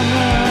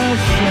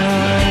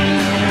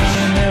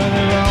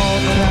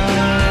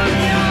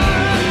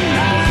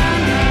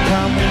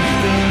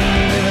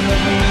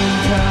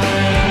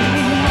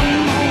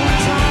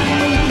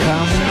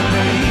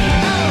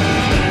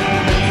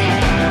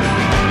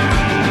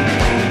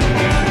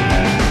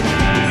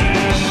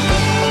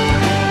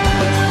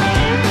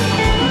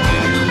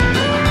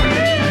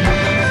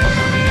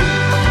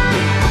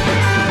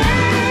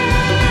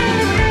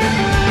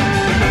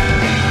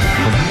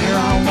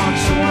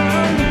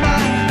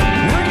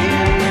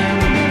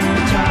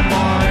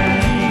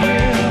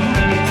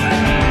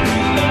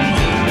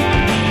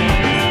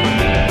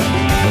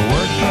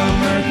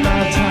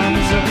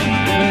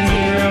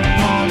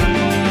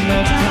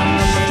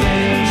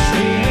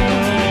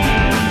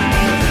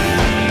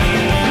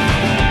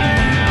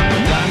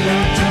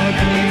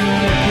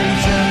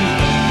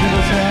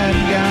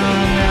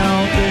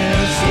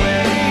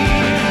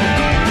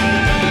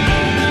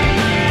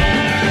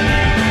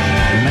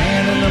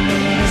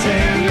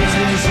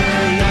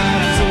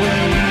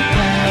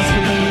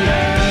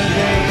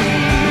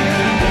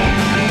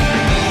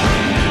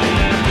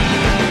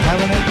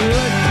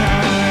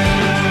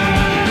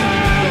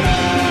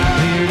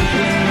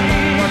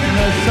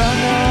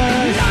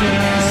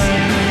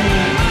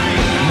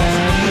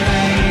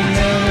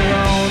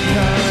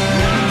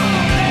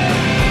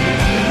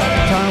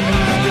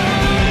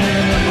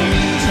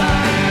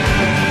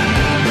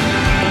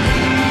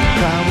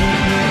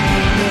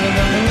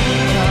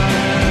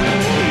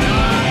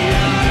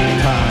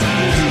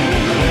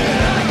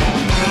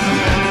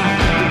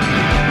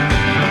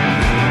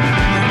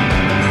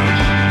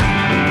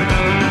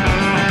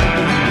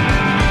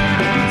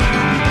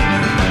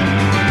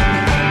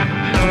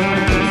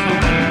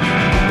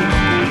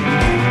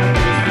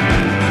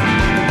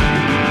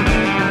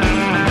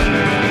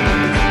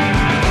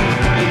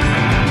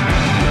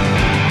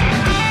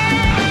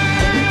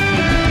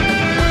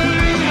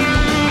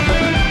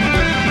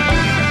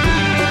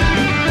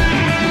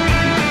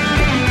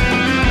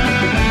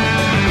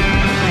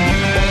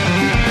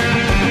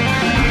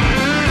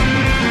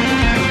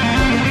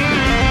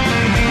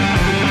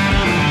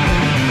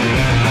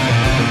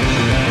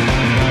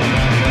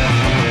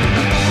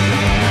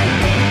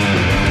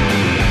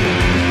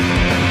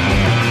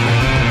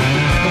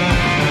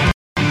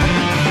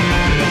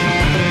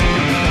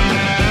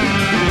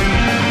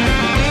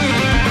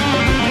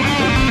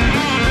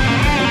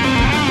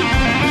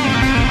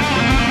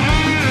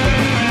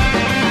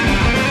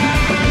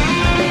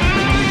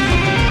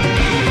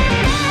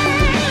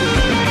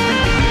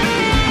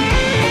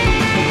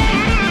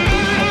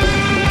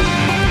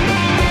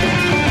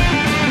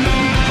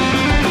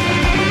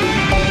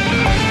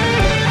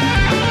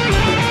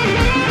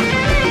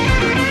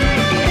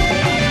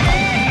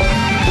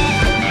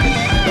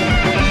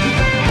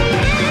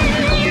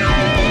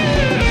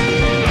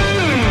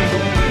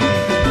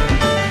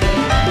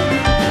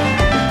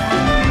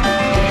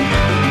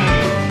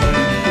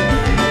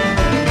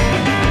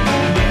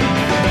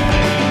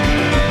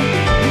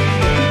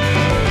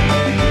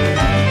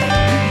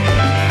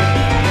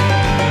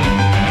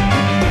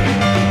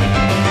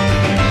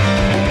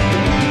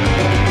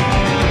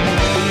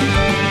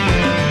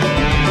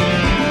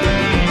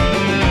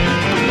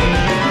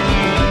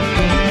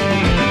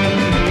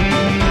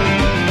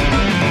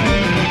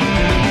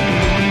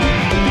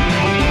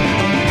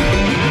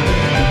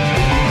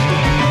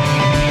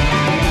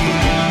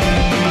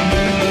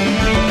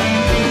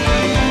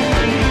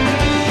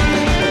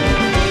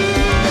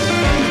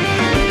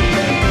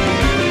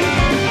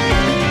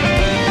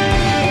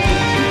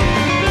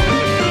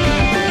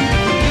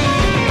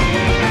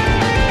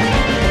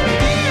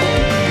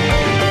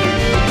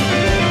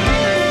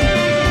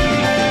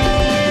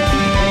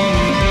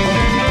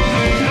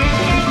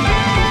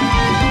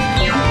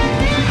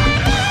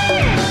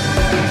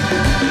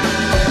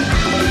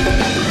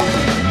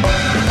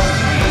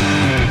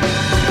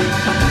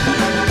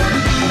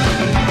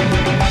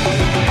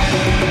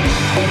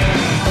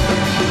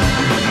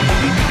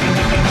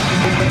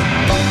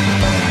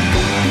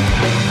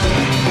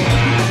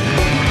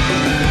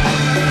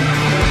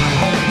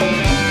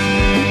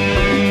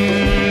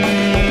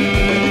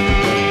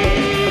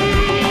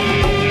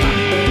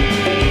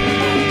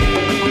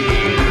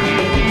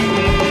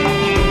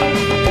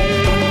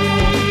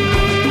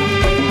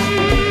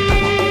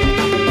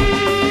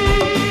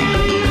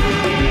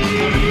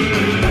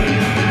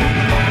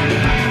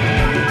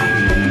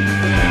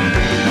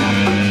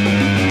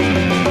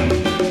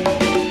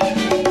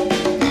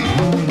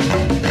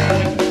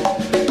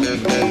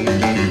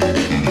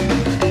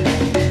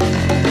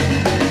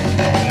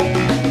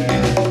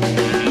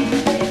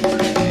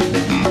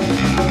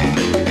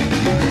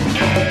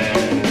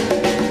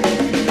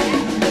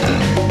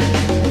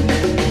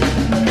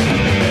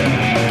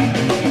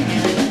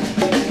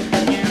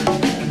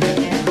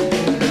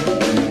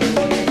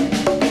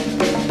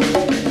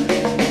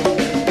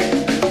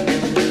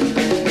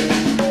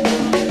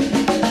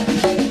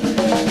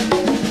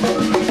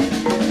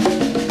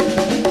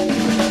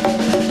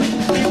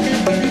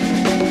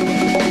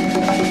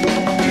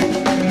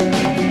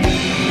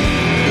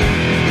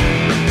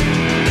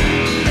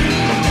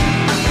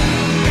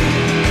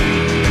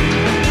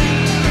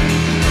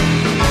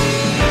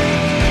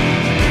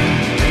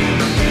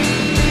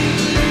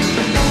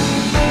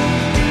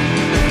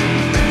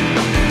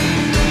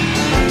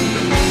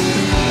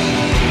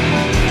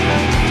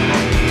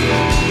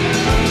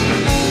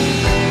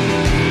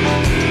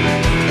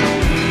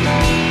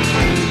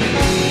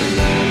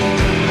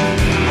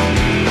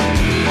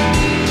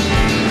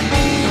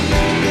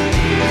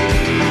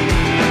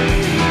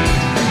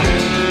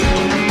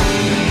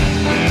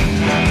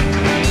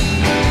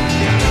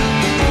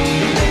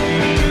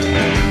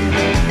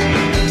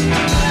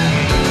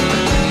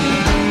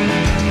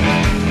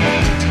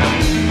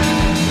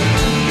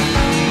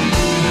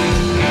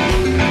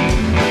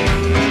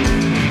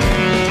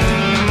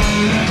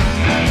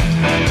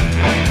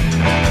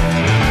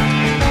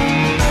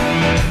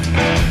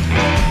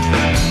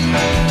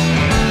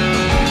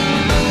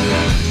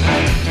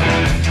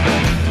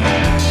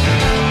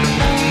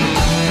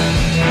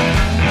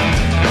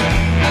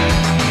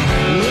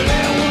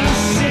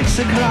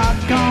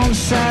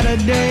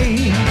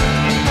day.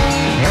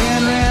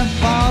 Henry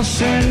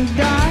Paulson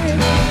died.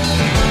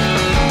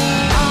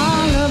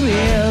 All of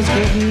his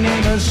could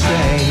never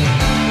say.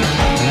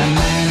 The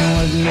man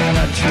was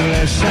never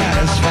truly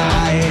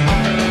satisfied.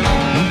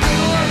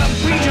 The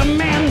preacher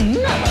man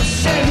never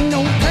said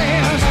no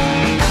prayers.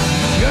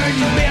 Church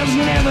bells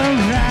never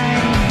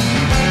rang.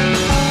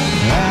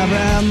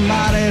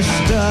 Everybody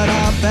stood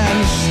up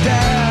and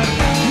stared.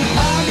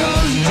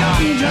 Poggles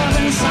jumped up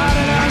and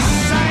started to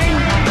sing.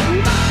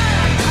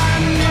 My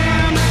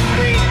damn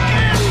Greek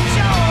in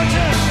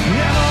Georgia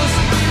never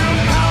still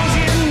calls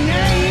his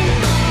name.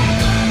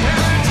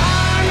 Every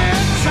time he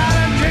tried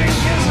to drink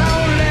his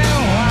holy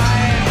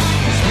wine,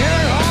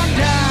 spirit on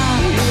down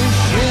his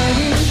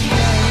shitty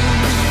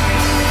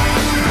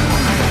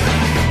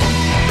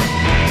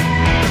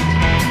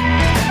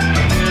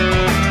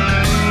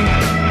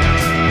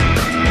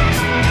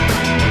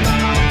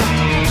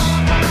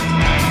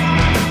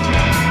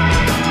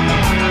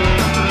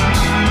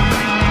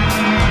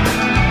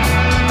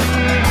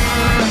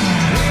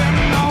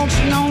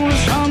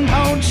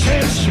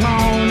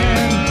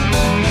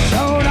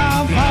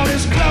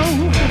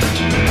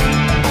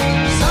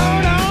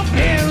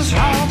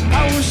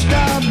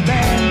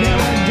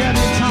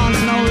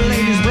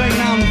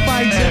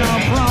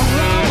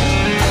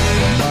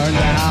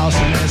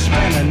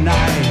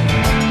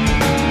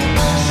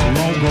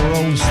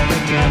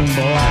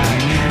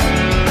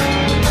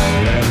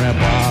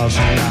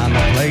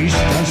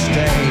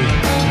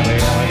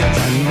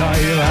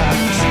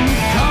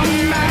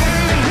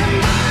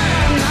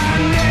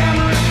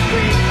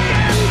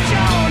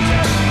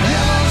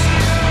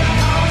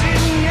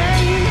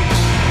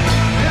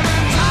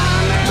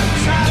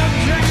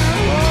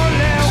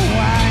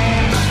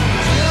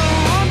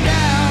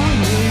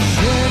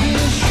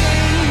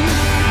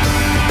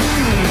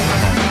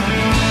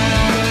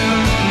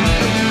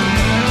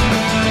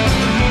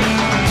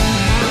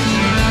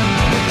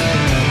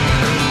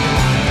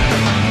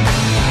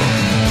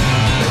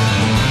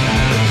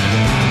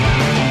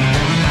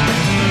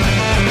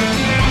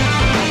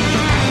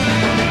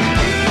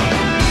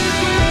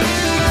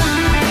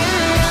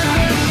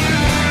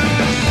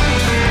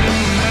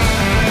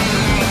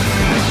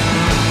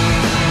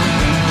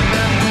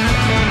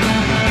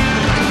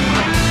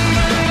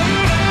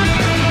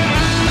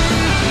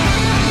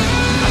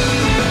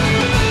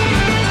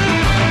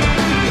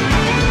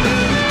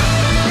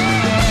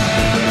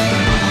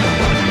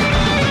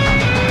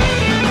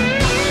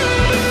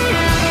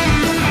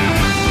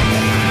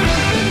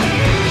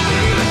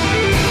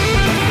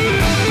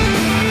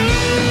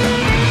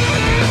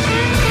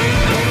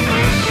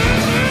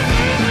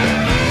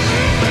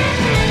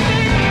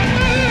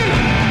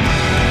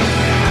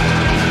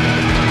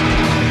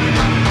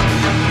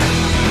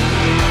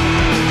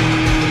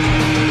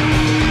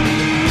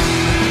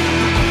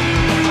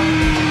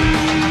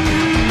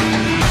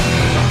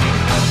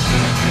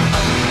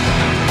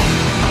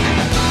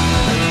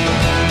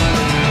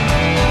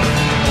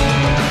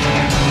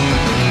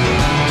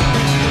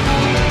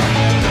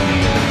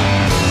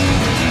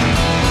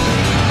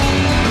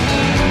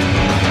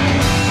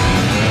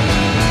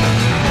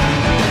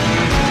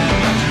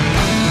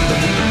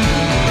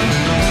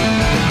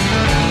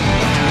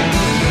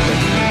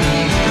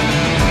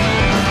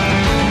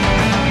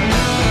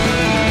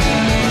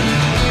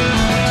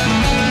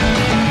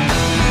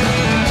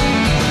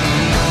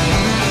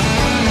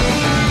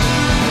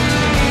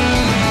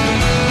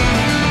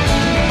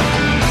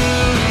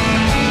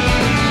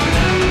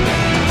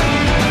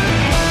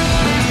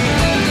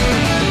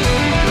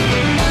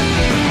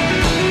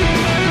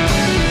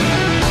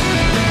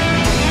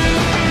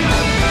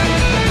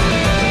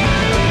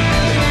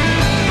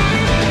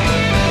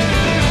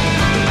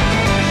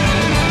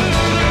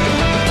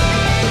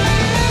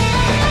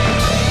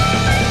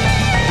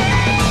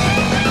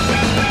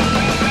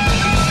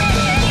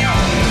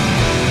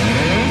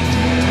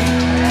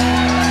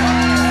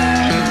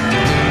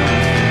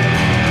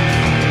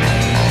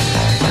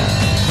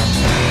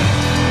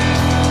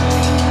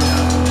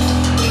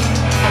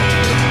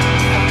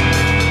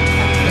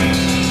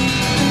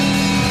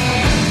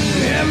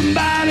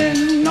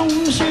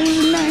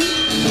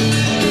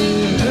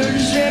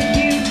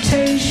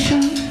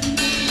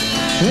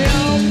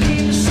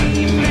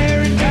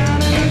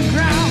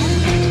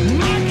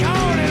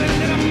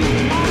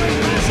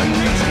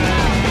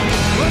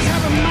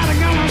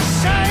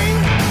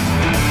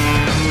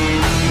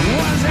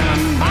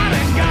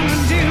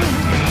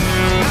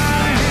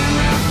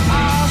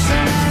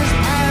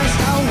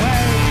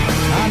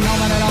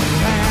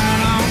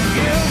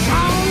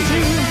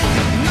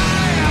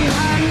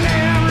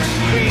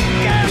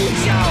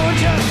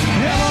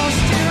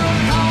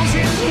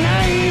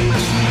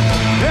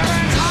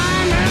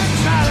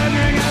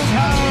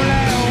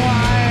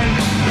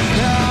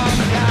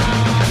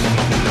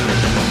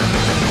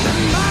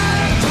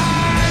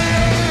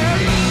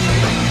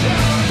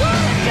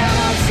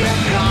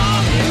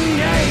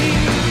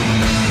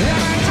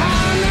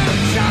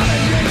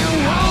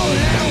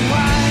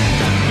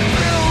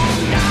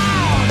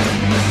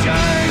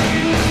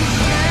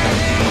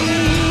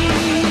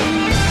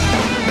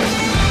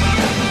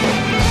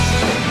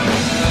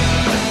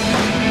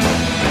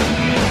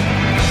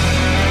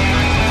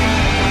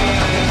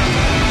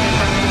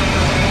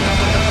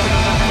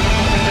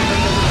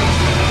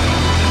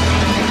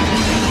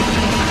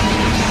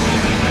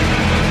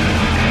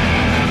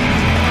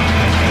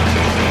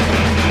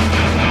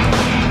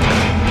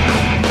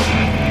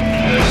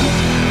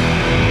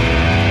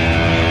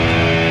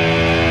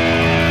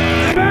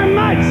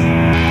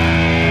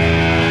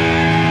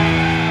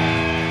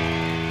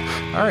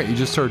right, you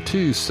just heard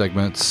two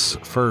segments.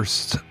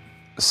 First,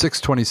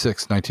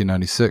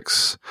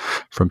 6/26/1996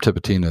 from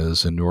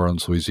Tipitina's in New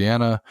Orleans,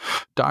 Louisiana.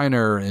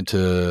 Diner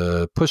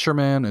into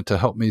Pusherman into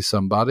Help Me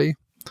Somebody.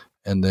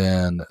 And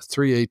then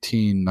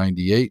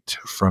 3/18/98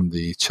 from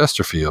the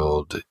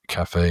Chesterfield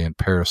Cafe in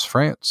Paris,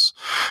 France.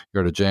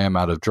 You heard a jam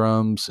out of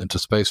Drums into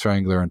Space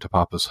Wrangler into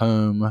Papa's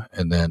Home.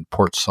 And then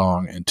Porch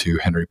Song into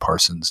Henry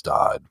Parsons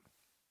Died.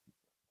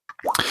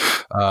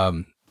 A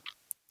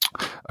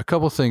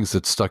couple things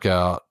that stuck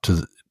out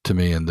to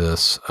me in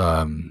this.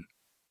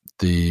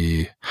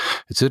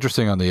 It's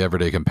interesting on the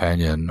Everyday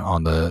Companion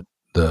on the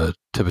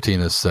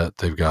Tipitina set.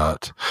 They've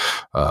got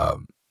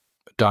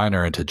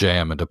Diner into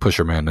Jam into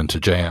Pusherman into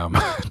Jam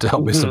to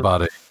Help Me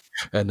Somebody,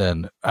 and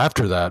then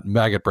after that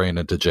Maggot Brain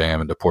into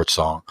Jam into Porch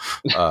Song.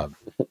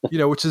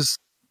 Which is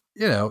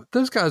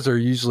those guys are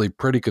usually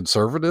pretty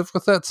conservative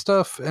with that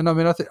stuff, and I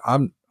mean I think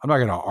I'm not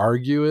going to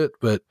argue it,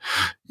 but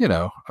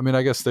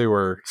I guess they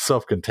were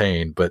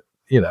self-contained, but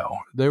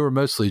they were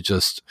mostly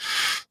just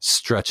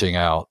stretching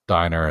out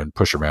Diner and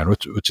Pusherman,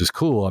 which is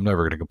cool. I'm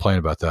never going to complain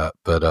about that.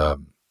 But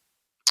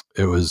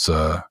it was,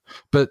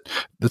 but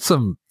it's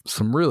some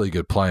really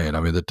good playing. I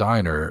mean, the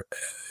Diner,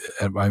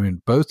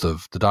 both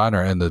of the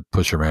Diner and the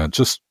Pusherman,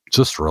 just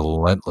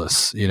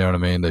relentless. You know what I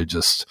mean? They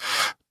just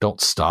don't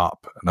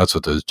stop, and that's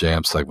what those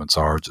jam segments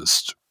are.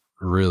 Just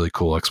really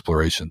cool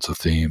explorations of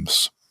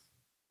themes.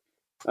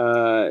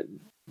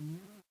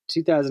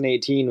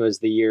 2018 was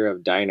the year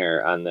of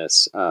Diner on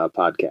this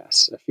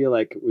podcast. I feel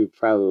like we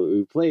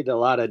played a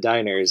lot of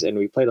Diners, and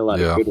we played a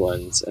lot of good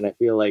ones, and I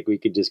feel like we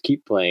could just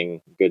keep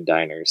playing good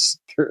Diners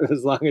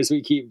as long as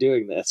we keep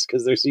doing this,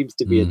 because there seems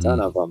to be a ton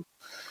of them.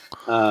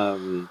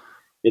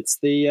 It's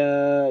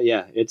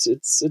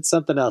it's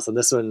something else, and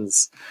this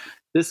one's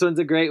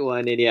a great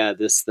one, and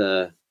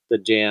the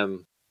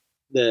jam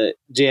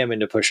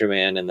into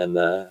Pusherman, and then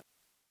the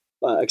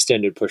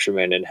extended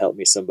Pusherman and Help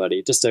Me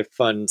Somebody. Just a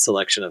fun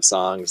selection of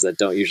songs that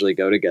don't usually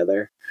go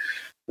together.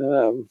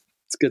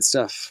 It's good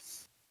stuff.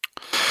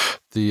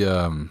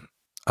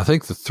 I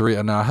think the three,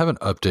 and I haven't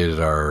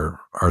updated our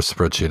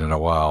spreadsheet in a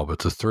while, but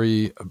the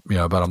three,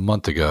 about a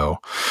month ago,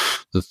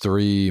 the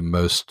three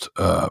most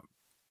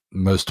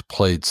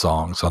played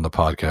songs on the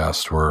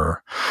podcast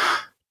were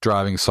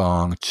Driving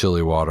Song,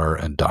 Chilly Water,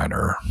 and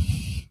Diner.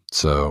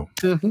 So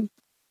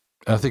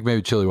I think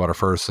maybe Chilly Water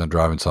first, then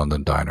Driving Song,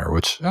 then Diner,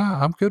 which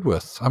I'm good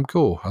with. I'm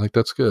cool. I think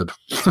that's good.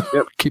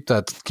 Yep. keep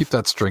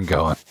that string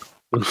going.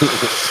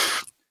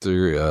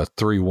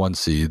 Three 1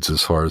 seeds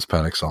as far as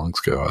Panic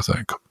songs go, I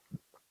think.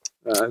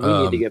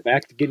 We need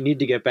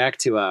to get back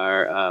to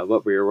our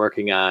what we were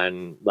working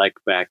on, like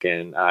back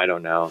in, I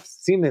don't know,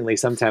 seemingly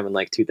sometime in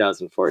like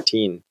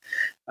 2014.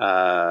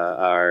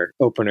 Our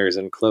openers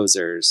and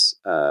closers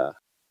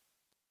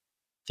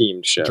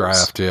themed shows.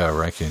 Draft,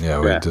 ranking. Yeah,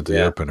 we did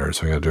the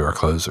openers. We got to do our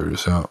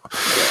closers. So.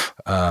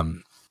 Yeah.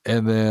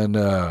 And then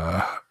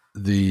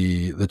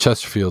the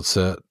Chesterfield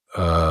set.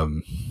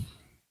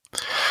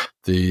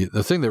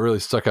 The thing that really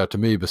stuck out to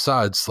me,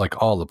 besides like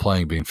all the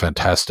playing being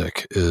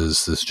fantastic,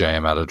 is this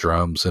jam out of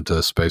Drums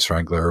into Space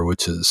Wrangler,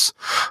 which is,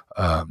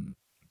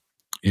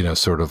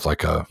 sort of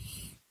like a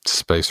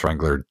Space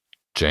Wrangler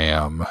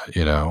jam,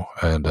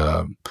 and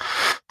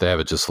they have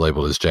it just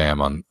labeled as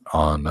jam on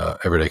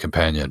Everyday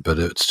Companion, but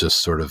it's just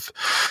sort of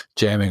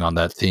jamming on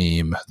that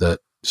theme, that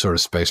sort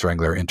of Space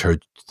Wrangler intro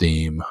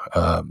theme,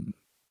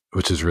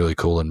 which is really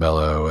cool and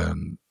mellow,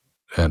 and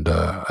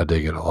I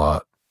dig it a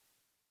lot.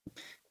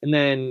 And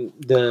then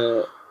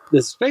the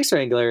Space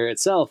Wrangler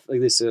itself, like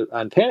this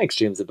on Panic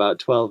Stream, is about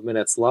 12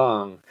 minutes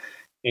long,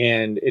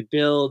 and it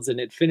builds and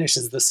it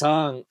finishes the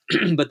song,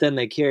 but then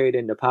they carry it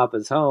into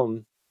Papa's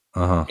Home.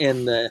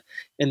 In the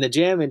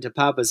jam into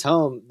Papa's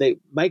Home,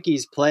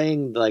 Mikey's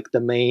playing like the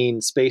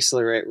main Space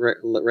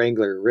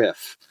Wrangler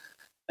riff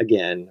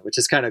again, which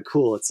is kind of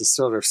cool. It's a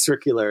sort of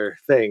circular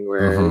thing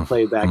where they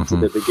play back to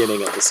the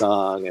beginning of the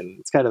song, and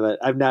it's kind of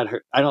I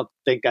don't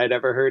think I'd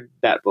ever heard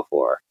that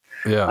before.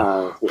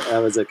 Yeah,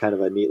 that was a kind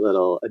of a neat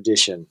little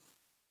addition.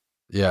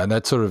 Yeah, and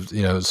that sort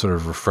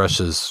of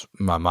refreshes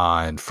my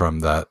mind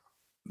from that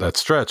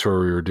stretch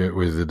where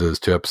we did those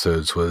two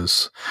episodes.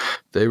 Was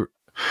they,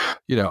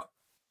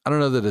 I don't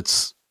know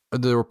that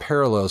there were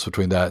parallels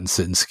between that and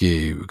Sit and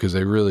Ski, because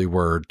they really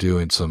were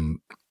doing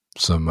some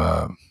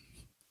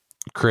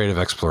creative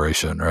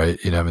exploration, right?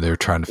 They were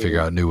trying to figure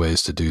out new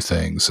ways to do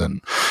things,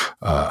 and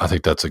I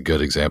think that's a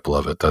good example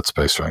of it. That's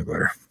Space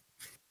Wrangler.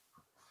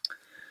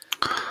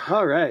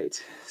 All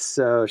right.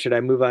 So should I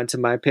move on to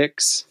my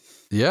picks?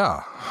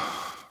 Yeah.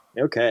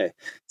 Okay.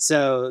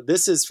 So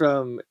both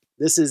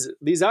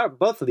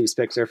of these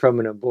picks are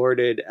from an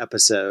aborted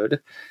episode,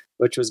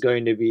 which was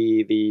going to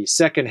be the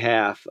second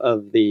half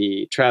of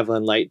the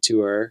Traveling Light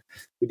Tour.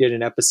 We did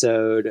an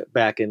episode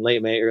back in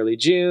late May, early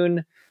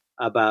June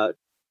about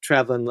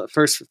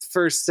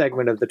first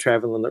segment of the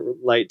Traveling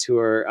Light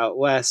Tour out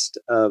west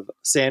of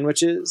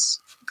Sandwiches.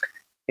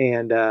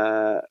 And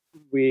I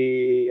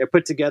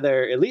put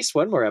together at least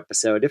one more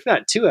episode, if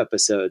not 2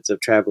 episodes of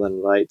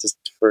Traveling Light, just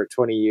for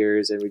 20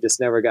 years. And we just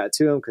never got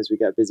to them because we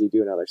got busy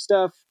doing other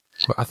stuff.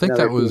 Well, I think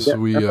Another that was few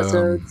we.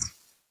 episodes.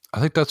 I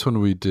think that's when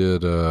we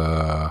did.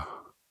 Was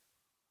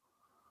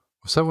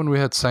that when we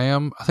had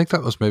Sam? I think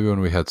that was maybe when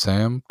we had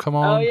Sam come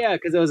on. Oh yeah,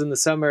 because it was in the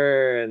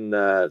summer and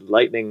the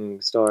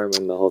lightning storm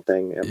and the whole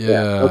thing.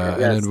 Yeah,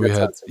 and then we that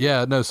had sounds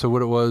familiar. no. So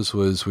what it was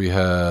we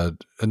had,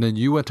 and then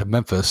you went to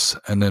Memphis,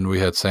 and then we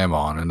had Sam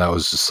on, and that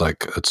was just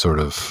like it's sort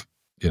of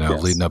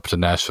Yes. leading up to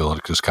Nashville, and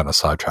it just kind of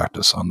sidetracked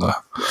us on the.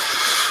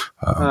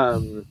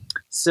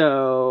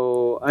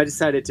 So I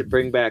decided to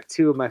bring back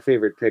two of my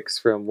favorite picks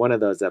from one of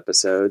those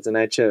episodes, and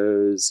I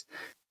chose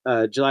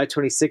July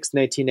 26th,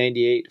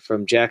 1998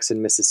 from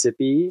Jackson,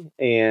 Mississippi,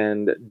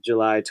 and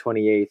July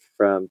 28th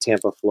from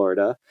Tampa,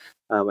 Florida.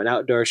 An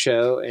outdoor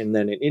show and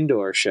then an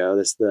indoor show.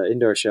 This is the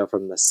indoor show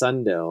from the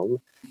Sun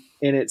Dome.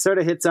 And it sort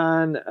of hits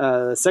on,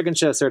 the second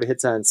show sort of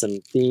hits on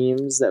some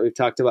themes that we've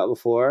talked about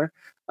before.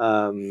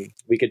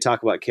 We could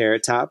talk about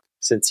Carrot Top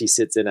since he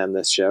sits in on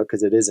this show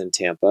because it is in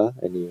Tampa,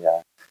 and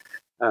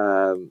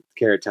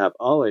Carrot Top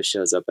always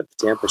shows up at the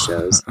Tampa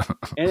shows.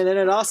 And then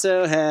it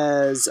also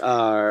has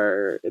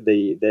the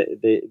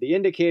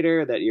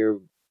indicator that you're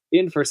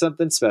in for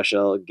something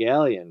special.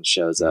 Galleon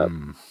shows up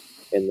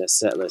in this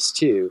set list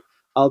too,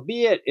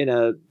 albeit in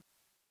a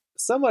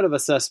somewhat of a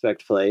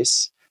suspect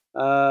place.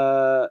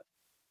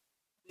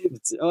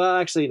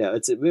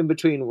 It's in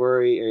between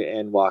Worry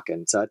and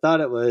Walkin'. So I thought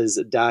it was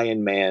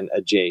Dying Man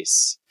a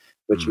Jace,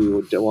 which we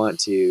would want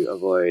to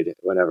avoid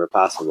whenever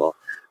possible.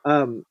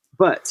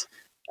 But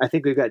I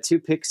think we've got two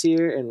picks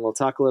here, and we'll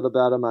talk a little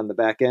about them on the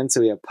back end.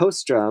 So we have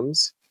Post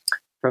Drums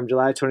from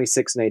July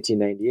 26,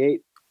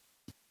 1998.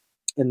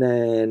 And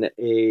then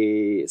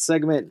a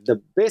segment,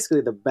 basically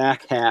the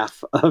back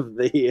half of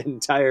the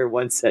entire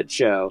one-set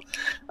show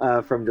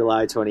from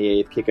July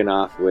 28th, kicking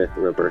off with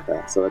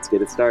Roberta. So let's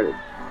get it started.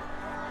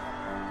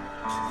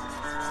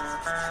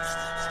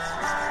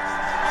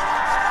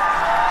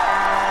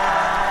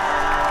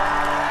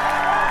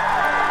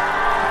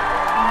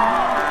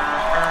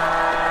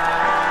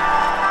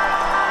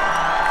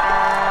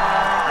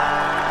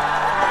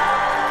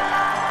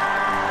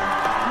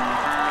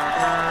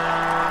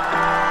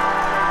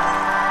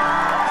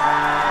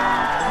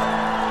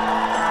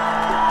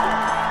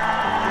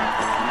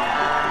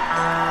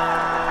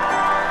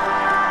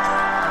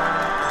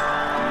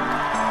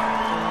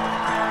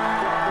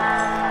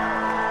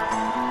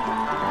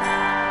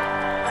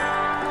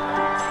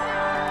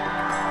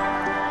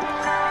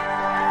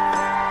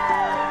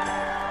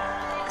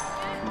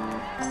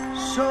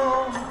 So,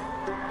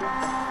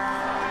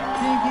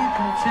 think you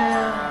can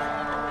tell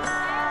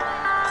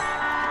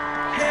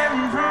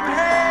heaven from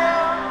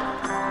hell,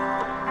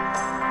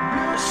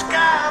 blue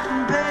sky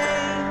from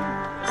pain.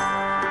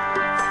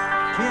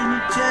 Can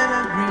you tell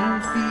a green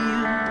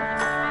field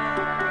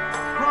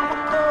from a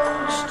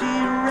ghosty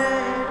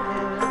red?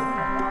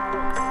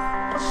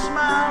 A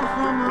smile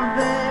from a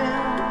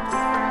veil.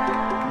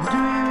 Do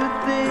you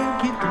think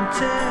you can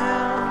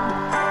tell?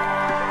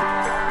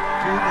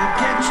 Did they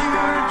get you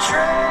a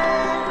train?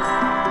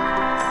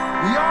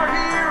 Your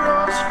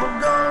heroes for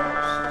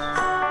ghosts,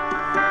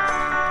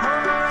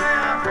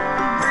 around for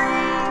a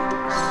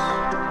breeze,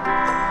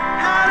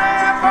 out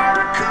there for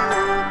a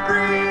cool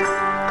breeze,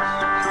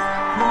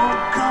 for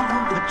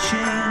comfort for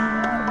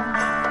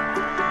change.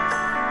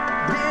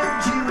 Did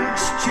you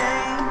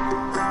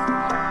exchange?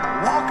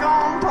 Walk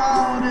on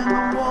board in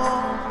the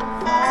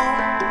waterfall,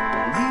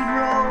 lead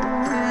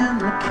role in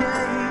the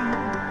cave.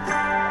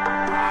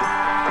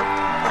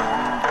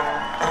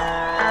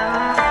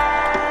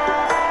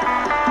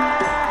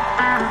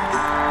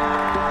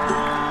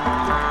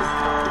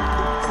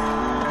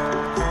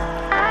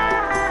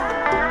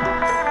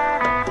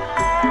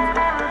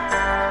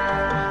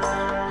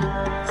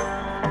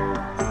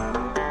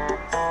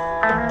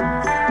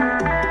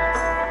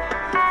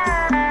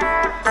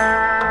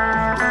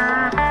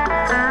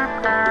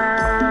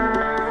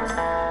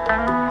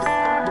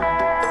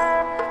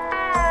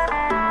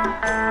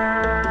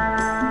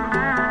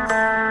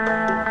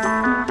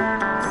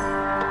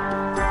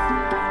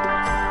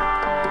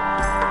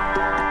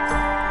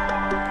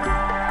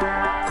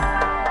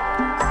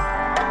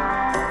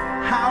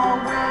 How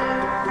I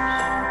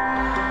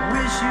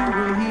wish you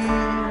were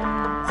here.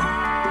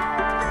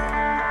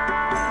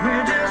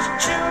 We're just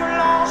two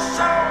lost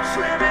souls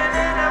swimming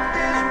in a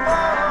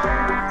fishbowl,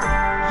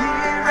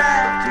 year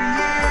after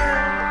year,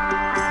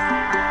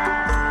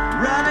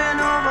 running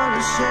over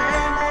the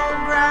same old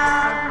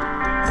ground.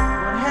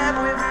 What have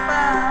we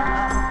found?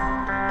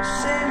 The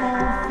same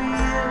old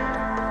fear.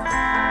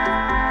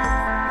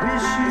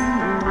 Wish you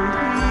were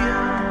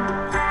here.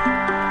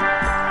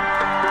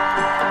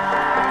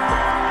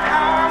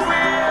 How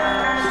I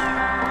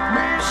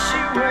wish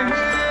you were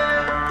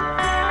here.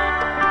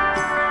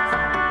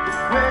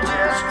 We're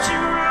just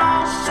two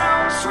lost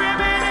souls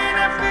swimming in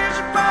a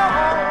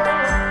fishbowl,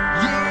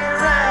 year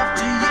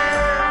after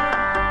year,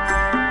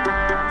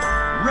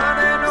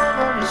 running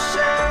over the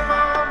same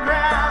old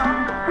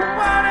ground.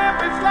 What if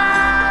we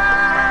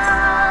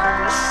found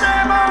the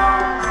same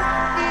old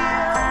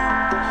fears?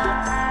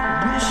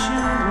 Wish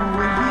you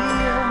were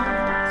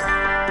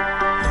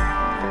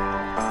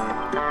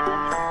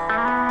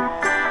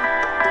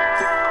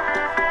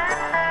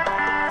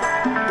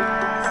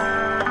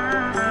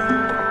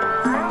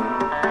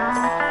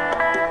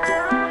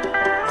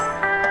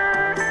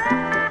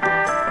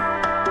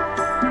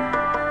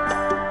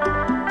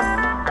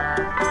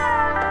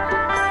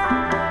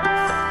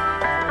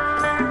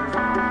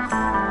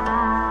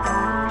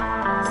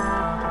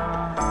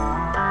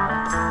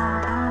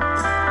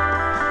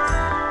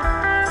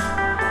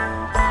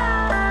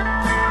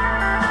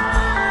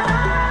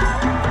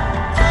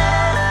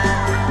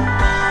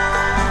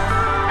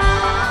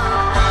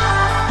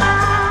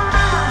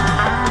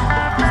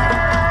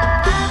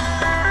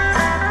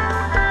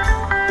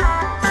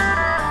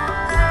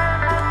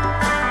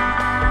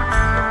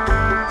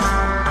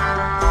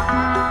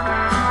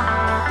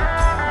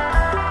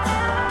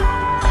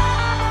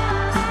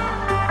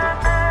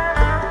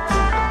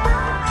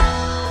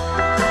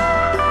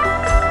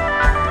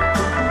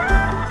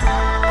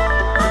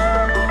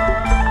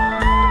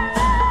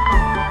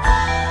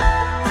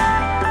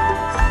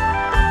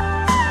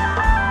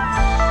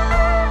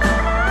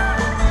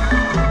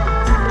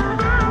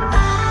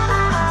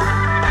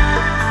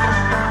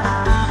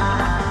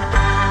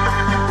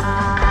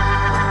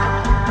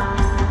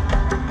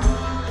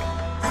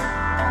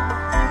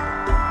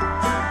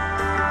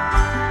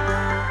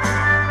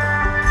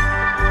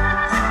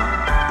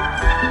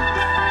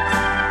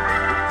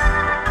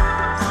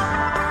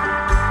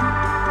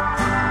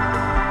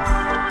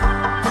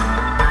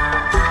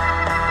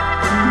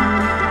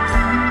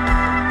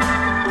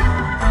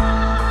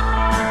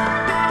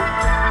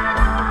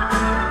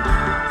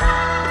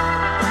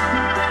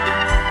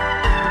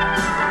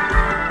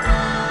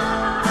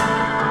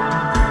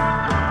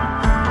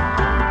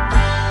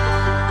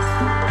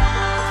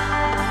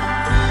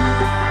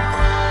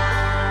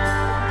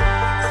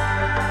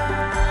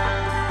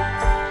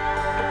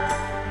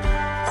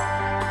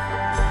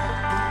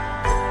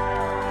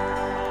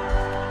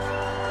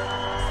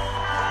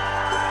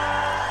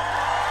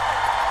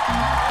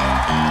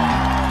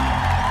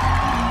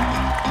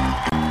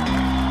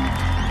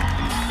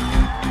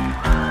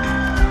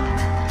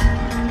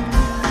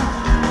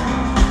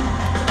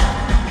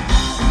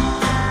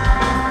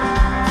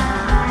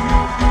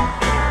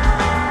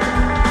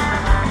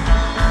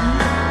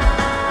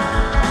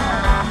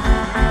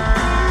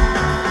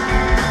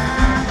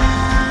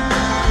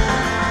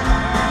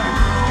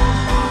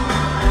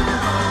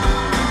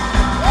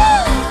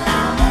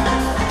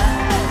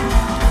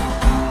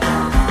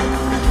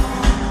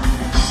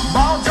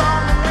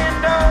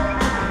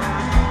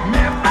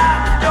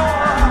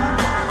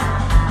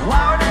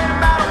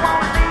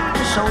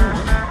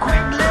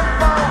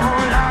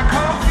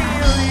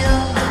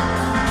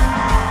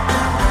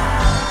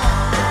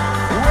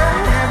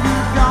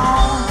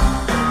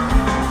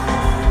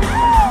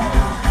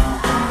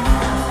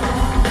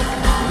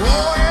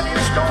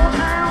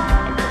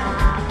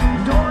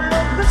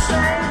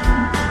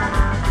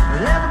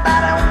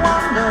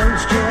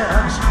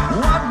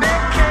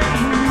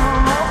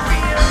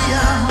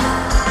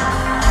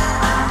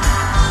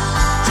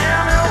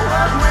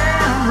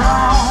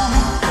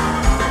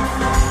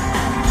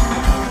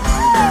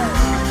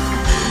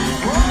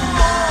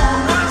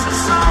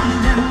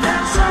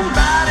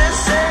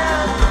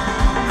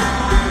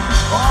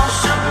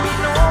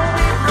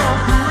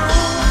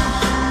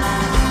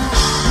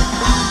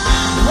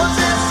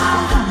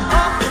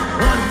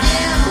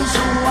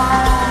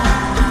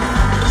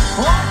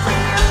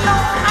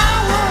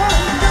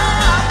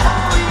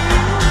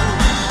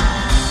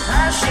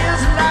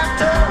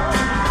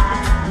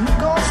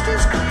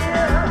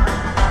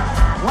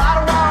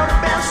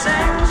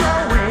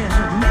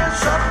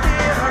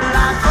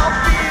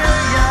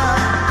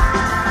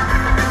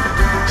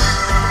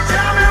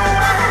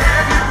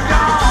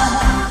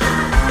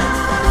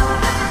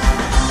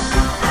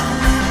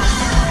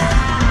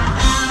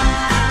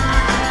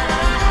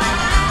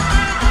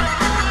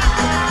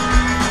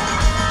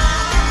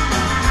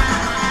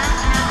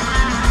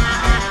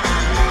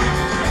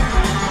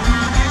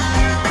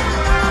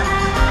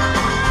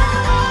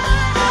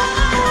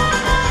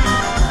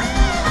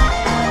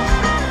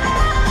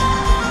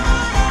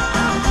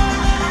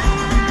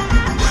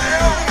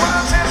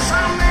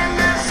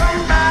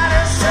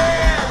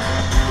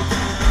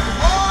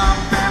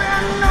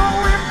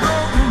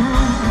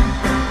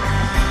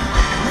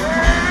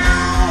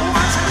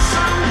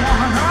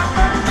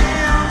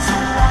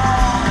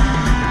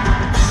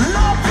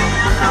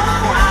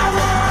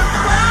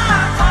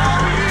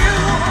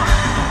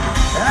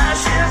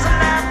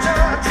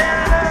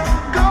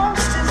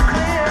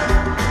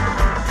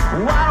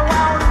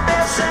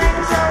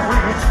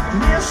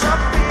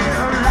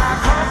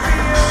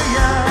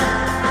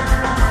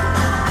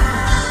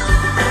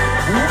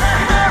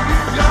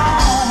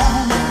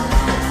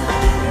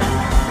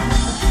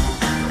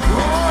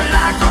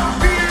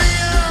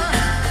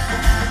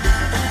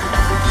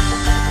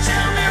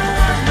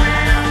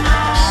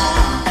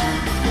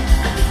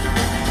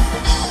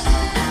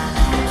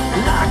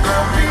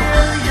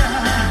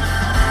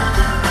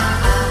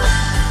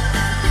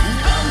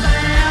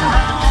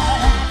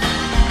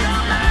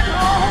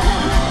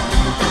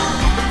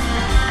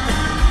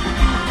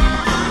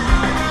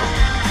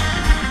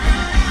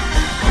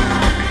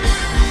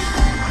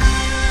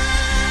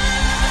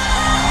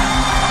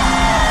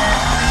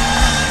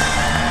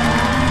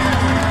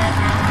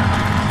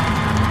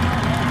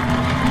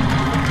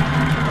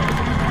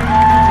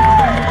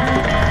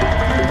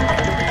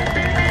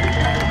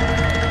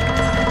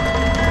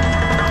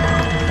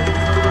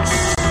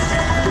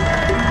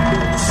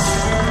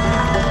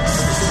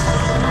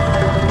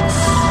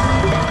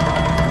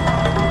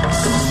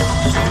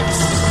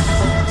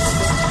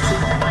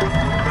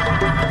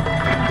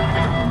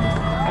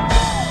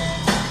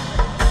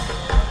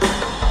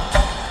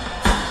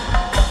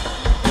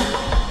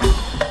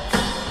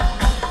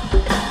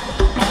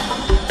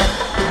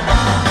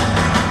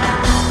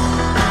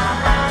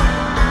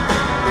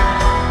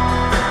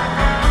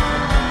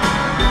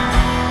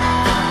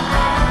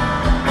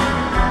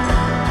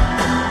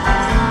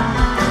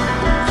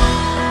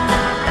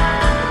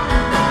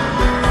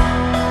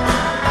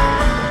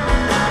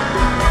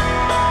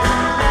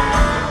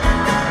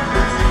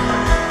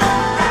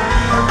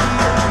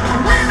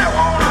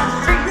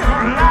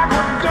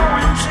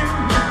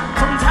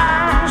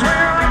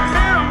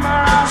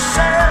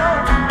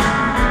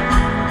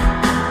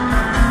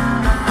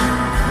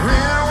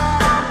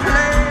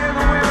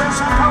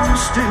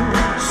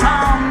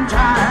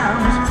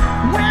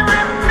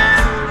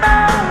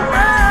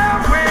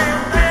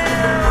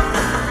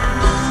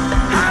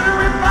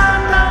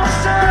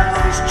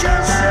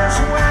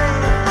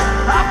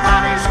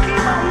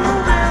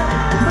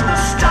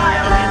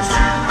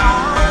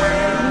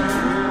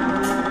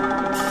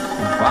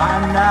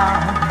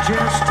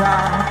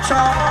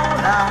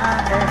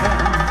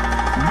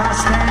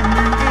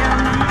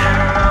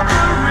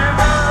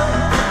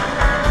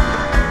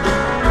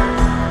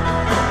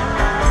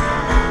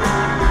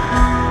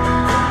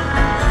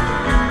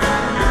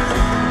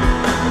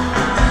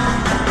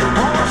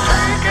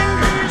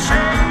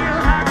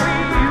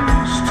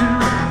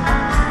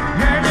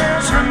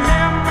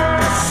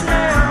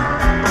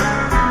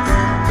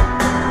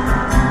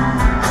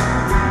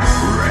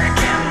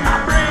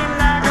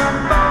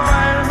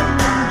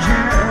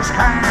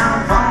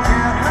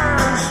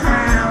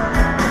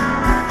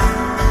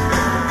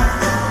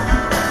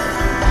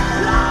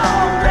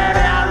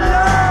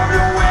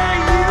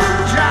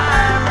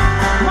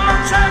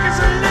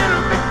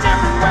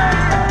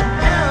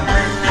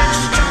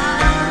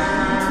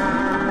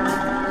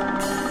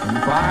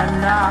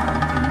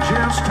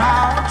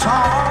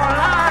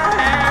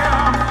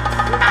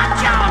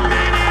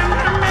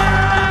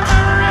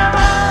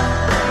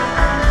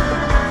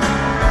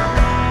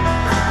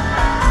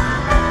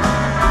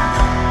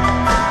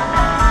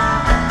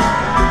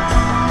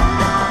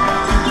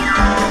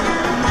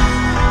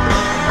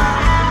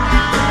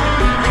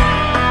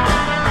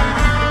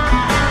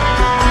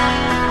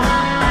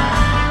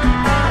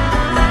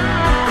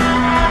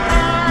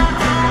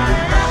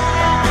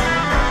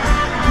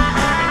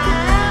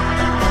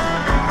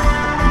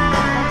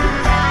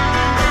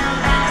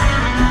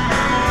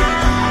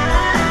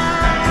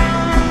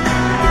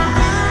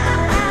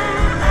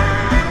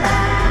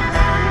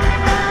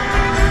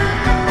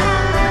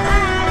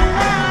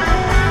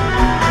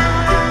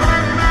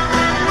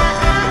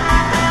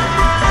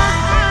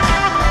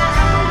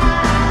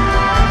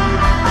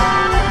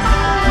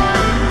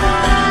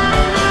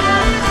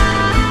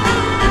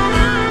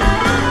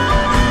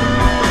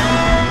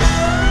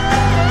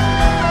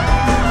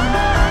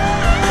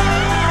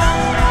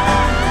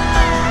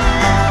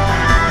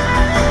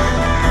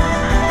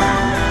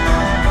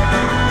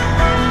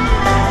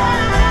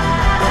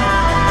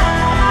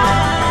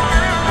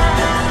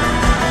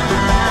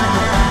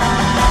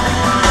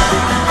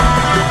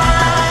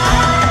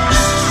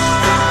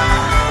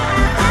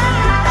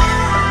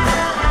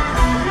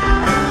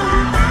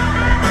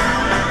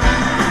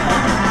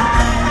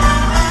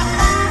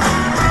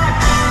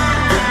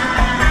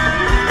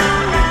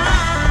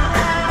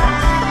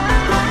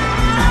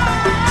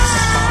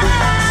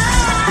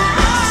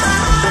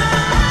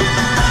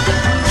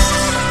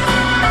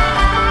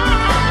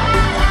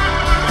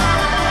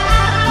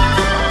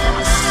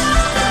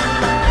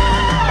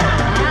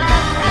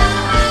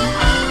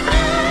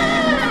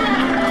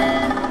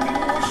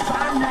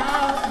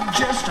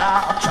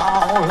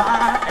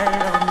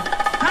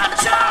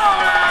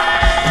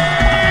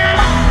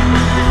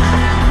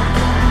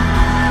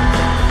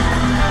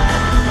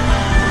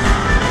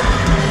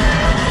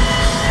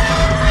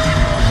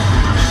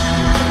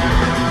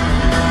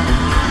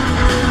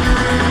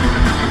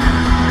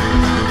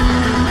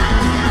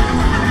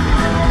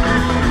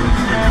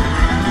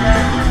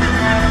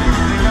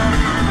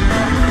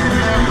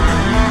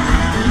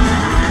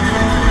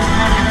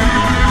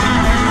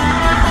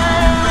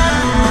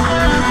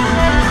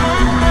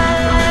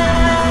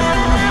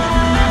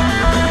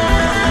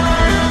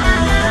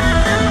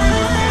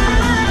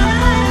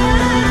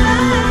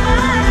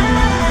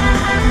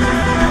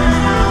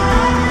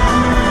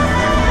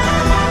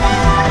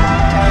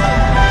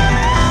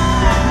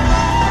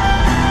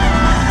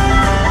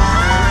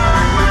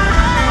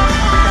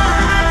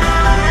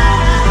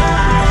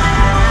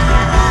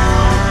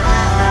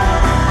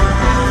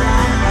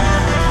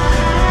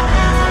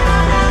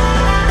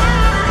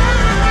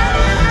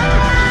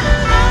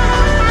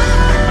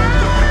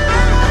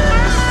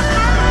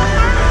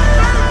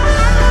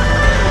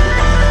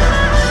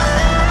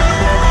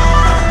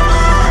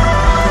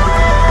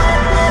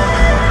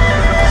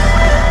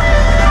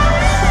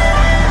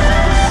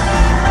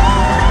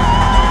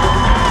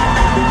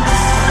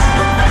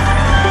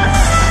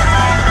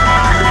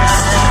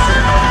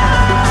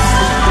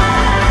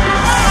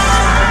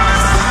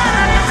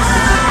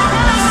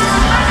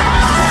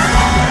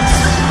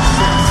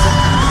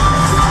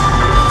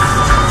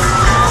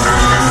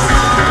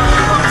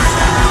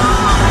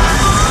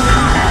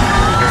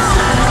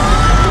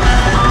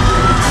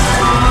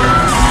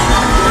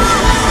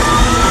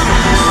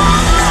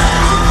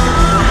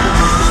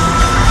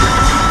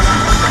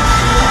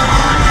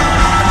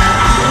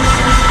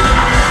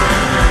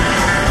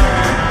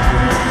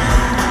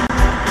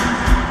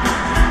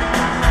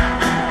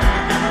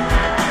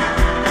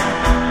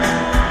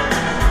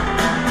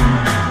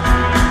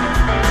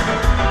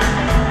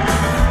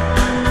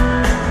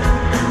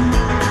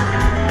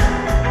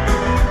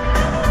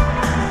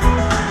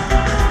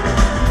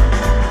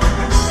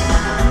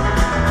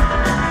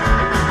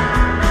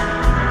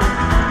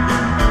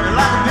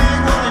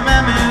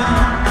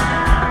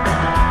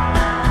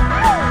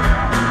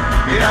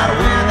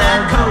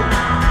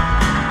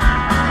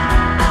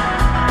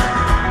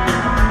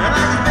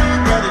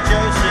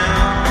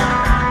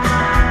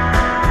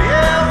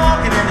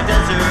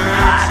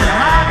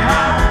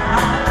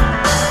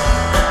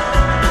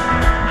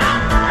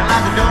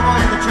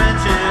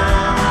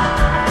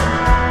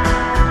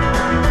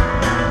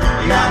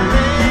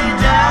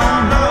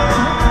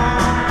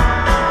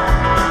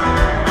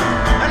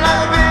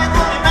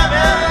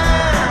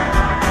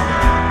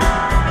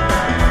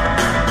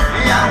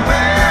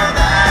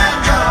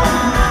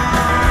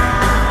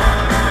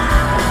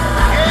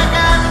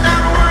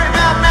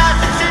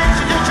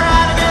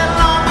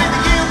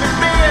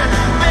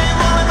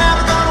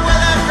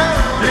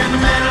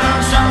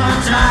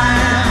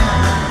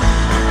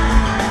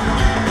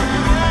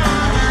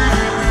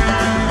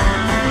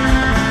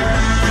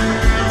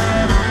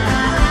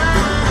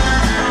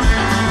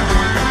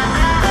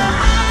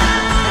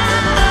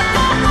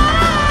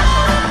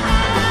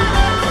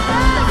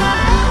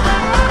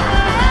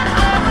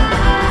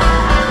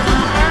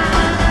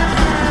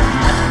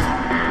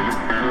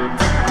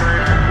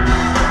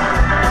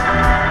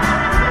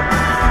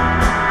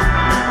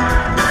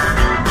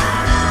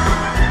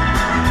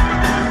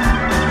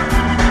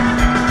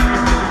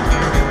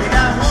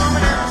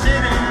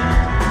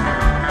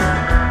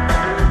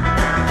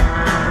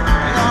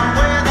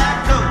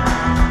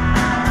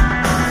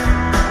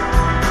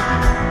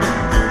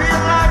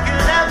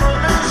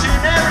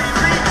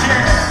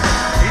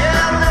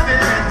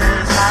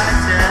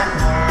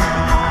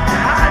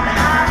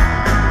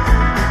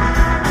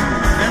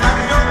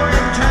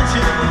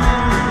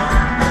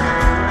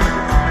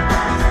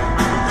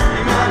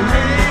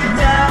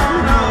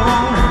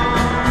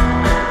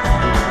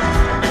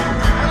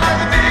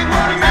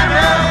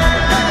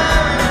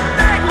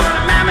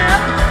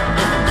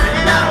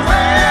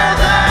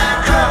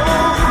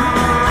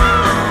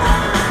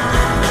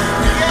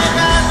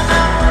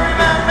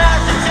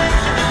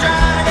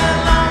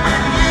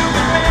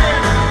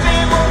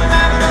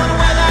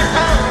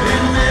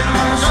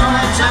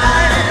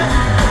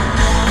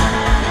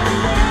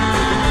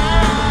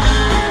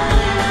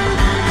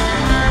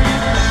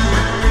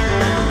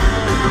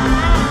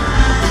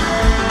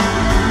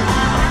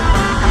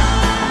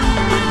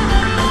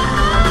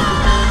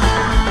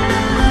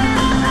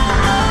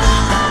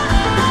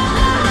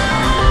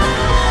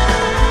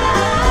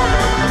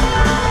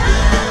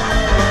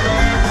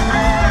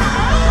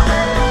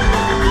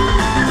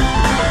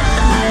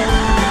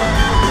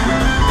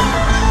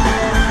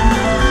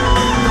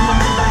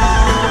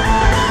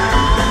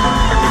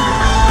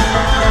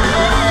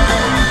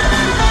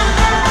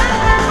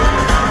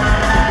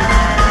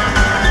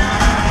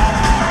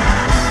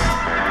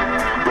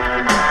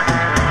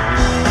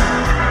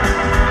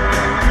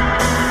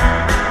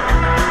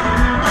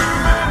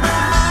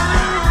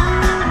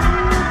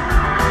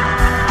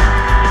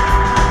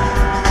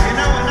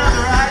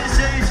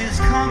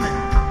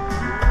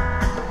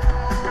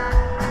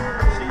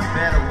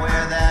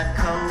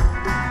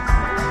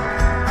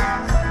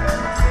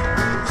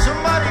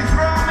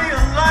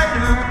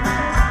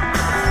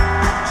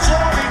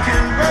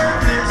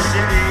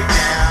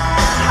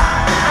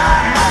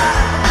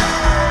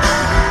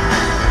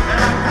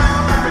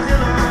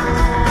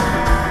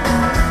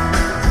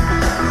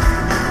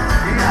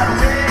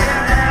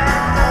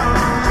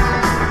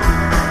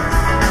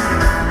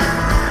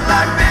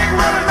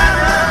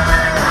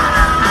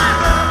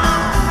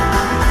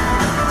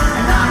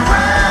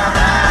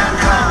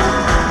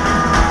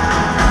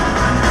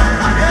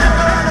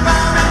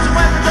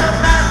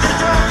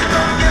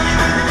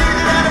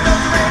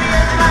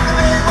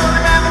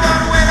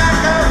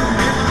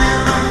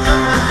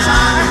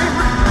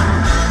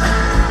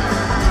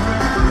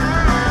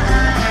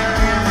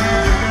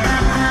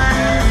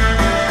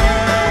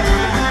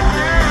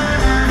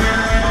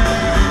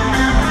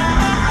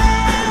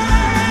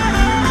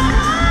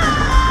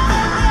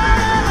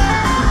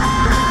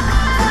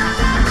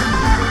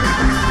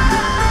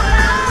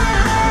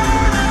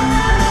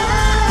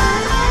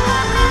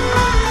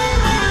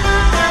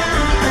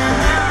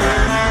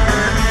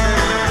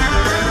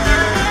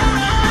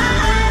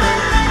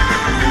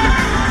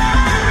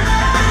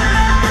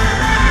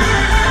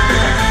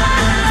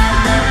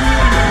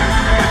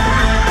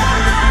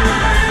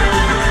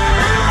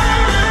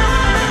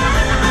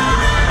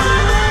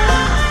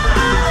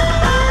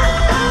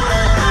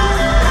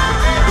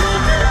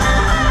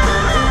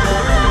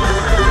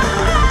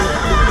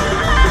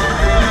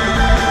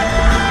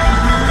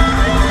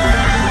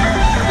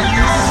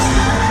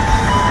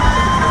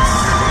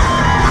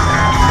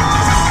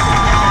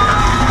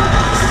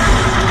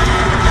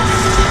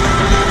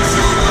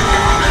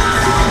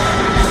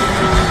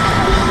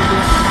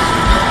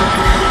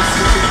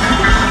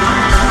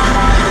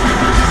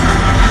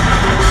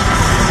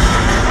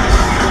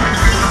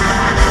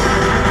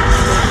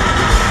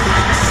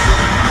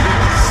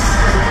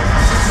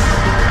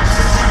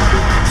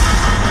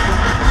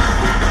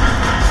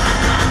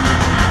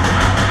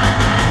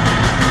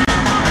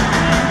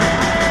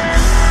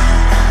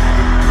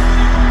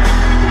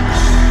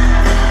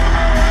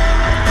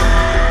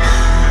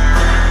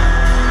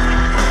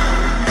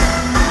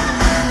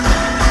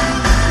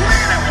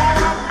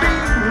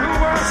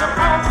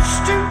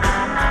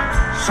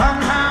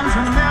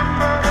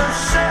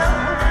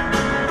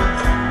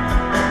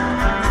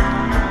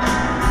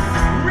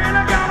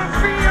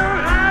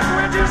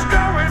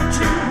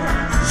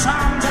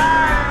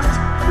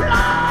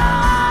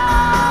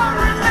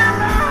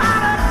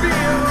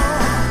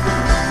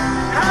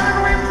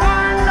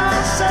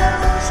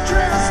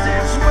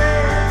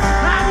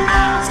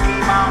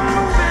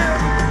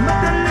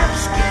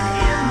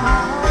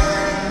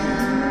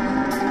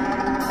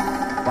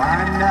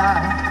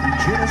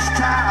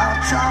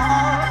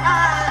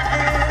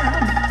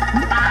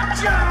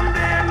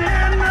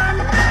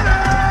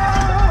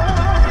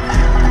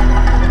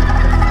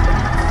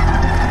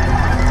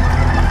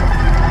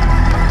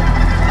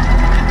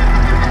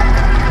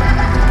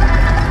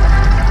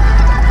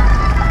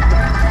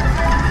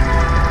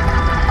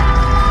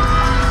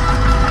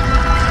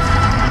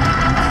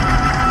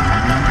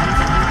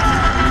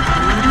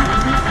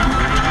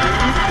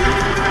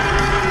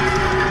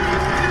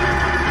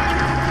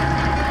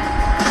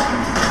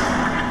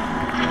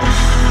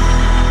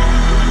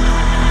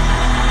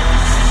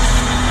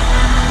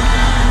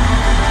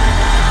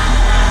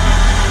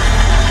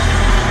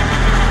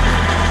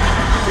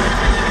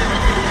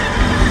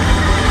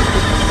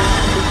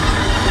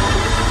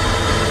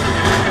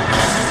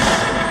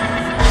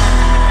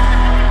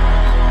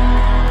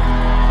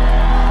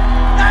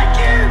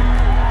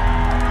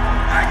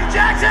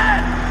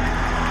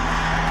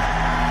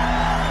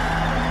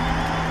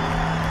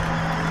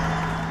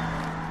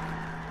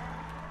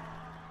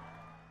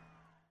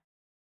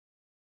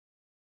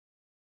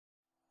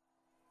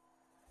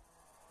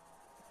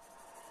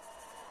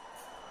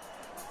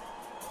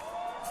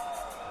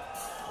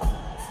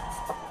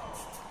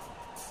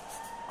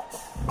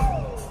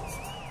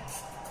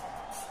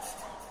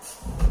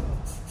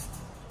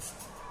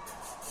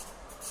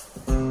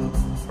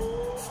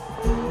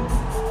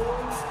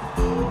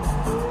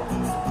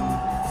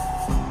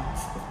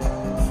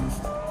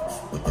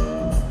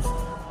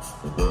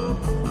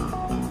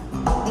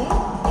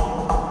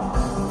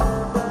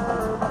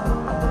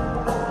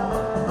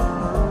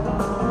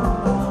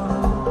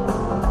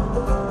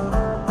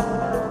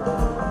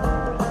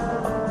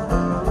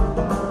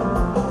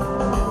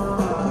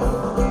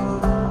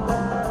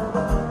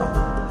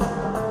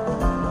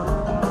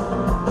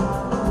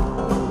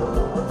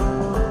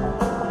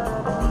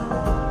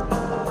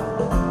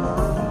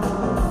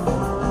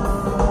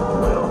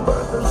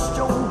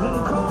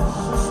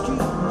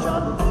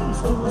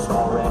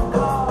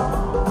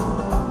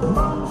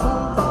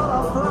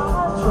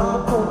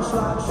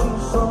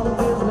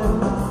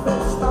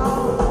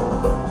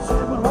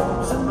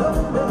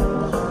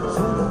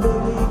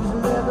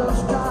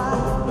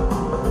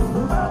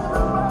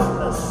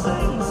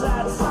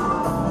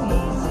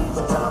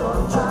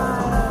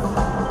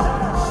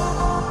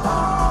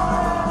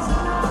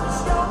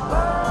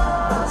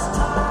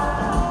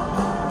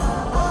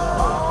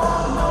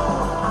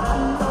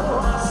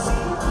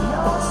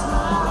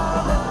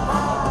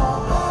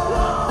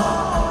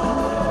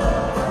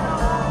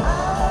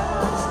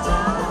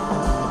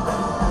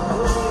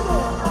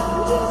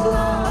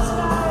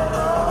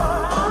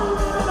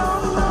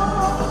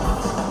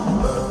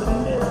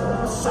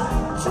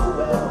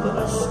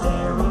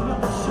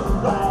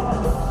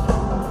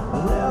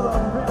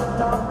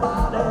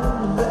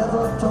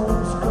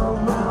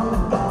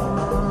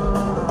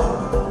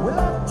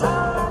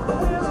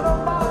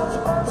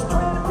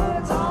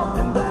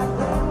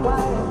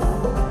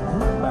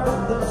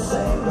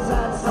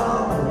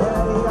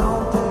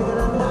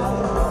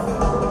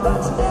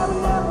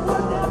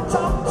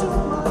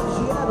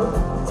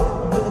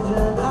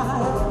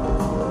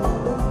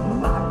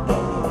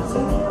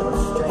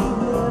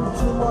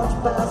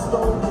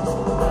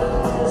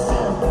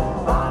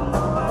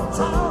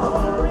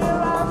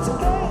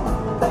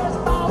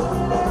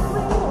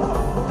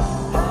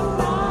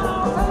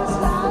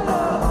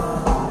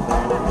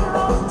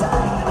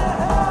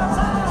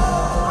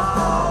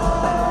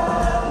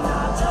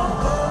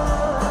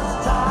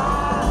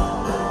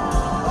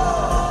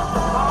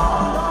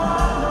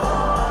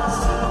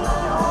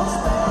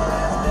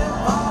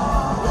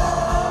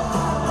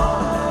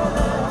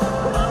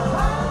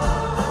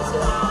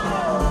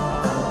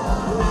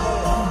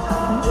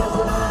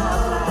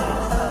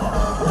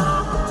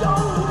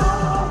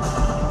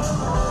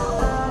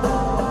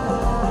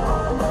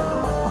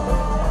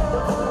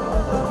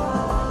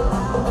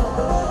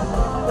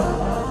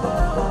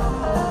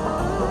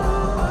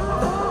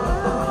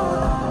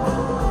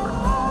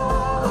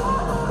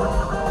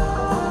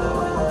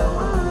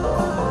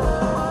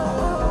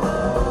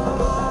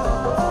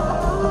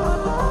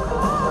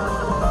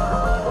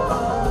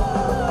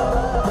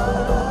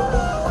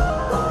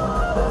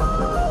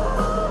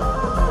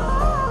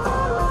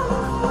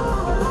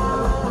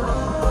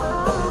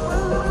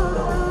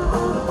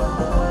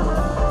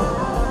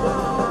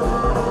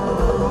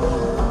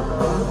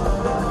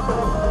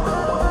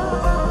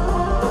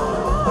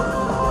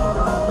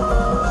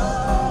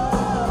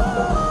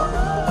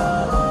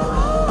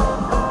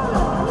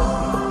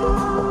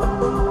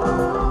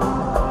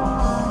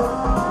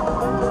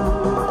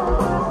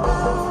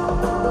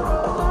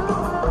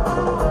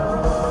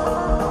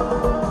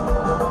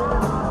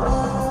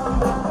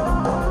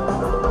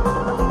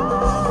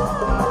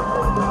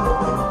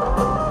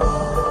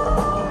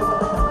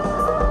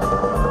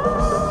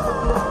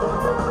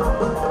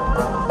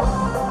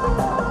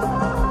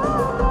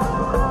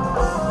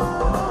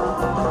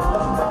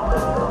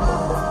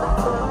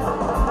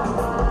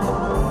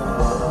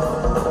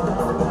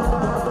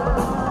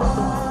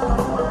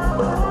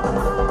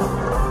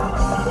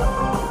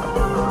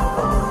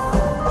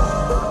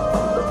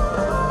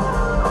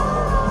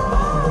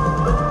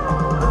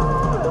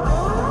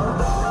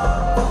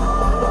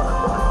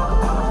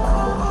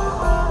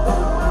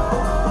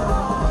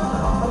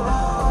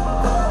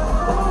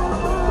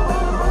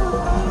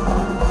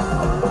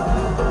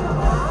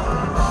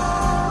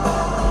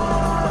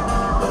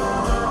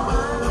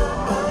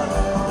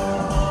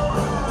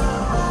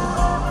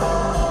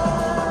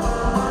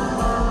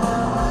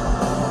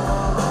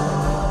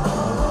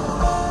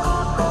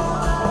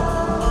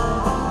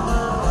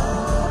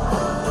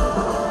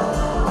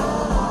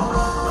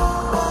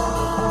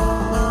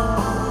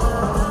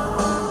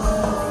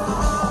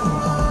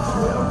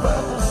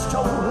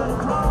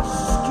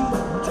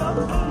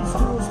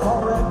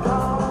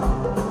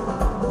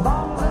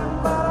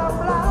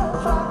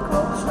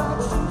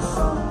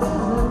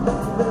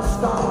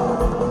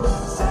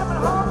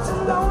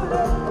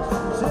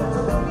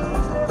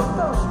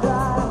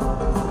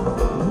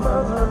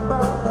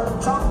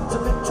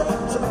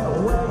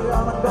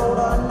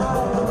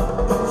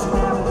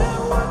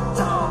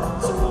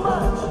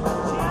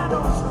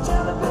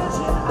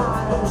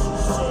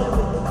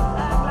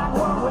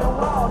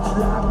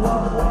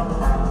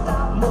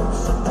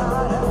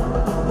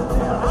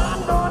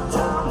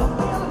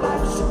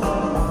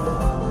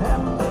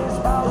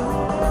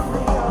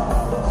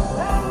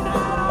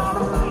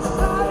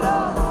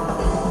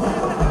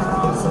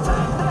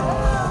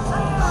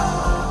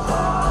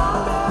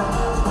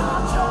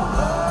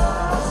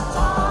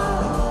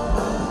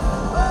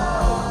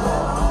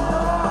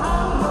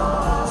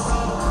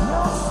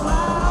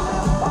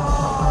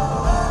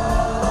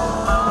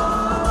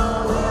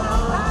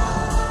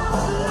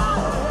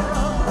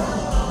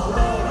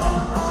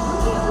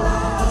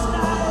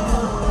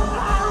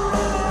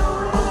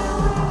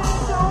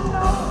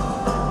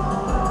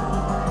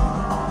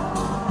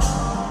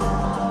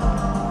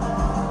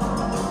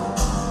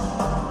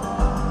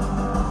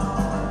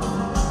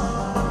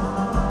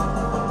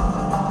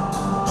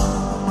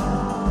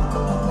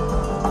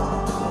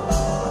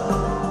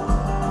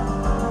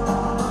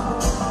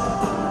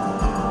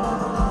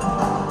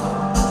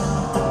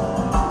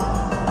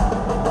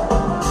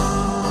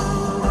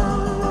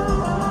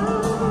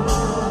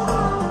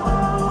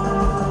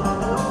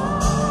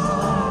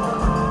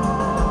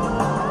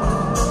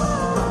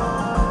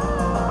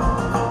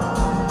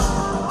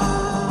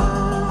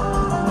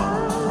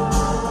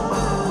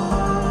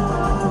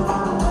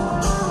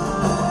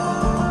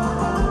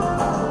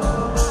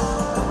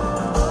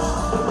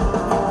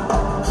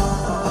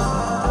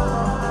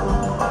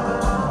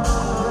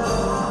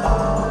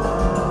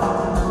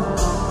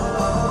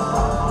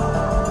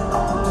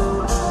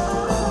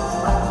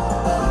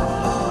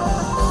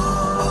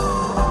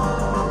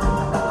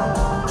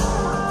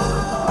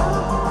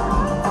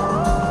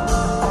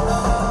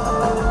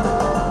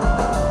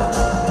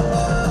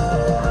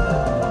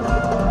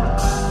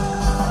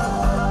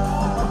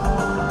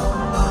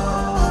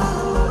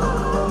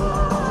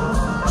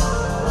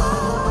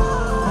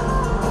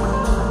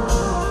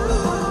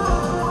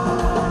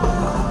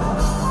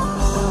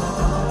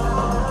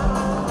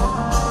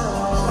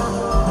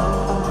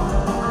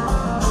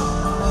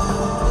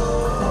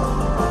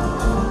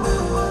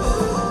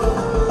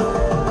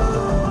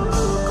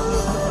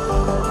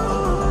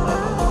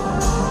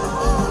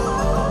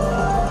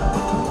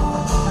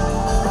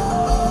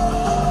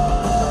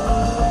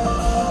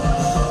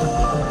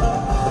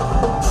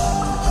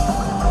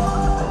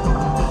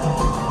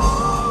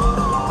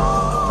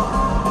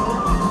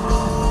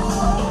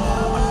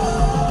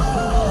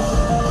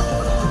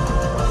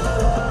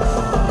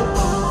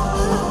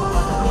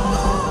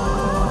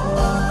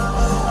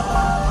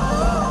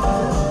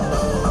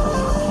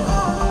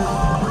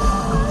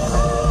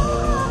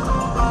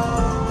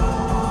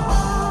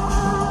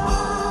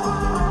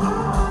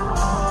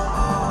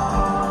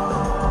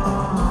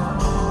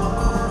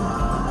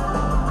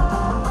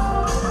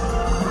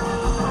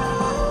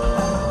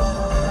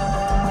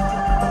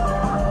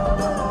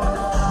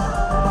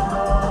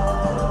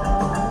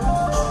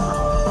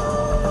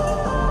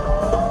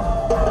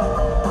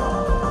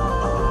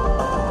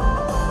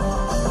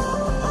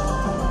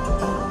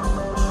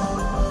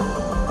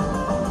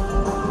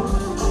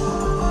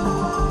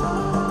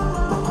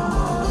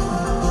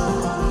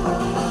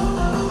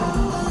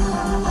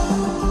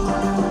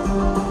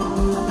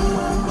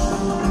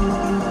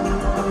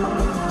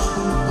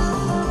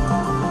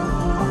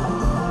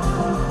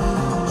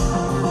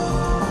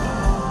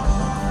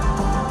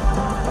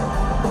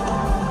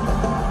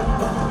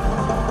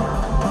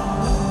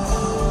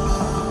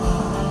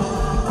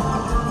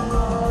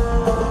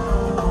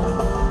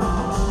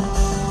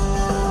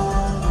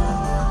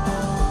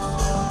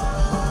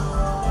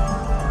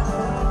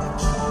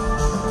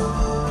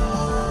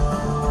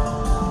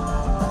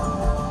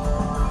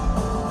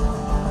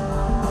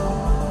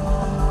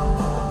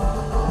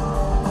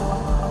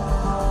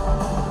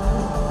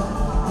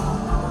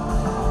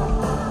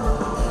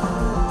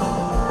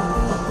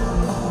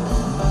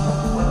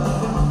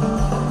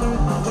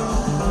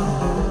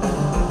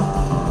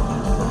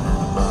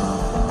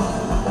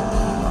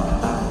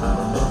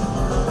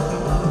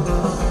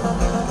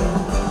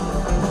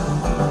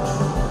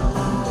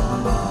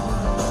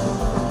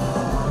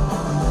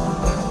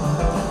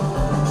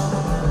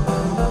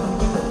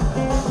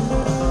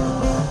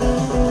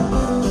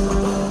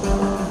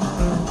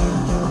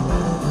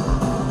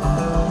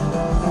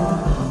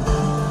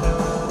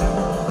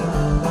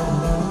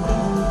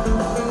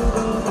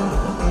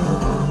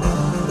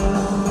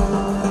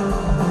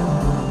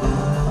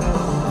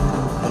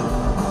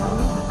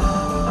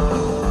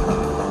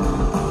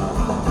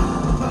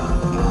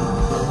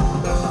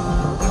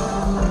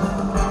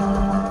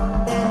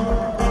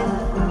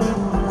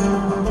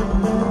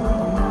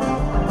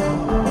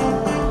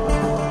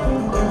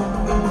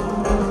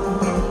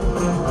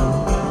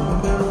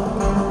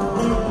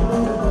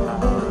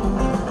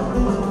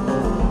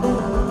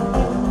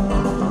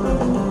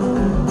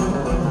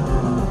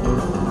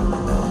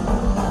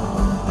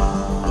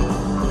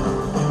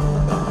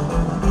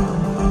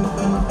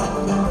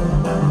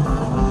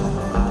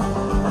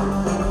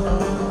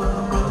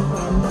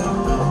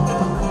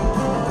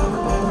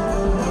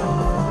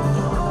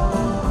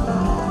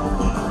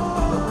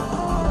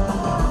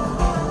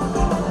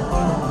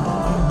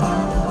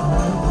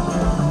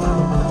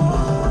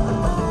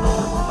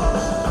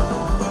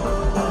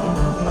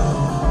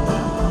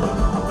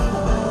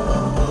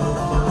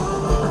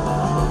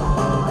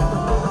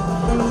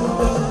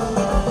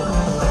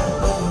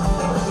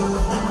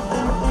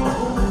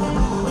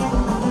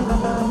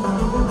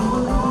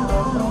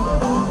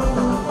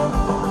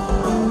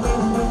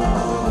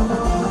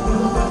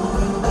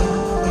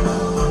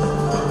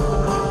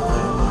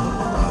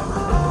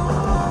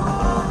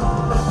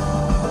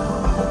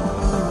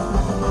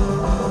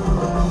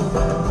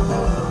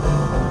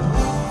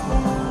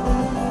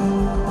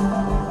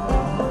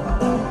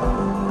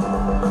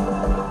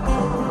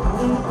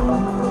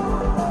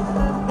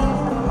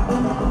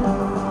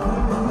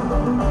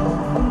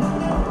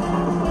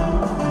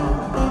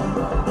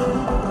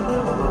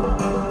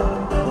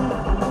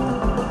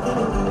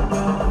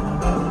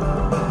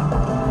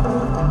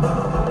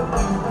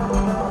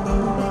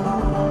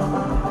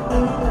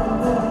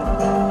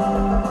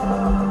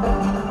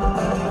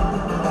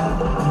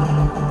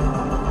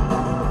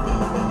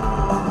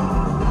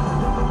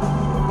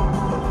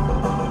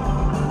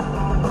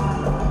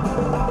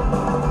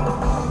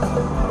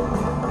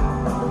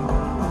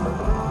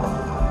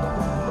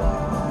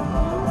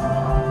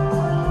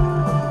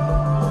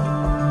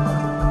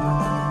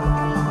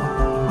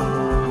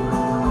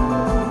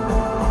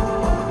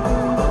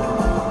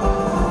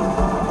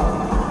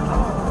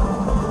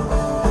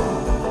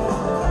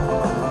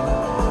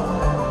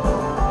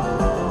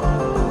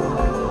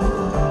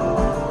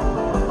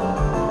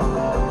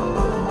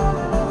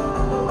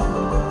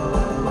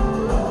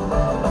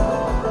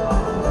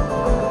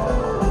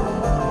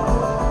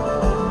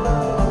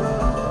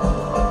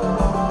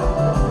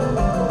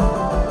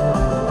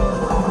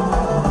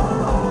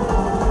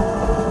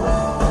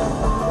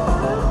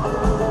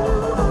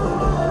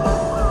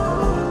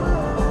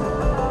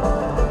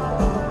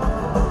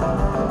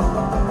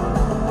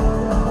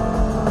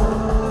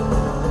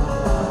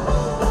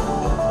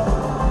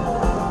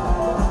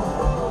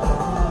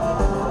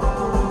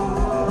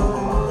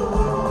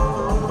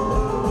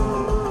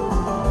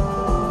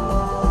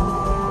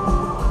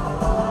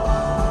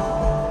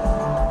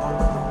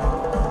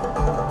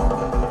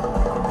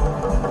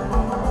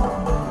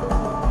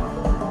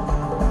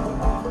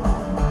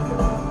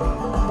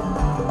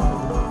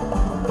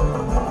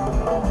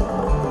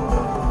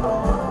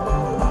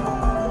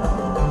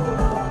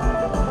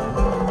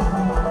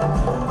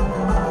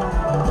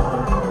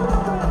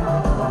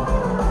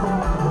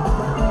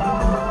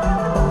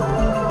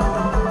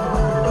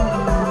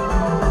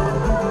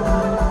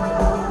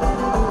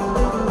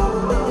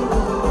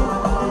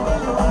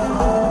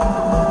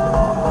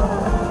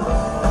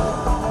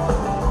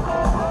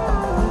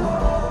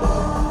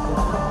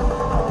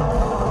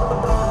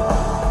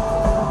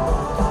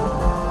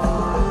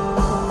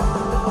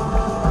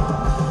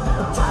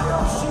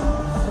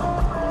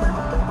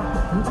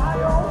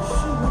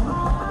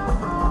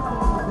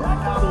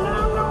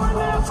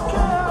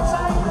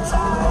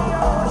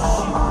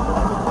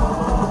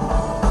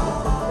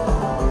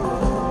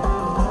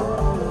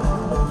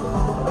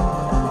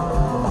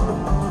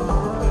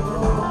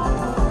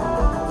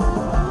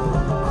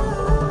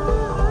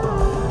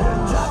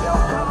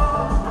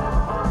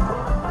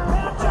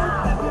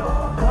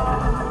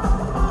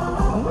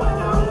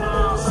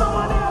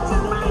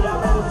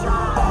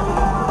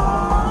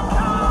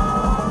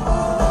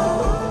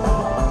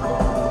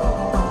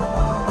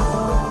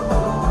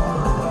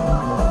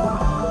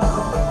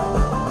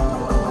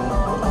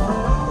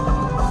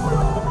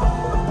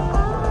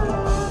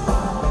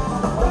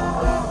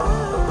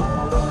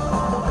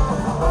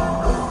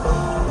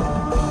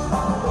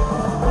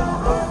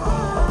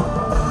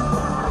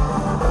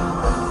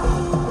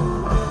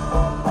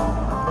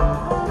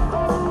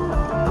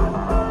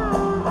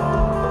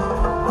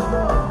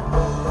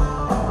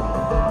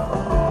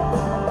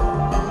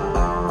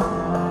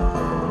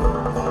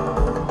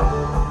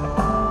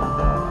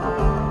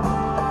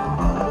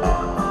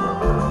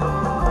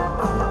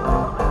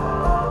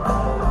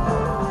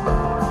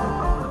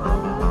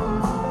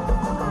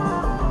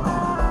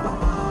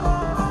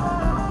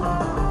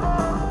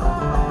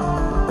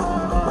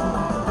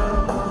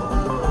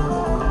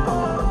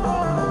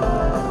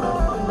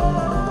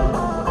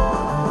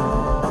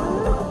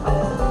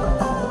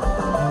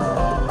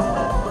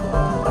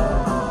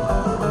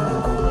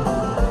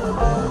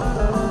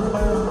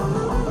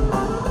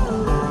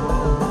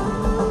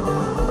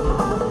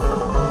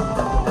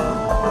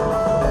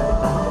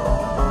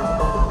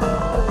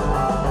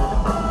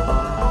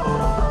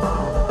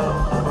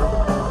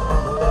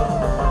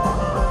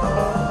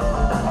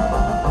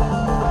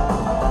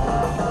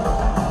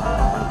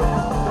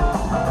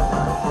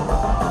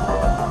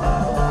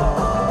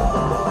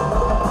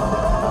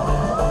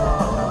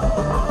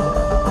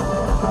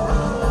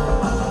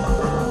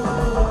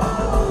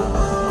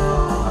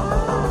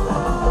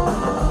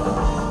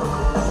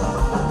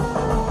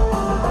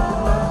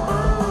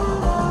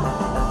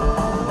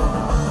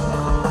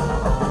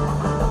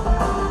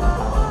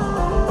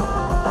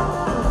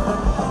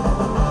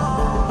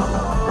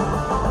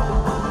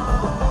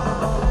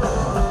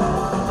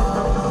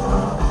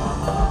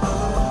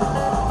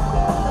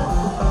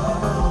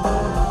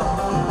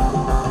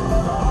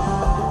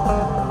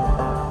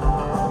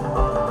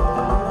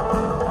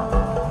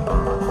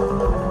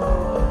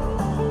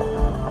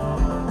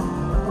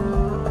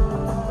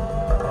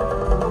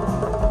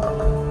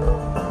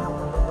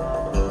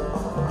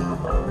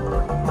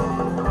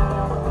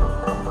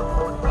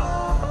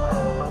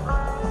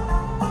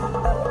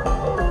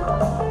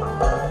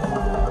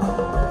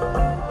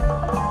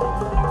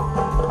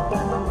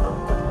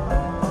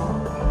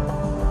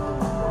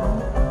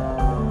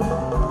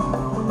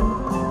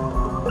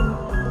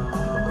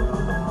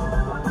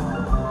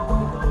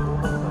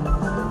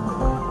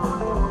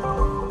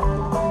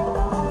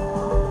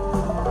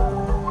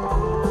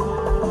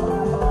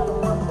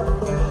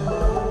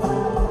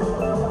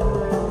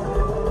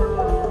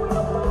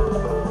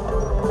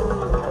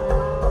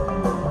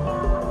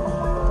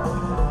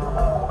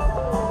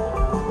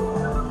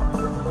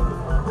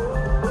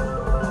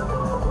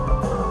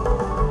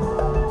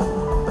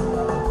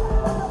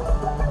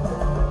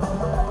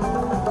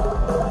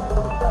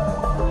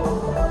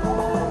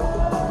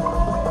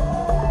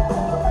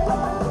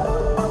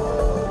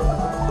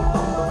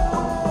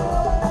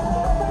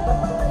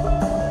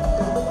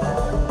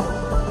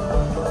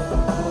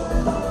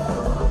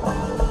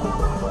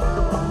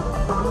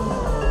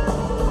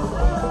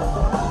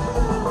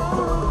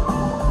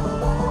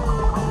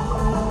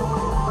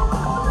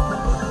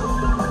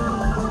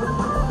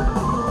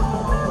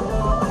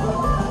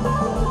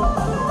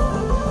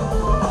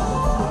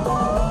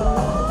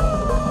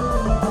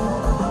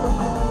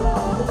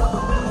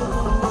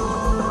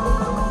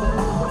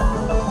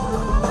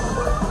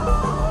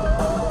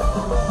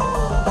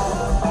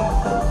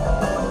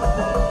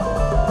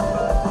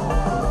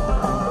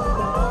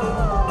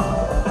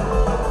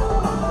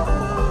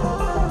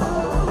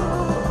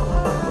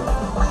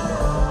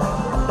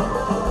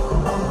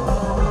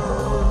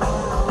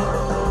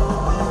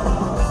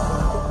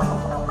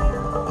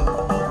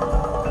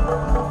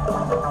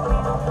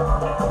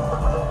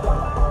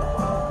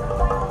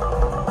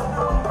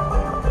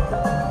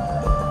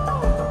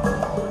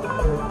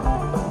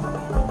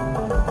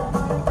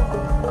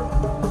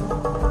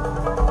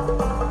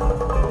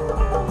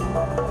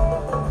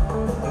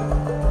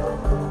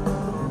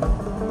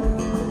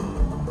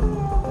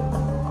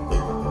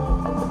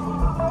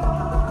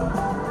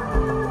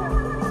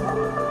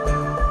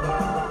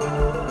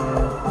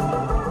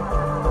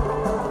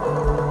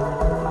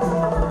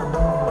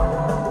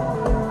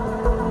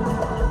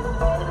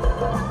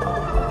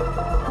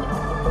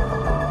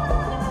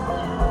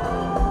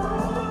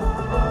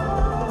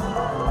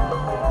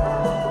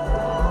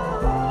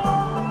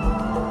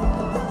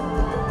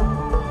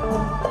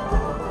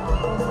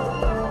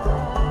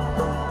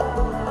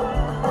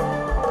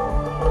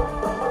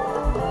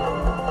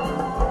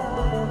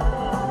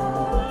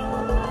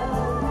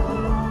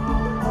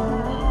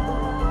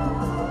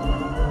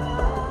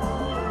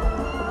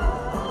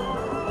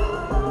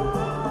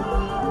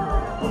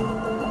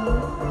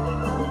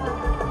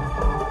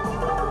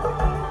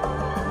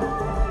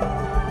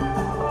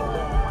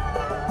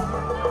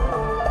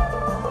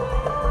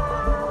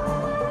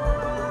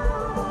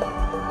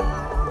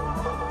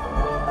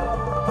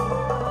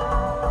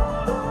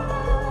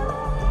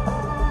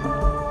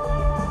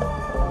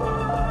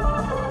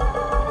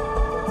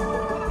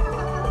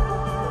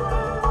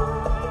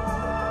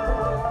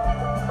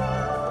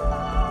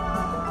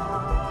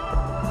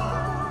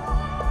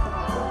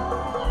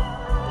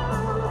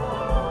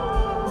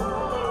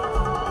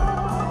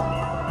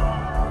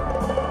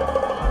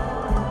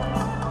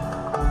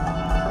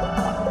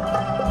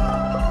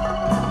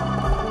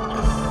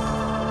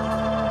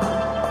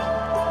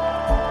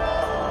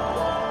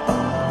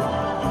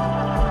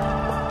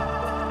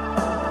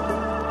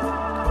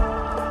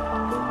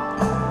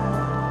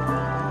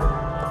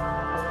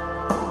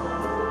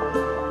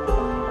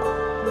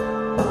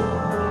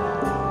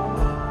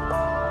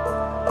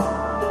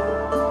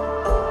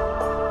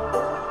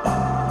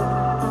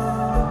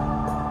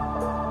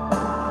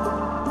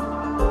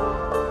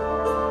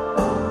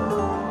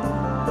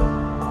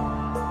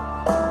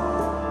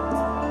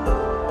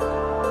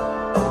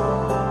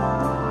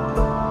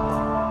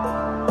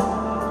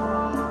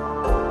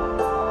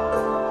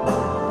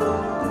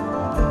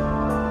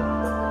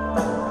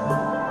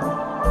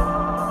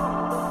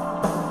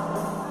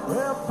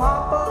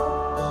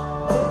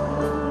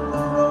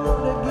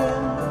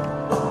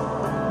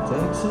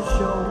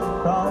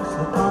across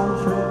the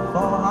country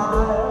for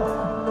hire.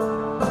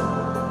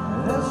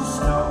 And as the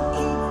snow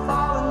keep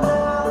falling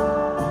down,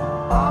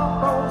 our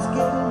boat's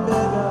getting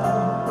bigger.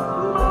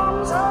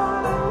 Mom's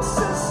holding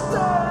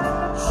sister in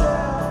a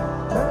chair,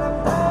 turning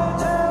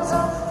pages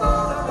of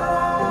photographs.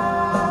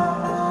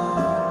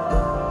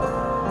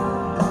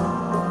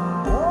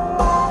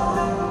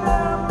 Walking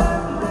their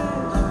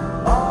memories,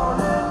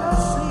 falling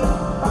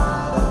asleep by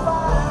the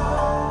fire.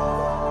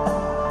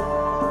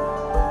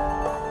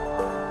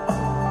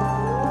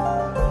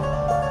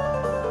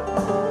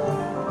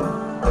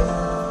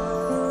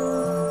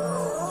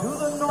 To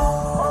the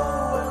North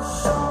Pole where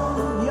some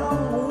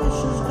young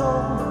wishes go,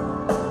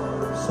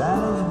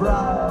 Santa's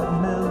bride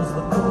mends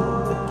the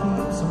coat that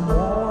keeps them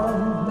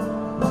warm.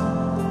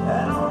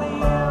 And on the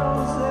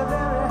elves they're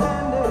very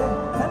handy,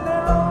 and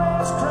they're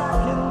always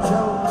cracking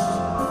jokes.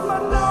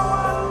 But no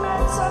one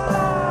makes a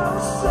laugh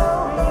so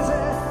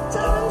easy,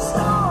 telling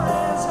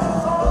stories and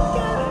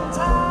forgetting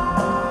time.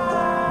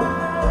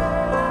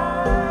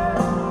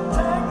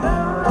 Take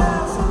their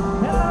rest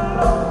in the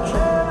look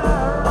in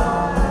their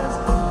eyes,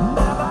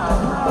 never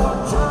grow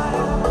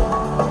tired.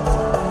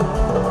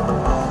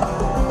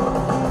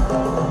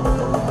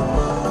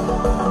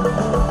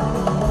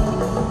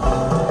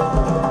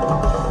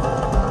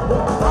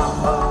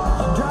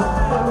 Papa's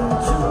driving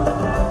to the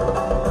neck,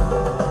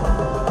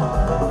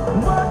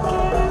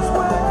 working his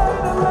way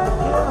to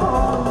make it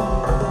home.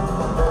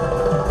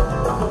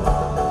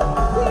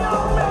 The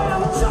young man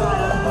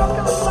trying to look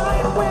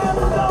aside when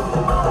the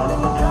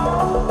morning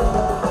comes.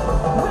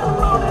 When the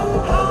morning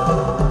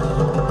comes,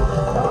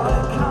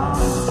 morning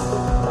comes.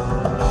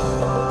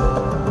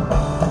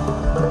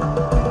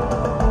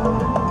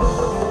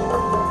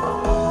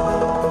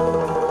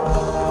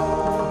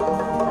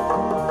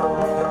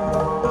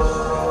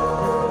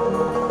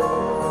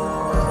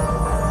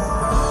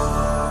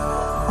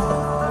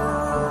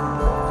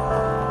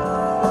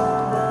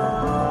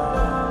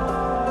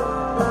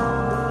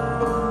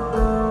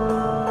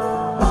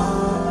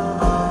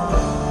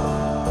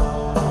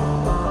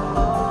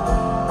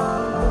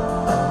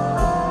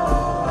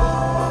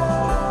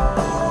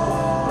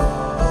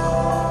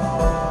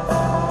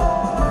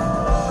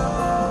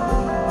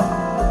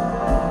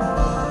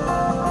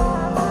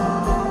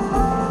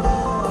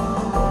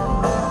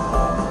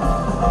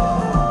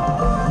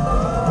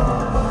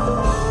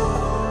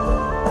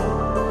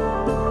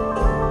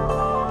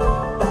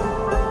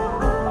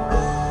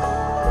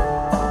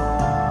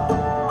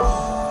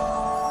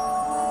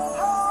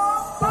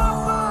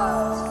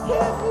 Papa's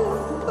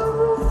hitting the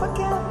roof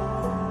again,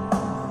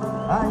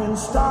 hanging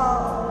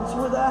stars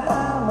with a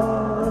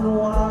hammer and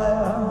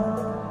wire.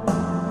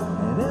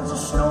 And as the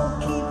snow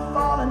keep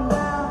falling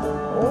down,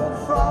 old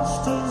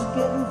Frosty's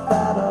getting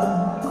fatter.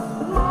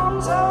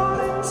 Mom's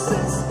holding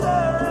sister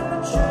in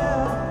the chair,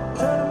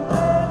 turning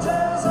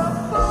pages of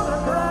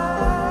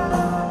photographs.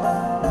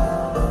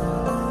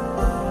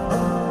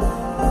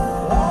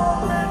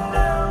 Warming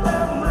their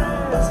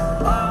memories,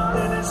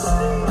 falling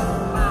asleep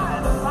by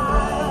the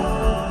fire.